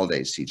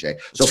holidays, TJ.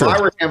 So if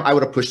I were him, I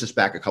would have pushed this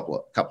back a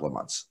couple of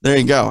months. There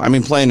you go. I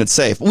mean, playing it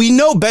safe. We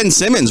know Ben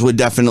Simmons would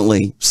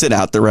definitely sit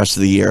out the rest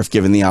of the year if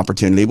given the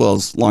opportunity. Well,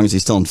 as long as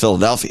he's still in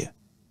Philadelphia.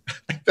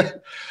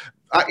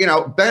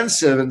 Ben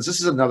Simmons, this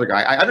is another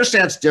guy. I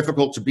understand it's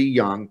difficult to be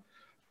young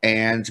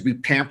and to be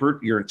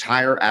pampered your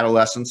entire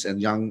adolescence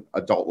and young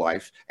adult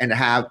life and to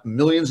have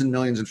millions and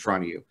millions in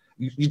front of you.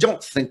 You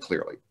don't think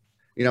clearly.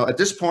 At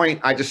this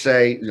point, I just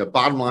say,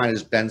 bottom line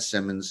is Ben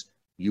Simmons,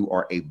 you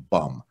are a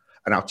bum.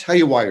 And I'll tell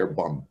you why you're a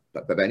bum,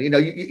 Ben.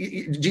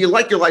 Do you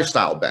like your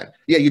lifestyle, Ben?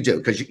 Yeah, you do,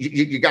 because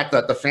you got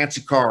the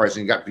fancy cars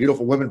and you got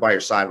beautiful women by your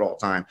side all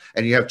the time,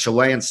 and you have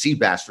Chilean sea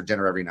bass for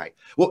dinner every night.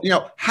 Well,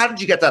 how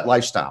did you get that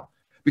lifestyle?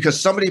 Because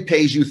somebody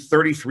pays you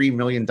 $33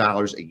 million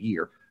a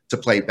year to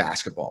play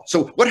basketball.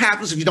 So what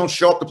happens if you don't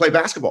show up to play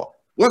basketball?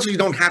 If you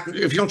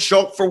don't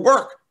show up for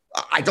work?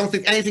 I don't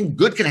think anything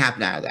good can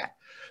happen out of that.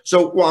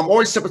 So, I'm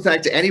always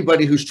sympathetic to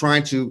anybody who's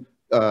trying to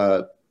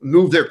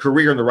move their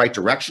career in the right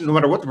direction, no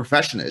matter what the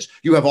profession is.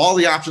 You have all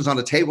the options on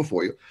the table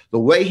for you. The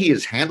way he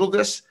has handled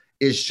this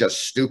is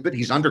just stupid.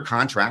 He's under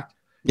contract.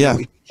 Yeah.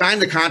 He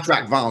signed the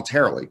contract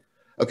voluntarily.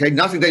 Okay.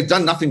 They've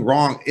done nothing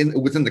wrong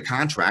within the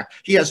contract.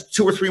 He has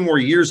 2 or 3 more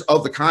years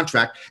of the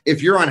contract.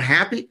 If you're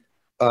unhappy,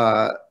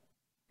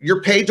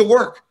 you're paid to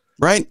work.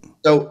 Right.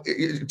 So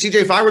TJ,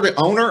 if I were the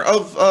owner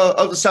of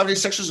the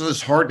 76ers, and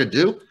it's hard to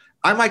do,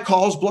 I might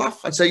call his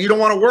bluff. I'd say, you don't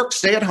want to work,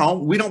 stay at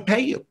home. We don't pay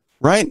you.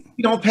 Right.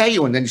 We don't pay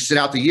you. And then you sit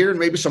out the year and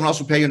maybe someone else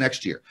will pay you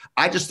next year.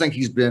 I just think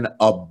he's been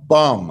a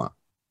bum.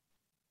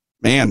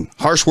 Man,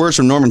 harsh words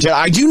from Norman Taylor.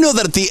 I do know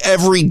that if the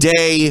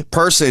everyday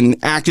person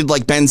acted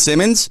like Ben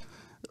Simmons,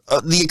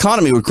 the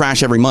economy would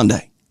crash every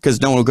Monday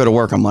because no one would go to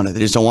work on Monday.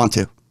 They just don't want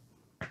to.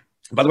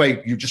 By the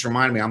way, you just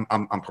reminded me,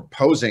 I'm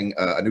proposing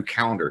a new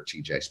calendar,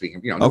 TJ,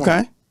 speaking of,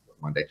 okay.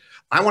 Monday.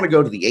 I want to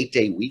go to the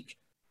 8-day week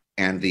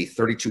and the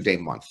 32-day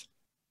month.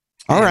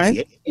 All right.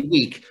 The 8-day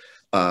week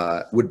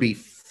would be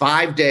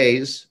 5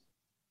 days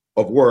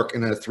of work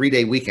and then a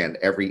 3-day weekend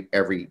every,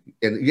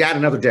 and you add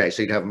another day.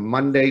 So you'd have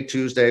Monday,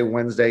 Tuesday,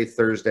 Wednesday,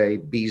 Thursday,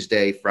 B's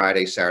Day,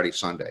 Friday, Saturday,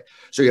 Sunday.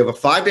 So you have a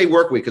 5-day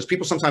work week because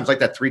people sometimes like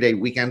that 3-day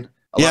weekend.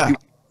 A lot of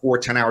people 4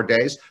 10-hour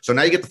days. So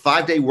now you get the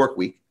 5-day work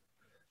week.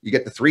 You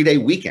get the 3-day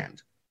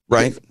weekend.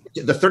 Right.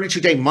 The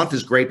 32-day month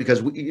is great because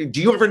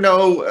do you ever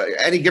know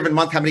any given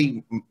month how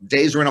many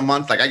days are in a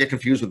month? Like I get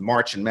confused with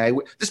March and May.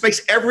 This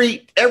makes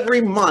every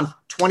month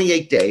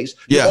 28 days.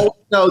 You always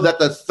know that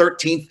the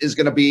 13th is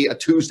going to be a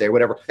Tuesday or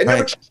whatever. It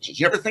never changes.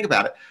 You never think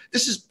about it.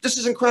 This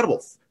is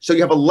incredible. So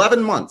you have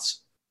 11 months,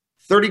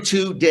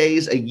 32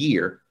 days a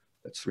year.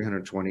 That's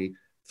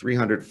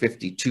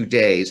 352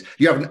 days.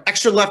 You have an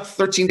extra left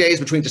 13 days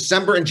between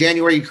December and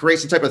January. You create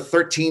some type of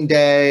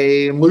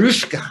 13-day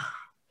Marushka.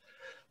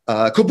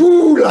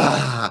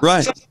 Kabula.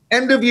 Right. So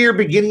end of year,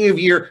 beginning of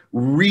year,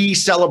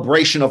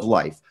 re-celebration of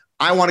life.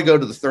 I want to go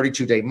to the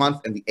 32-day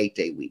month and the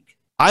 8-day week.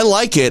 I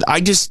like it.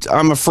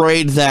 I'm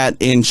afraid that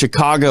in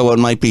Chicago it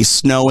might be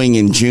snowing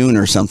in June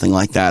or something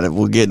like that. It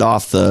will get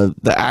off the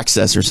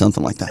access or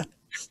something like that.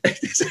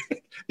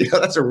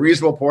 That's a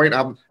reasonable point.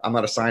 I'm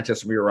not a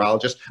scientist or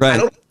meteorologist. Right. I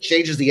don't think it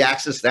changes the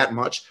axis that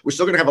much. We're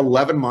still going to have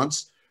 11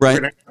 months. Right.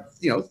 We're going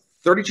to have,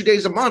 32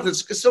 days a month.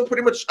 It's still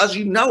pretty much as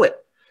you know it.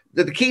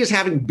 The key is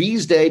having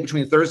B's Day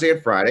between Thursday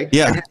and Friday.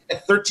 Yeah. And a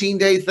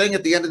 13-day thing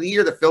at the end of the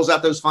year that fills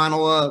out those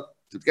final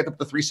to get up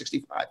to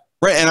 365.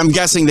 Right. And I'm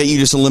guessing that you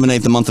just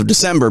eliminate the month of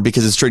December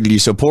because it's treated you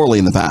so poorly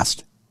in the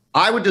past.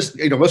 I would just,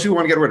 most people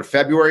want to get rid of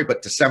February,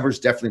 but December is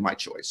definitely my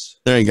choice.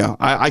 There you go.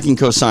 I can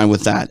co-sign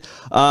with that.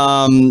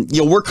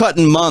 We're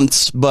cutting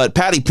months, but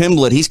Paddy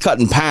Pimblett, he's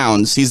cutting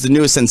pounds. He's the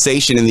newest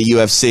sensation in the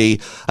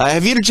UFC.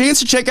 Have you had a chance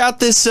to check out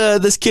this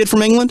kid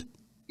from England?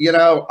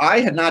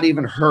 I had not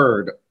even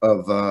heard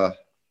of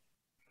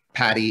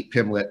Paddy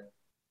Pimblett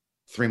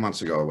 3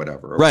 months ago or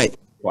whatever. Right.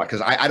 Why?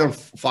 Because I don't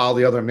follow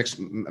the other mixed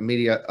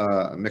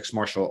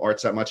martial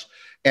arts that much.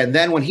 And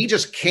then when he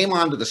just came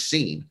onto the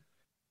scene,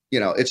 she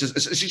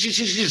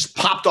just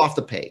popped off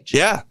the page.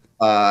 Yeah.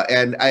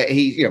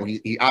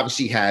 He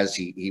obviously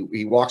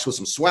he walks with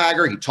some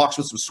swagger. He talks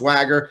with some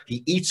swagger.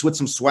 He eats with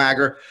some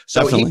swagger.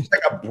 So Definitely. He's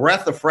like a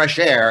breath of fresh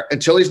air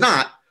until he's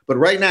not. But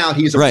right now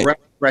he's a breath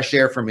of fresh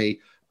air for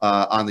me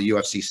on the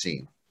UFC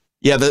scene.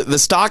 Yeah, the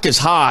stock is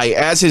high,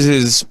 as is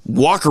his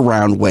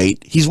walk-around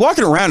weight. He's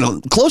walking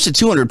around close to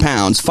 200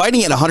 pounds,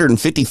 fighting at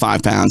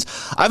 155 pounds.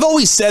 I've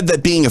always said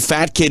that being a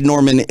fat kid,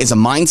 Norman, is a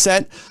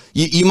mindset.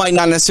 You might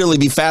not necessarily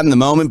be fat in the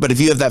moment, but if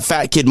you have that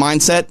fat kid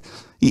mindset,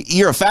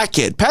 you're a fat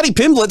kid. Paddy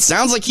Pimblett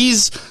sounds like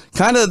he's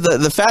kind of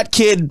the fat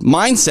kid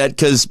mindset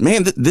because,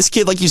 man, this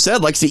kid, like you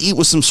said, likes to eat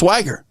with some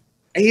swagger.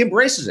 And he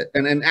embraces it.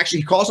 And actually,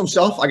 he calls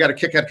himself, I got a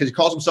kick out because he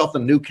calls himself the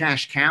new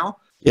cash cow.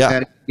 Yeah,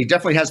 and he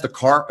definitely has the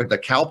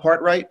cow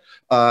part right.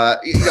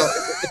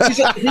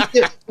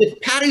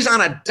 If Paddy's on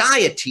a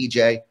diet,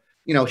 TJ,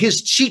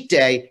 his cheat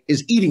day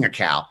is eating a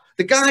cow.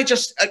 The guy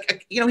just,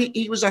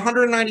 he was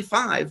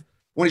 195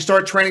 when he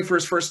started training for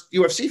his first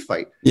UFC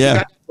fight. Yeah, he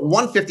got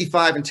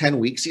 155 in 10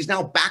 weeks. He's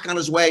now back on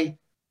his way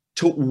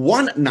to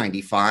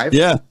 195.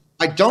 Yeah,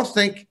 I don't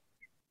think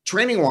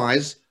training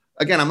wise.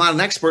 Again, I'm not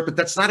an expert, but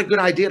that's not a good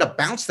idea to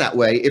bounce that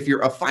way if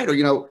you're a fighter.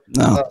 No.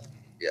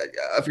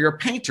 If you're a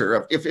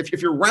painter, if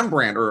you're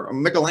Rembrandt or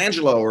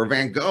Michelangelo or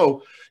Van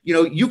Gogh,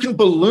 you can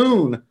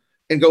balloon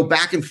and go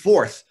back and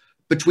forth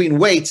between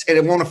weights and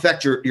it won't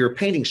affect your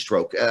painting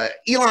stroke.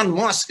 Elon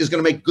Musk is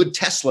going to make good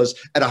Teslas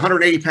at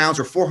 180 pounds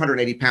or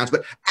 480 pounds.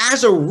 But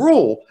as a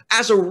rule,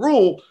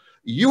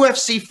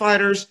 UFC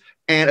fighters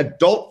and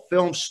adult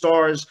film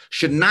stars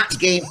should not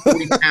gain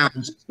 40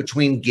 pounds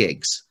between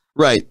gigs.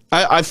 Right.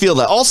 I feel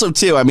that. Also,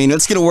 too, I mean,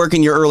 it's going to work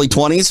in your early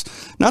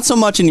 20s, not so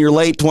much in your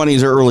late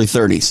 20s or early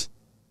 30s.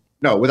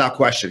 No, without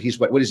question. He's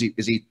what is he?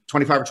 Is he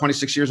 25 or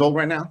 26 years old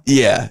right now?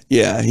 Yeah.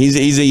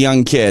 He's a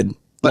young kid.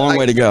 Long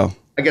way to go.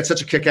 I get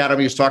such a kick out of him.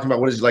 He was talking about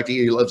what does he like to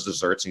eat. He loves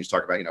desserts, and he's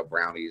talking about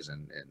brownies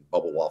and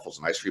bubble waffles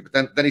and ice cream.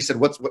 But then he said,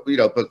 but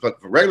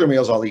for regular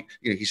meals, I'll eat.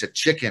 He said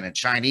chicken and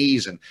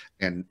Chinese and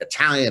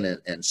Italian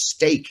and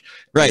steak,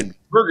 right? And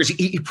burgers.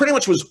 He pretty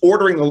much was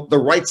ordering the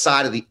right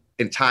side of the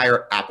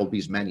entire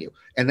Applebee's menu,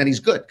 and then he's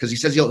good because he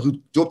says he'll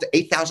do up to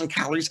 8,000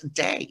 calories a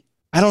day.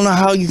 I don't know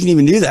how you can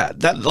even do that.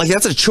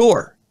 That's a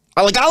chore.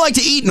 I like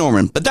to eat,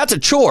 Norman, but that's a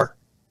chore.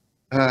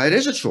 It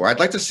is a chore. I'd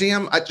like to see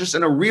him just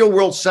in a real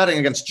world setting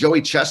against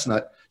Joey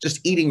Chestnut,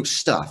 just eating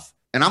stuff.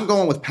 And I'm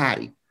going with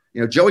Paddy.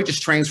 Joey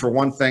just trains for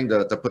one thing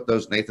to put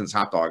those Nathan's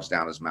hot dogs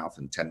down his mouth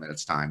in 10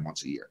 minutes time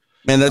once a year.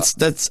 Man,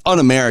 that's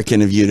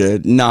un-American of you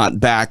to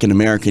not back an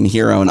American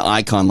hero and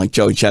icon like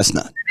Joey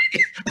Chestnut.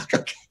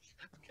 Okay.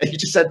 You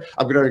just said,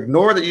 I'm going to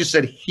ignore that you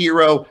said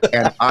hero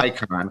and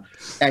icon.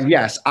 And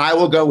yes, I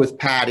will go with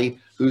Paddy,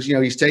 who's,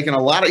 he's taking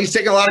a lot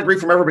of grief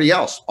from everybody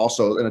else,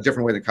 also in a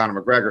different way than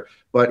Conor McGregor,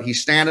 but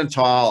he's standing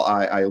tall.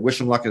 I wish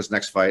him luck in his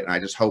next fight, and I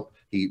just hope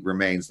he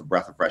remains the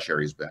breath of fresh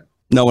air he's been.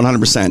 No,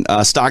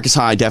 100%. Stock is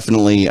high,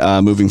 definitely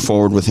moving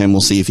forward with him.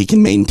 We'll see if he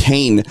can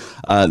maintain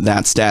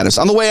that status.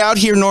 On the way out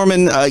here,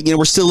 Norman,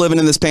 we're still living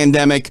in this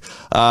pandemic.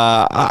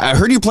 I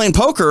heard you playing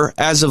poker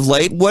as of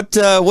late. What's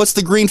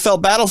the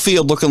Greenfelt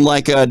battlefield looking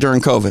like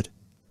during COVID?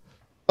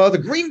 The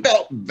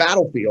Greenbelt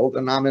battlefield,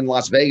 and I'm in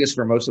Las Vegas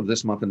for most of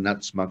this month and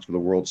next month for the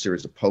World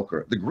Series of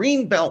Poker. The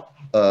Greenfelt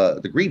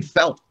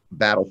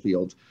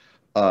battlefield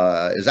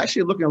is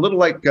actually looking a little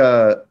like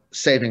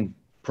Saving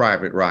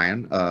Private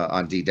Ryan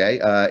on D-Day.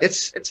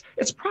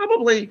 It's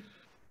probably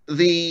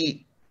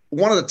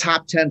one of the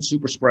top 10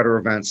 super spreader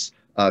events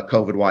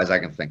COVID wise I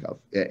can think of.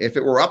 If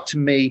it were up to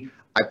me,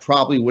 I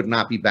probably would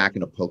not be back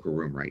in a poker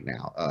room right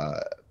now.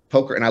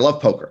 Poker, and I love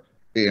poker.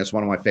 It's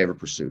one of my favorite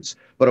pursuits.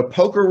 But a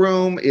poker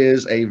room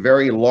is a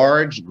very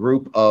large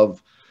group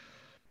of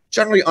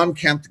generally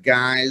unkempt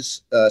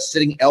guys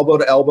sitting elbow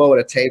to elbow at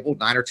a table,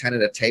 9 or 10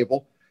 at a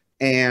table.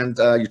 And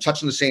you're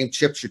touching the same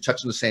chips, you're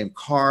touching the same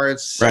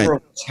cards. Several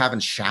of us haven't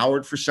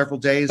showered for several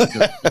days in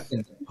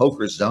the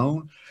poker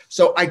zone.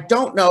 So I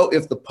don't know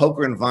if the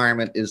poker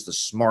environment is the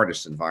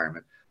smartest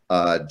environment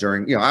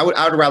during, I would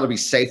rather be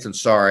safe than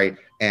sorry.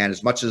 And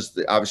as much as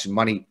obviously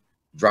money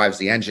drives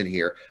the engine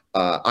here,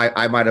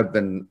 I might have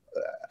been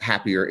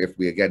happier if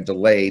we again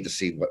delayed to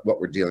see what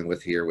we're dealing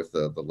with here with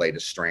the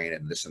latest strain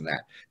and this and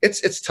that.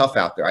 It's tough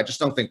out there. I just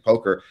don't think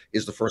poker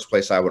is the first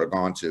place I would have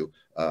gone to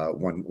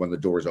when the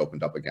doors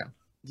opened up again.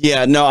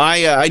 Yeah, no,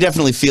 I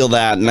definitely feel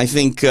that. And I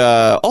think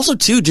also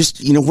too,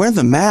 just, wear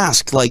the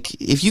mask. Like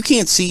if you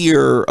can't see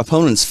your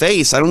opponent's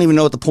face, I don't even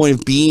know what the point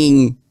of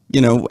being,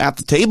 at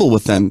the table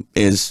with them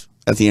is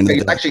at the end of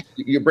the day. Actually,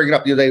 you bring it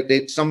up.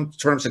 Some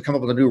tournaments have come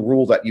up with a new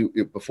rule that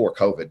before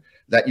COVID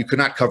that you could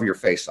not cover your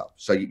face up.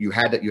 So you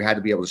had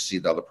to be able to see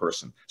the other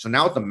person. So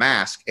now with the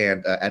mask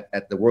and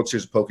at the World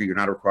Series of Poker, you're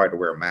not required to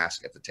wear a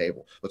mask at the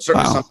table. But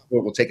certainly some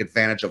people will take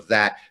advantage of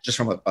that just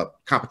from a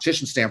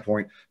competition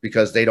standpoint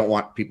because they don't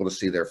want people to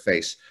see their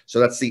face. So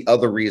that's the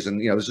other reason.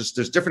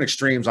 There's different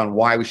extremes on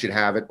why we should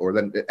have it. Or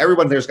then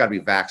everyone there's got to be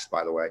vaxxed,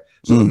 by the way.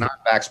 So the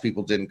non-vax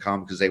people didn't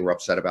come because they were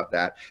upset about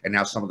that. And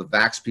now some of the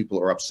vax people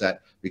are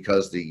upset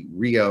because the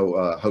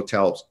Rio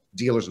hotels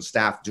dealers and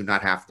staff do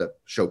not have to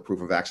show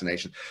proof of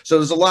vaccination. So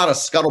there's a lot of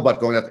scuttlebutt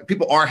going on.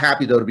 People are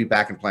happy, though, to be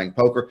back and playing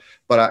poker,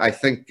 but I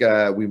think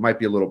we might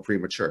be a little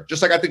premature.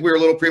 Just like I think we were a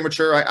little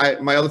premature.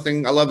 My other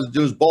thing I love to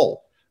do is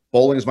bowl.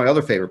 Bowling is my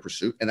other favorite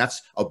pursuit, and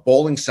that's a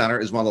bowling center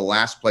is one of the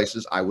last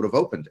places I would have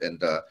opened.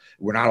 And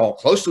we're not all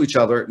close to each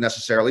other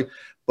necessarily,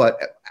 but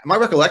my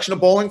recollection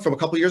of bowling from a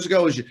couple of years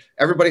ago is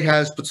everybody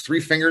puts 3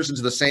 fingers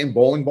into the same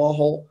bowling ball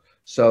hole.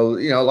 So,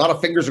 a lot of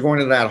fingers are going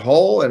into that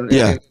hole. And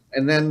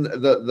then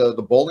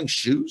the bowling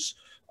shoes,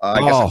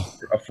 I guess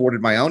I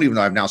afforded my own, even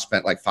though I've now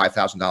spent like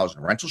 $5,000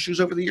 in rental shoes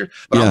over the years.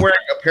 But I'm wearing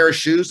a pair of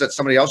shoes that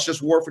somebody else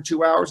just wore for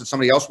 2 hours, and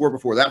somebody else wore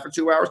before that for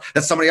 2 hours,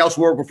 that somebody else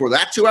wore before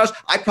that 2 hours.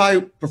 I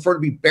probably prefer to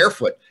be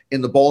barefoot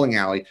in the bowling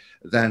alley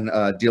than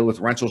deal with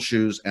rental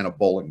shoes and a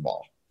bowling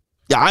ball.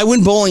 Yeah, I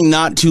went bowling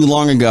not too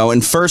long ago,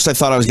 and first I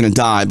thought I was going to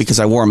die because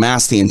I wore a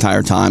mask the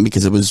entire time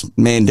because it was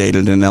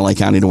mandated in LA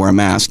County to wear a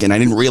mask, and I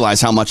didn't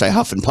realize how much I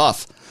huff and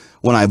puff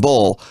when I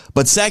bowl.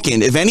 But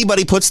second, if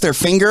anybody puts their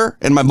finger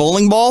in my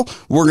bowling ball,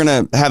 we're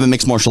going to have a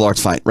mixed martial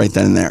arts fight right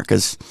then and there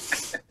because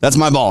that's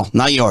my ball,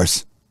 not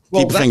yours.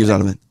 Keep your fingers out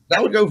of it.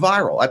 That would go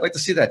viral. I'd like to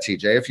see that,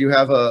 TJ. If you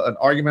have an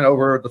argument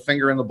over the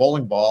finger in the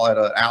bowling ball at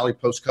an alley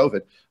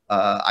post-COVID,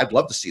 I'd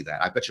love to see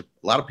that. I bet you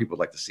a lot of people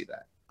would like to see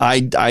that. There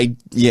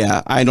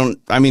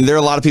are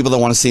a lot of people that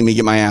want to see me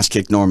get my ass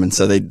kicked, Norman.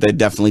 So they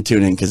definitely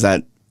tune in because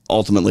that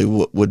ultimately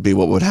would be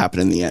what would happen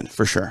in the end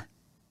for sure.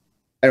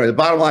 Anyway, the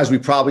bottom line is we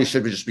probably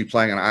should just be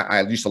playing. And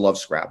I used to love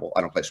Scrabble.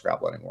 I don't play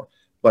Scrabble anymore.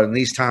 But in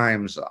these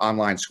times,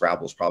 online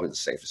Scrabble is probably the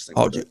safest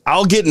thing.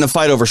 I'll get in a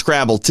fight over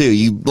Scrabble too.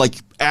 You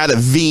add a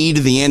V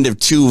to the end of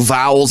 2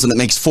 vowels and it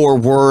makes 4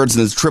 words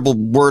and it's triple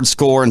word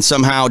score and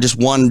somehow just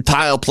one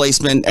tile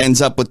placement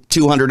ends up with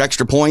 200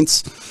 extra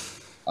points.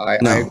 I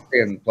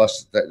agree, and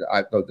plus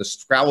the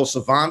Scrabble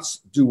savants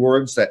do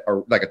words that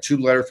are like a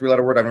 2-letter,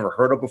 3-letter word I've never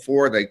heard of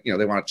before. They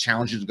want to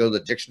challenge you to go to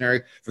the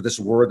dictionary for this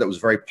word that was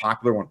very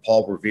popular when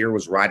Paul Revere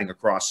was riding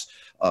across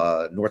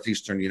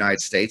northeastern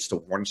United States to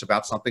warn us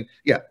about something.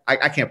 Yeah,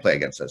 I can't play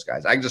against those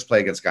guys. I can just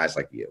play against guys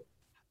like you.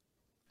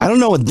 I don't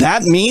know what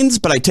that means,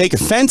 but I take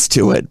offense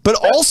to it. But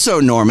also,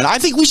 Norman, I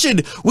think we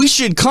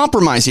should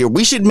compromise here.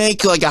 We should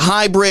make like a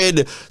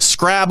hybrid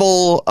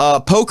Scrabble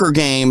poker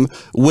game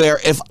where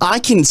if I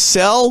can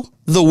sell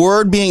the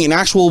word being an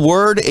actual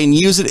word and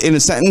use it in a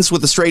sentence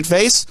with a straight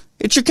face,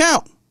 it should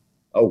count.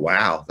 Oh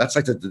wow, that's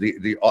like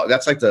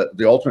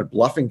the ultimate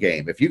bluffing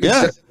game. If you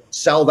can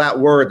sell that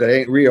word that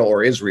ain't real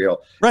or is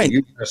real, right,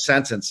 in a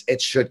sentence,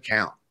 it should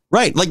count.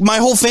 Right, like my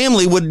whole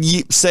family would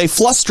say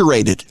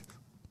flusterated.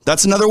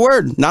 That's another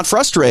word, not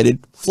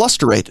frustrated,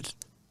 flusterated.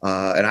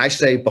 And I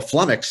say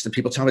beflummoxed, and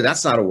people tell me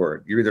that's not a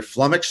word. You're either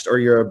flummoxed or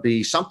you're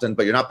be something,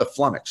 but you're not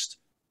beflummoxed.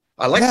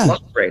 I like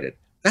frustrated.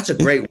 That's a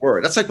great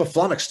word. That's like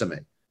beflummoxed to me.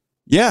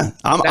 Yeah,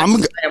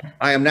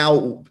 I am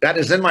now. That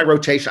is in my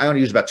rotation. I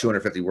only use about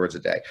 250 words a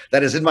day.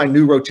 That is in my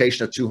new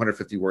rotation of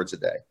 250 words a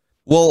day.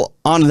 Well,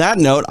 on that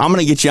note, I'm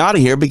going to get you out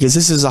of here because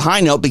this is a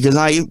high note because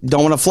I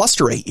don't want to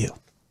flusterate you.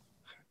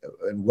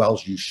 And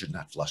Wells, you should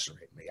not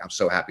flusterate me. I'm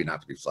so happy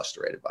not to be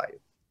flusterated by you.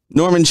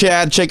 Norman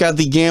Chad, check out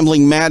the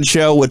Gambling Mad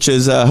Show, which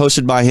is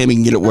hosted by him. You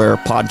can get it where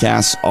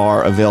podcasts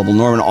are available.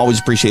 Norman, always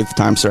appreciate the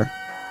time, sir.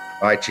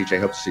 All right, TJ.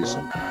 Hope to see you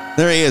soon.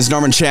 There he is,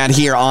 Norman Chad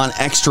here on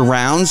Extra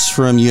Rounds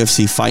from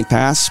UFC Fight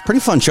Pass.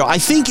 Pretty fun show. I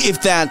think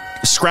if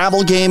that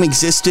Scrabble game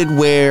existed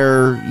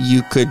where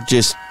you could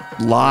just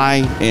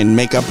lie and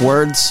make up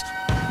words,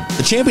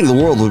 the champion of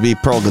the world would be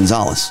Pearl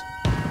Gonzalez.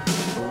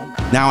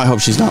 Now I hope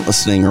she's not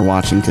listening or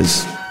watching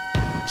because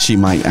she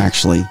might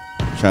actually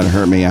try to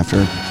hurt me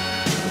after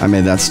I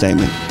made that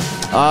statement.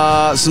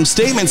 Some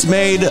statements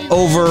made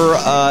over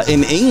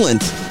in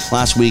England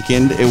last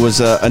weekend. It was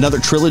another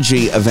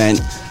trilogy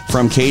event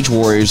from Cage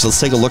Warriors.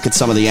 Let's take a look at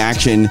some of the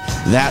action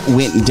that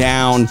went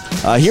down.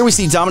 Here we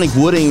see Dominic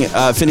Wooding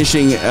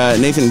finishing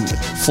Nathan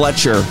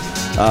Fletcher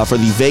for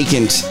the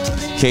vacant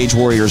Cage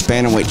Warriors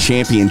Bantamweight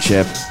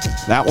Championship.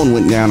 That one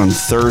went down on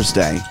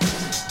Thursday.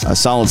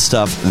 Solid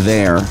stuff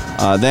there.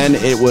 Then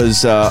it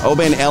was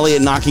Oban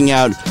Elliott knocking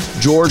out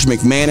George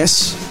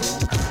McManus.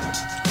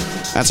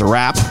 That's a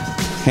wrap.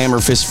 Hammer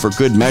fist for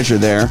good measure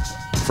there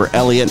for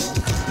Elliott.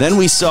 Then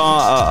we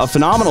saw a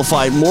phenomenal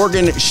fight.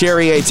 Morgan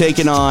Charrier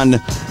taking on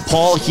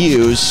Paul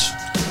Hughes.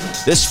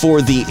 This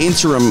for the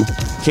interim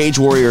Cage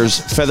Warriors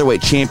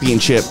Featherweight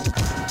Championship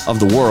of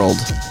the world.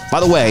 By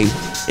the way,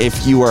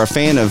 if you are a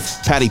fan of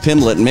Paddy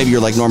Pimblett, and maybe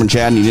you're like Norman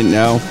Chad and you didn't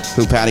know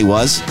who Paddy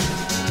was,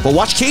 well,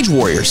 watch Cage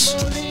Warriors,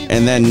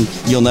 and then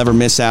you'll never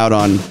miss out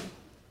on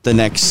the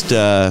next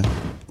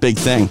big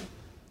thing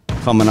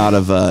coming out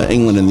of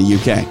England and the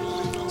UK.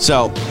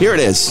 So here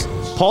it is.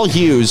 Paul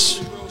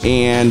Hughes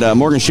and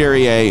Morgan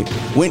Charrier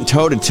went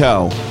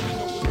toe-to-toe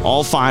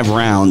all 5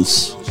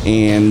 rounds.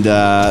 And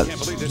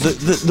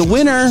the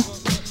winner,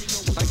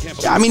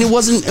 I mean, it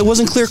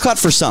wasn't clear-cut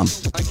for some.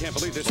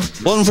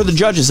 Wasn't for the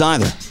judges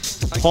either.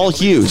 Paul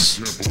Hughes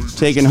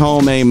taking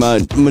home a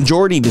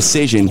majority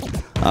decision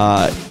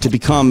to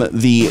become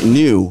the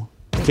new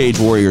Cage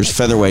Warriors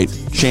featherweight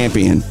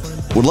champion.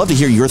 Would love to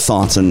hear your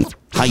thoughts on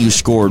how you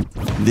scored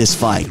this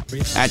fight.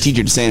 At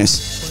TJ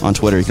DeSantis on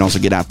Twitter. You can also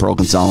get at Pearl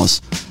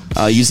Gonzalez.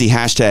 Use the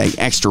hashtag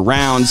extra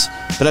rounds.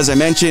 But as I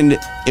mentioned,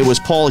 it was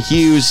Paul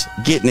Hughes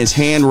getting his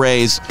hand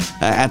raised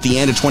at the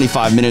end of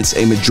 25 minutes.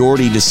 A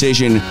majority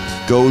decision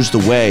goes the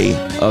way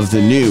of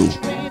the new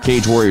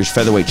Cage Warriors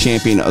featherweight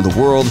champion of the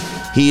world.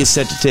 He is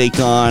set to take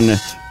on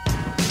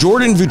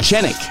Jordan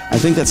Vucenic. I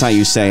think that's how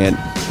you say it.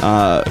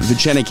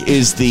 Vucenic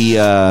is the,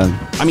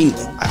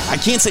 I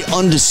can't say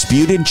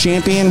undisputed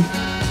champion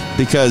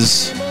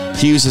because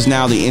Hughes is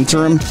now the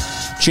interim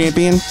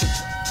champion.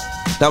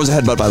 That was a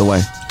headbutt, by the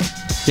way.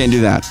 Can't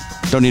do that.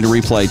 Don't need a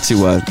replay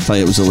to tell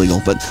you it was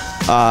illegal. But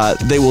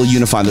they will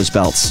unify those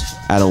belts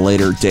at a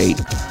later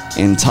date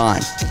and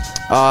time.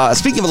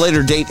 Speaking of a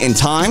later date and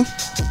time,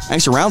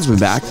 Extra Rounds will be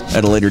back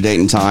at a later date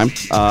and time.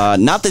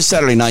 Not this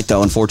Saturday night,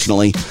 though,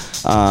 unfortunately.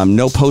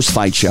 No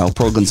post-fight show.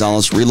 Pearl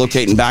Gonzalez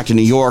relocating back to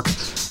New York.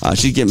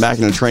 She's getting back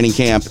into training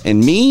camp.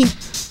 And me,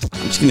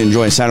 I'm just going to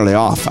enjoy a Saturday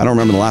off. I don't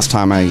remember the last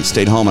time I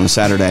stayed home on a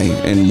Saturday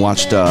and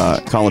watched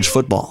college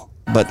football.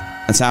 But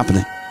that's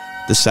happening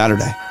this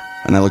Saturday.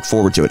 And I look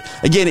forward to it.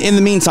 Again, in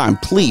the meantime,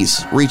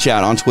 please reach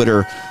out on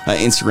Twitter,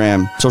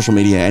 Instagram, social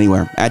media,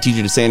 anywhere. At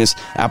TJ DeSantis,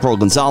 at Pearl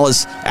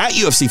Gonzalez, at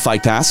UFC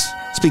Fight Pass.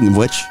 Speaking of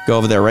which, go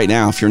over there right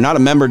now. If you're not a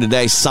member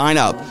today, sign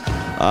up.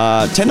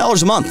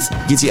 $10 a month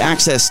gets you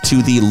access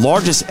to the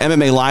largest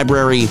MMA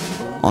library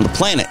on the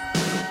planet.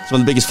 It's one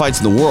of the biggest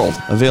fights in the world,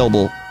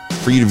 available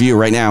for you to view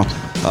right now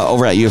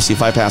over at UFC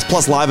Fight Pass,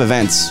 plus live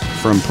events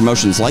from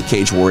promotions like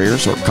Cage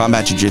Warriors or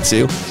Combat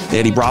Jiu-Jitsu, the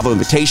Eddie Bravo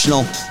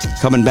Invitational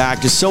coming back.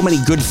 Just so many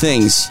good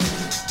things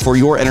for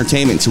your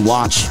entertainment to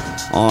watch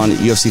on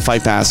UFC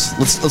Fight Pass.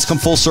 Let's come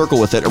full circle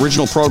with it.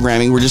 Original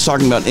programming. We're just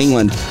talking about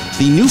England.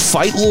 The new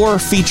Fight Lore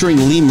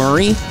featuring Lee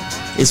Murray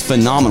is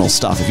phenomenal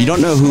stuff. If you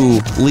don't know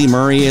who Lee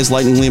Murray is,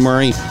 Lightning Lee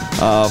Murray,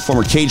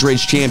 former Cage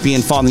Rage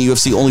champion, fought in the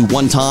UFC only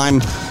one time,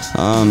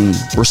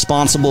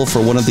 responsible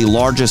for one of the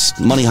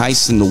largest money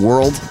heists in the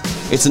world.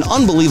 It's an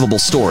unbelievable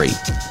story.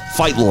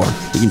 Fight Lore.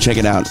 You can check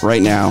it out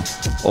right now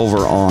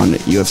over on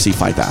UFC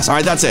Fight Pass. All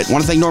right, that's it. I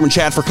want to thank Norman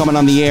Chad for coming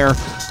on the air,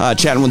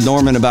 chatting with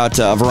Norman about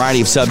a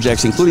variety of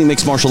subjects, including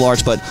mixed martial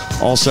arts, but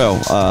also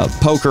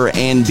poker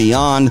and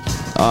beyond.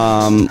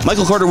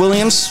 Michael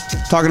Carter-Williams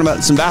talking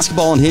about some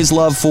basketball and his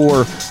love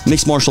for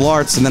mixed martial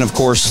arts. And then, of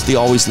course, the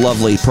always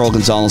lovely Pearl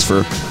Gonzalez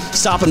for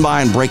stopping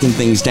by and breaking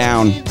things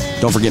down.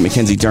 Don't forget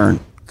Mackenzie Dern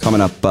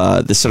coming up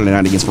this Saturday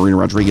night against Marina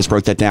Rodriguez.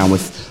 Broke that down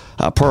with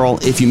Pearl.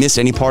 If you missed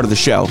any part of the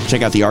show,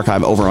 check out the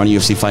archive over on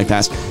UFC Fight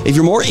Pass. If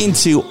you're more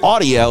into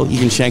audio, you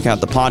can check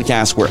out the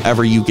podcast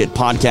wherever you get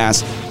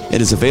podcasts. It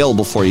is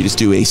available for you. Just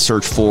do a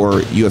search for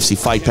UFC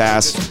Fight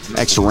Pass,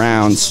 Extra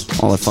Rounds,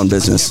 all that fun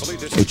business.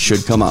 It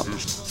should come up.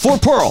 For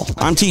Pearl,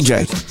 I'm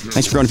TJ.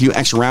 Thanks for going a few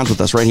extra rounds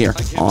with us right here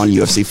on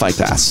UFC Fight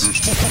Pass.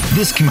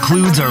 This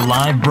concludes our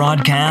live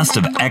broadcast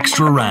of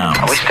Extra Rounds.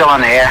 Are we still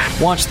on the air?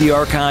 Watch the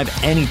archive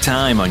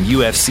anytime on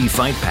UFC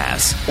Fight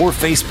Pass or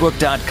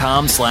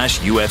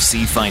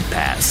Facebook.com/UFC Fight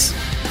Pass.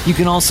 You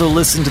can also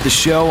listen to the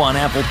show on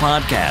Apple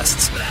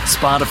Podcasts,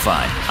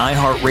 Spotify,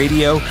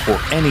 iHeartRadio,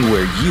 or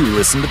anywhere you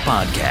listen to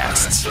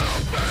podcasts.